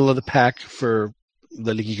 Target the middle of the pack for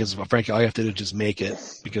the league because frankly all you have to do is just make it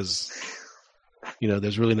because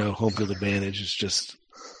there's really no home field advantage. It's just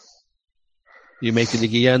you make the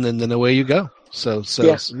Liguilla and then away you go. So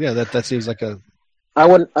that seems like a. I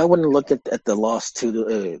wouldn't look at the loss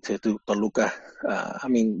to Toluca. I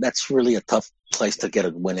mean that's really a tough place to get a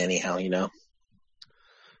win anyhow.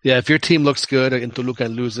 Yeah, if your team looks good and Toluca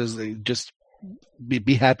loses, just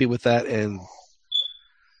be happy with that and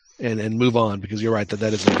move on because you're right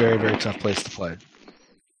that is a very, very tough place to play.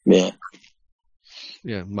 Yeah.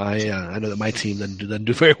 Yeah, I know that my team doesn't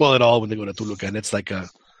do very well at all when they go to Toluca, and it's like a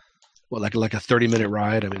 30-minute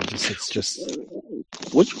ride. I mean, it's just.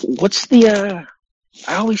 What's the?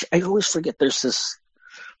 I always forget. There's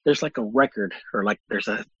like a record or like there's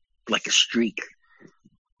a streak.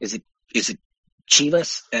 Is it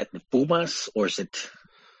Chivas at Pumas or is it?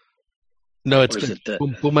 No, it's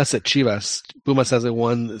Pumas at Chivas. Pumas hasn't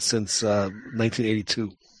won since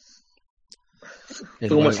 1982.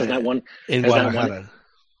 Pumas has not won in Guadalajara.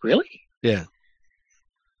 Really? Yeah.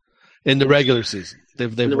 In the regular season,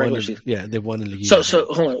 they've in the won. Regular season. Yeah, they've won in Liguilla. So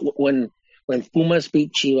hold on. When Pumas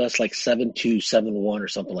beat Chivas like 7-2, 7-1 or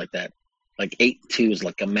something like that, like 8-2 is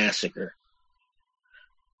like a massacre.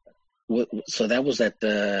 So that was at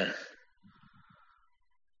the.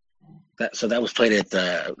 So that was played at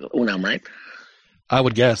UNAM, right? I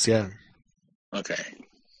would guess, yeah. Okay.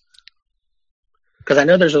 Because I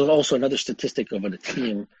know there's also another statistic of a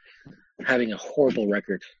team having a horrible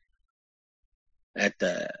record at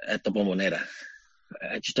the Bombonera.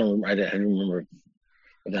 I just don't remember. I don't remember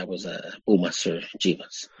if that was Pumas or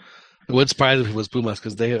Chivas. It would surprise me if it was Pumas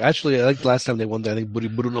because they actually, I think the last time they won, I think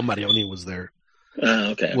Bruno Marioni was there.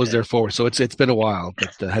 Okay. Was there forward, so it's been a while,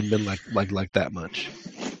 but it hadn't been like that much.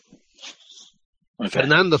 Okay.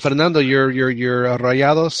 Fernando, your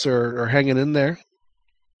Rayados are hanging in there.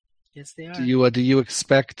 Yes, they are. Do you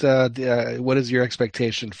expect? What is your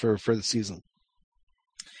expectation for the season?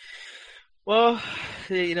 Well,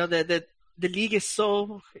 the league is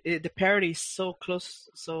the parity is so close,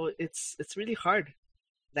 so it's really hard,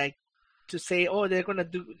 like to say, oh, they're gonna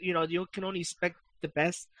do. You can only expect the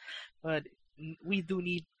best, but we do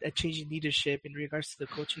need a change in leadership in regards to the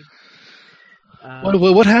coaching.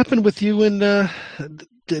 What happened with you and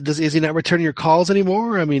is he not returning your calls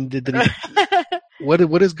anymore? I mean, did he,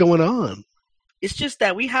 what is going on? It's just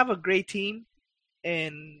that we have a great team,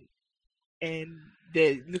 and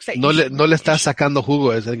looks like no le estás sacando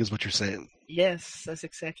jugo, I think is what you're saying. Yes, that's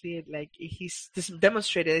exactly it. Like he's just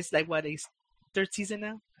demonstrated. It's like his third season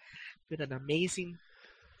now. Been an amazing.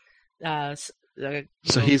 So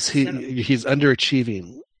he's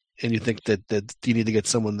underachieving, and you think that you need to get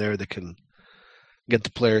someone there that can get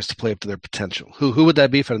the players to play up to their potential. Who would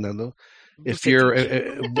that be, Fernando? If you're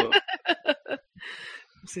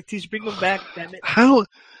bring them back, damn it. How?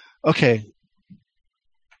 Okay.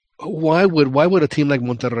 Why would a team like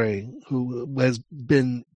Monterrey, who has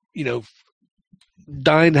been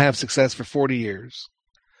dying to have success for 40 years,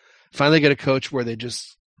 finally get a coach where they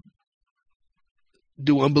just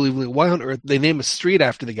do unbelievably? Why on earth they name a street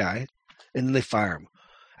after the guy, and then they fire him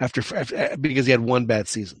after because he had one bad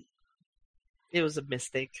season? It was a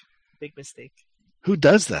mistake, big mistake. Who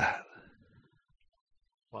does that?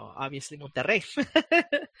 Well, obviously Monterrey.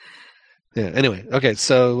 Yeah. Anyway, okay.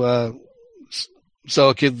 So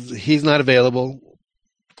he's not available.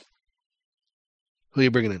 Who are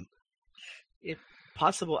you bringing in? If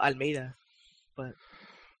possible, Almeida, but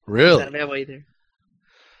really, he's not available either.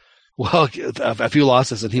 Well, a few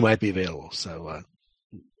losses and he might be available. So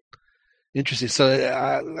interesting. So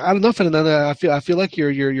I don't know, Fernando. I feel like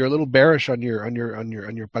you're a little bearish on your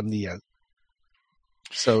pandilla.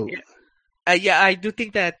 So yeah, I do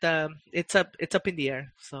think that it's up in the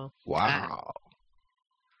air. So wow.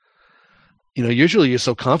 Usually you're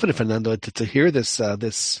so confident, Fernando, to hear this. I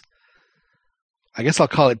guess I'll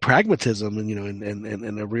call it pragmatism,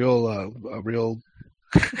 and a real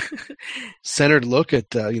centered look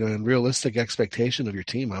at and realistic expectation of your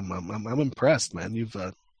team. I'm impressed, man. You've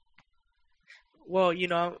Well,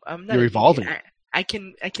 I'm not. You're evolving. I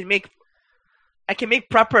can make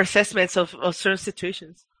proper assessments of certain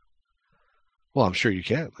situations. Well, I'm sure you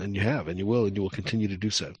can, and you have, and you will continue to do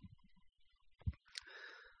so.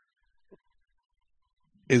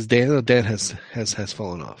 Is Dan? Dan has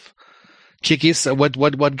fallen off. Chiquis,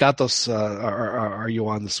 what gatos are you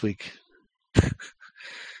on this week?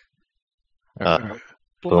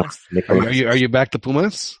 Pumas. Are you back to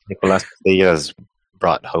Pumas? Nicolas Casillas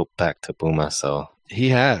brought hope back to Pumas, so he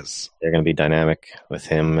has. They're going to be dynamic with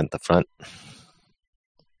him at the front.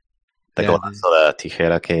 The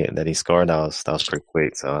Tijera that he scored, that was pretty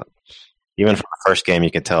quick. So even from the first game,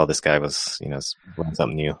 you could tell this guy was doing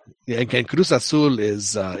something new. Yeah, and Cruz Azul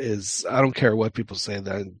is I don't care what people say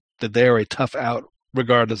that they are a tough out,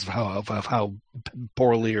 regardless of how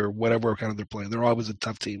poorly or whatever kind of they're playing. They're always a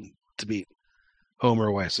tough team to beat, home or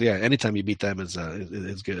away. So yeah, anytime you beat them is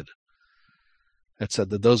good. That said,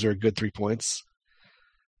 those are good 3 points.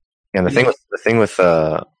 And the thing with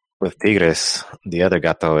Tigres, the other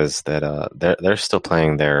gato is that they're still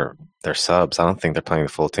playing their subs. I don't think they're playing the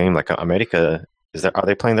full team. Like America, are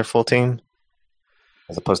they playing their full team?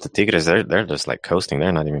 As opposed to Tigres, they're just like coasting.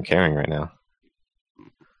 They're not even caring right now.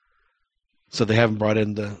 So they haven't brought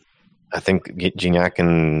in the. I think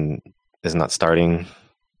Gignac is not starting.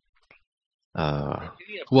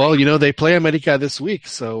 Well, they play America this week,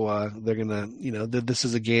 so they're gonna. This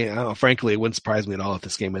is a game. Frankly, it wouldn't surprise me at all if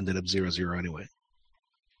this game ended up 0-0 anyway.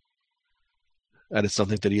 I just don't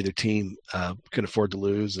think that either team can afford to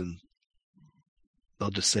lose, and they'll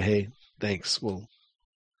just say, "Hey, thanks. We'll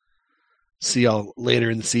see y'all later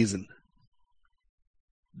in the season."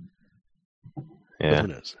 Yeah, but who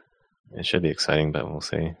knows? It should be exciting, but we'll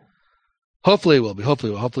see. Hopefully, it will be.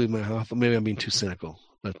 Hopefully, maybe I'm being too cynical,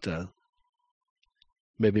 but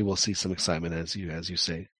maybe we'll see some excitement as you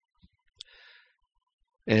say.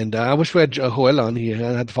 And I wish we had Joel on. He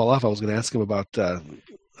had to fall off. I was going to ask him about the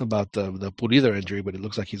Pulido injury, but it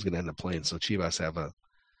looks like he's going to end up playing. So Chivas have a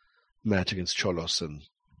match against Xolos, and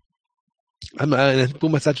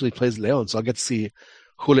Pumas actually plays León, so I'll get to see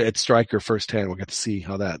Julio at striker firsthand. We'll get to see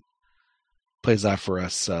how that plays out for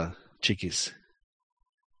us, Chiquis.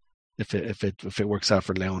 If it works out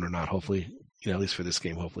for León or not, hopefully, at least for this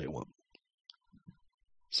game, hopefully it won't.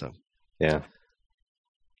 So yeah.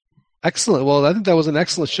 Excellent. Well, I think that was an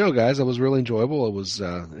excellent show, guys. It was really enjoyable. It was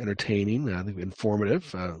entertaining. I think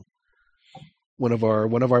informative. One of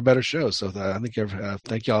our better shows. So I think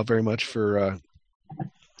thank you all very much for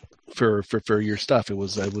your stuff. It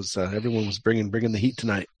was everyone was bringing the heat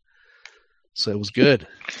tonight. So it was good.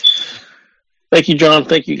 Thank you, John.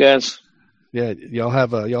 Thank you, guys. Yeah, y'all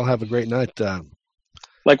have a great night.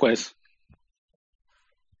 Likewise.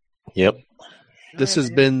 Yep. This has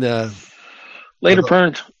been later,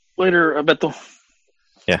 Pern. Later, Beto.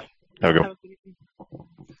 Yeah. Have a good one.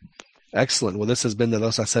 Excellent. Well, this has been the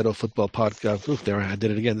Los Aceros Football Podcast. Oof, there I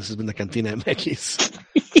did it again. This has been the CantinaMX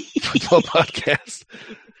Futbol Podcast.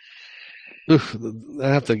 Oof, I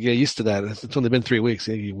have to get used to that. It's only been 3 weeks.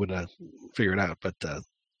 You would figure it out. But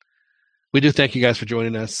we do thank you guys for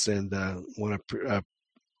joining us, and want to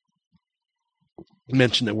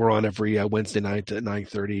mention that we're on every Wednesday night at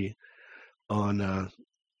 9:30 on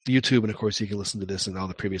YouTube, and of course you can listen to this and all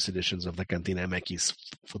the previous editions of the CantinaMX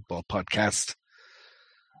Futbol Podcast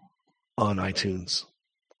on iTunes.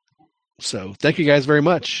 So thank you guys very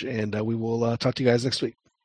much, and we will talk to you guys next week.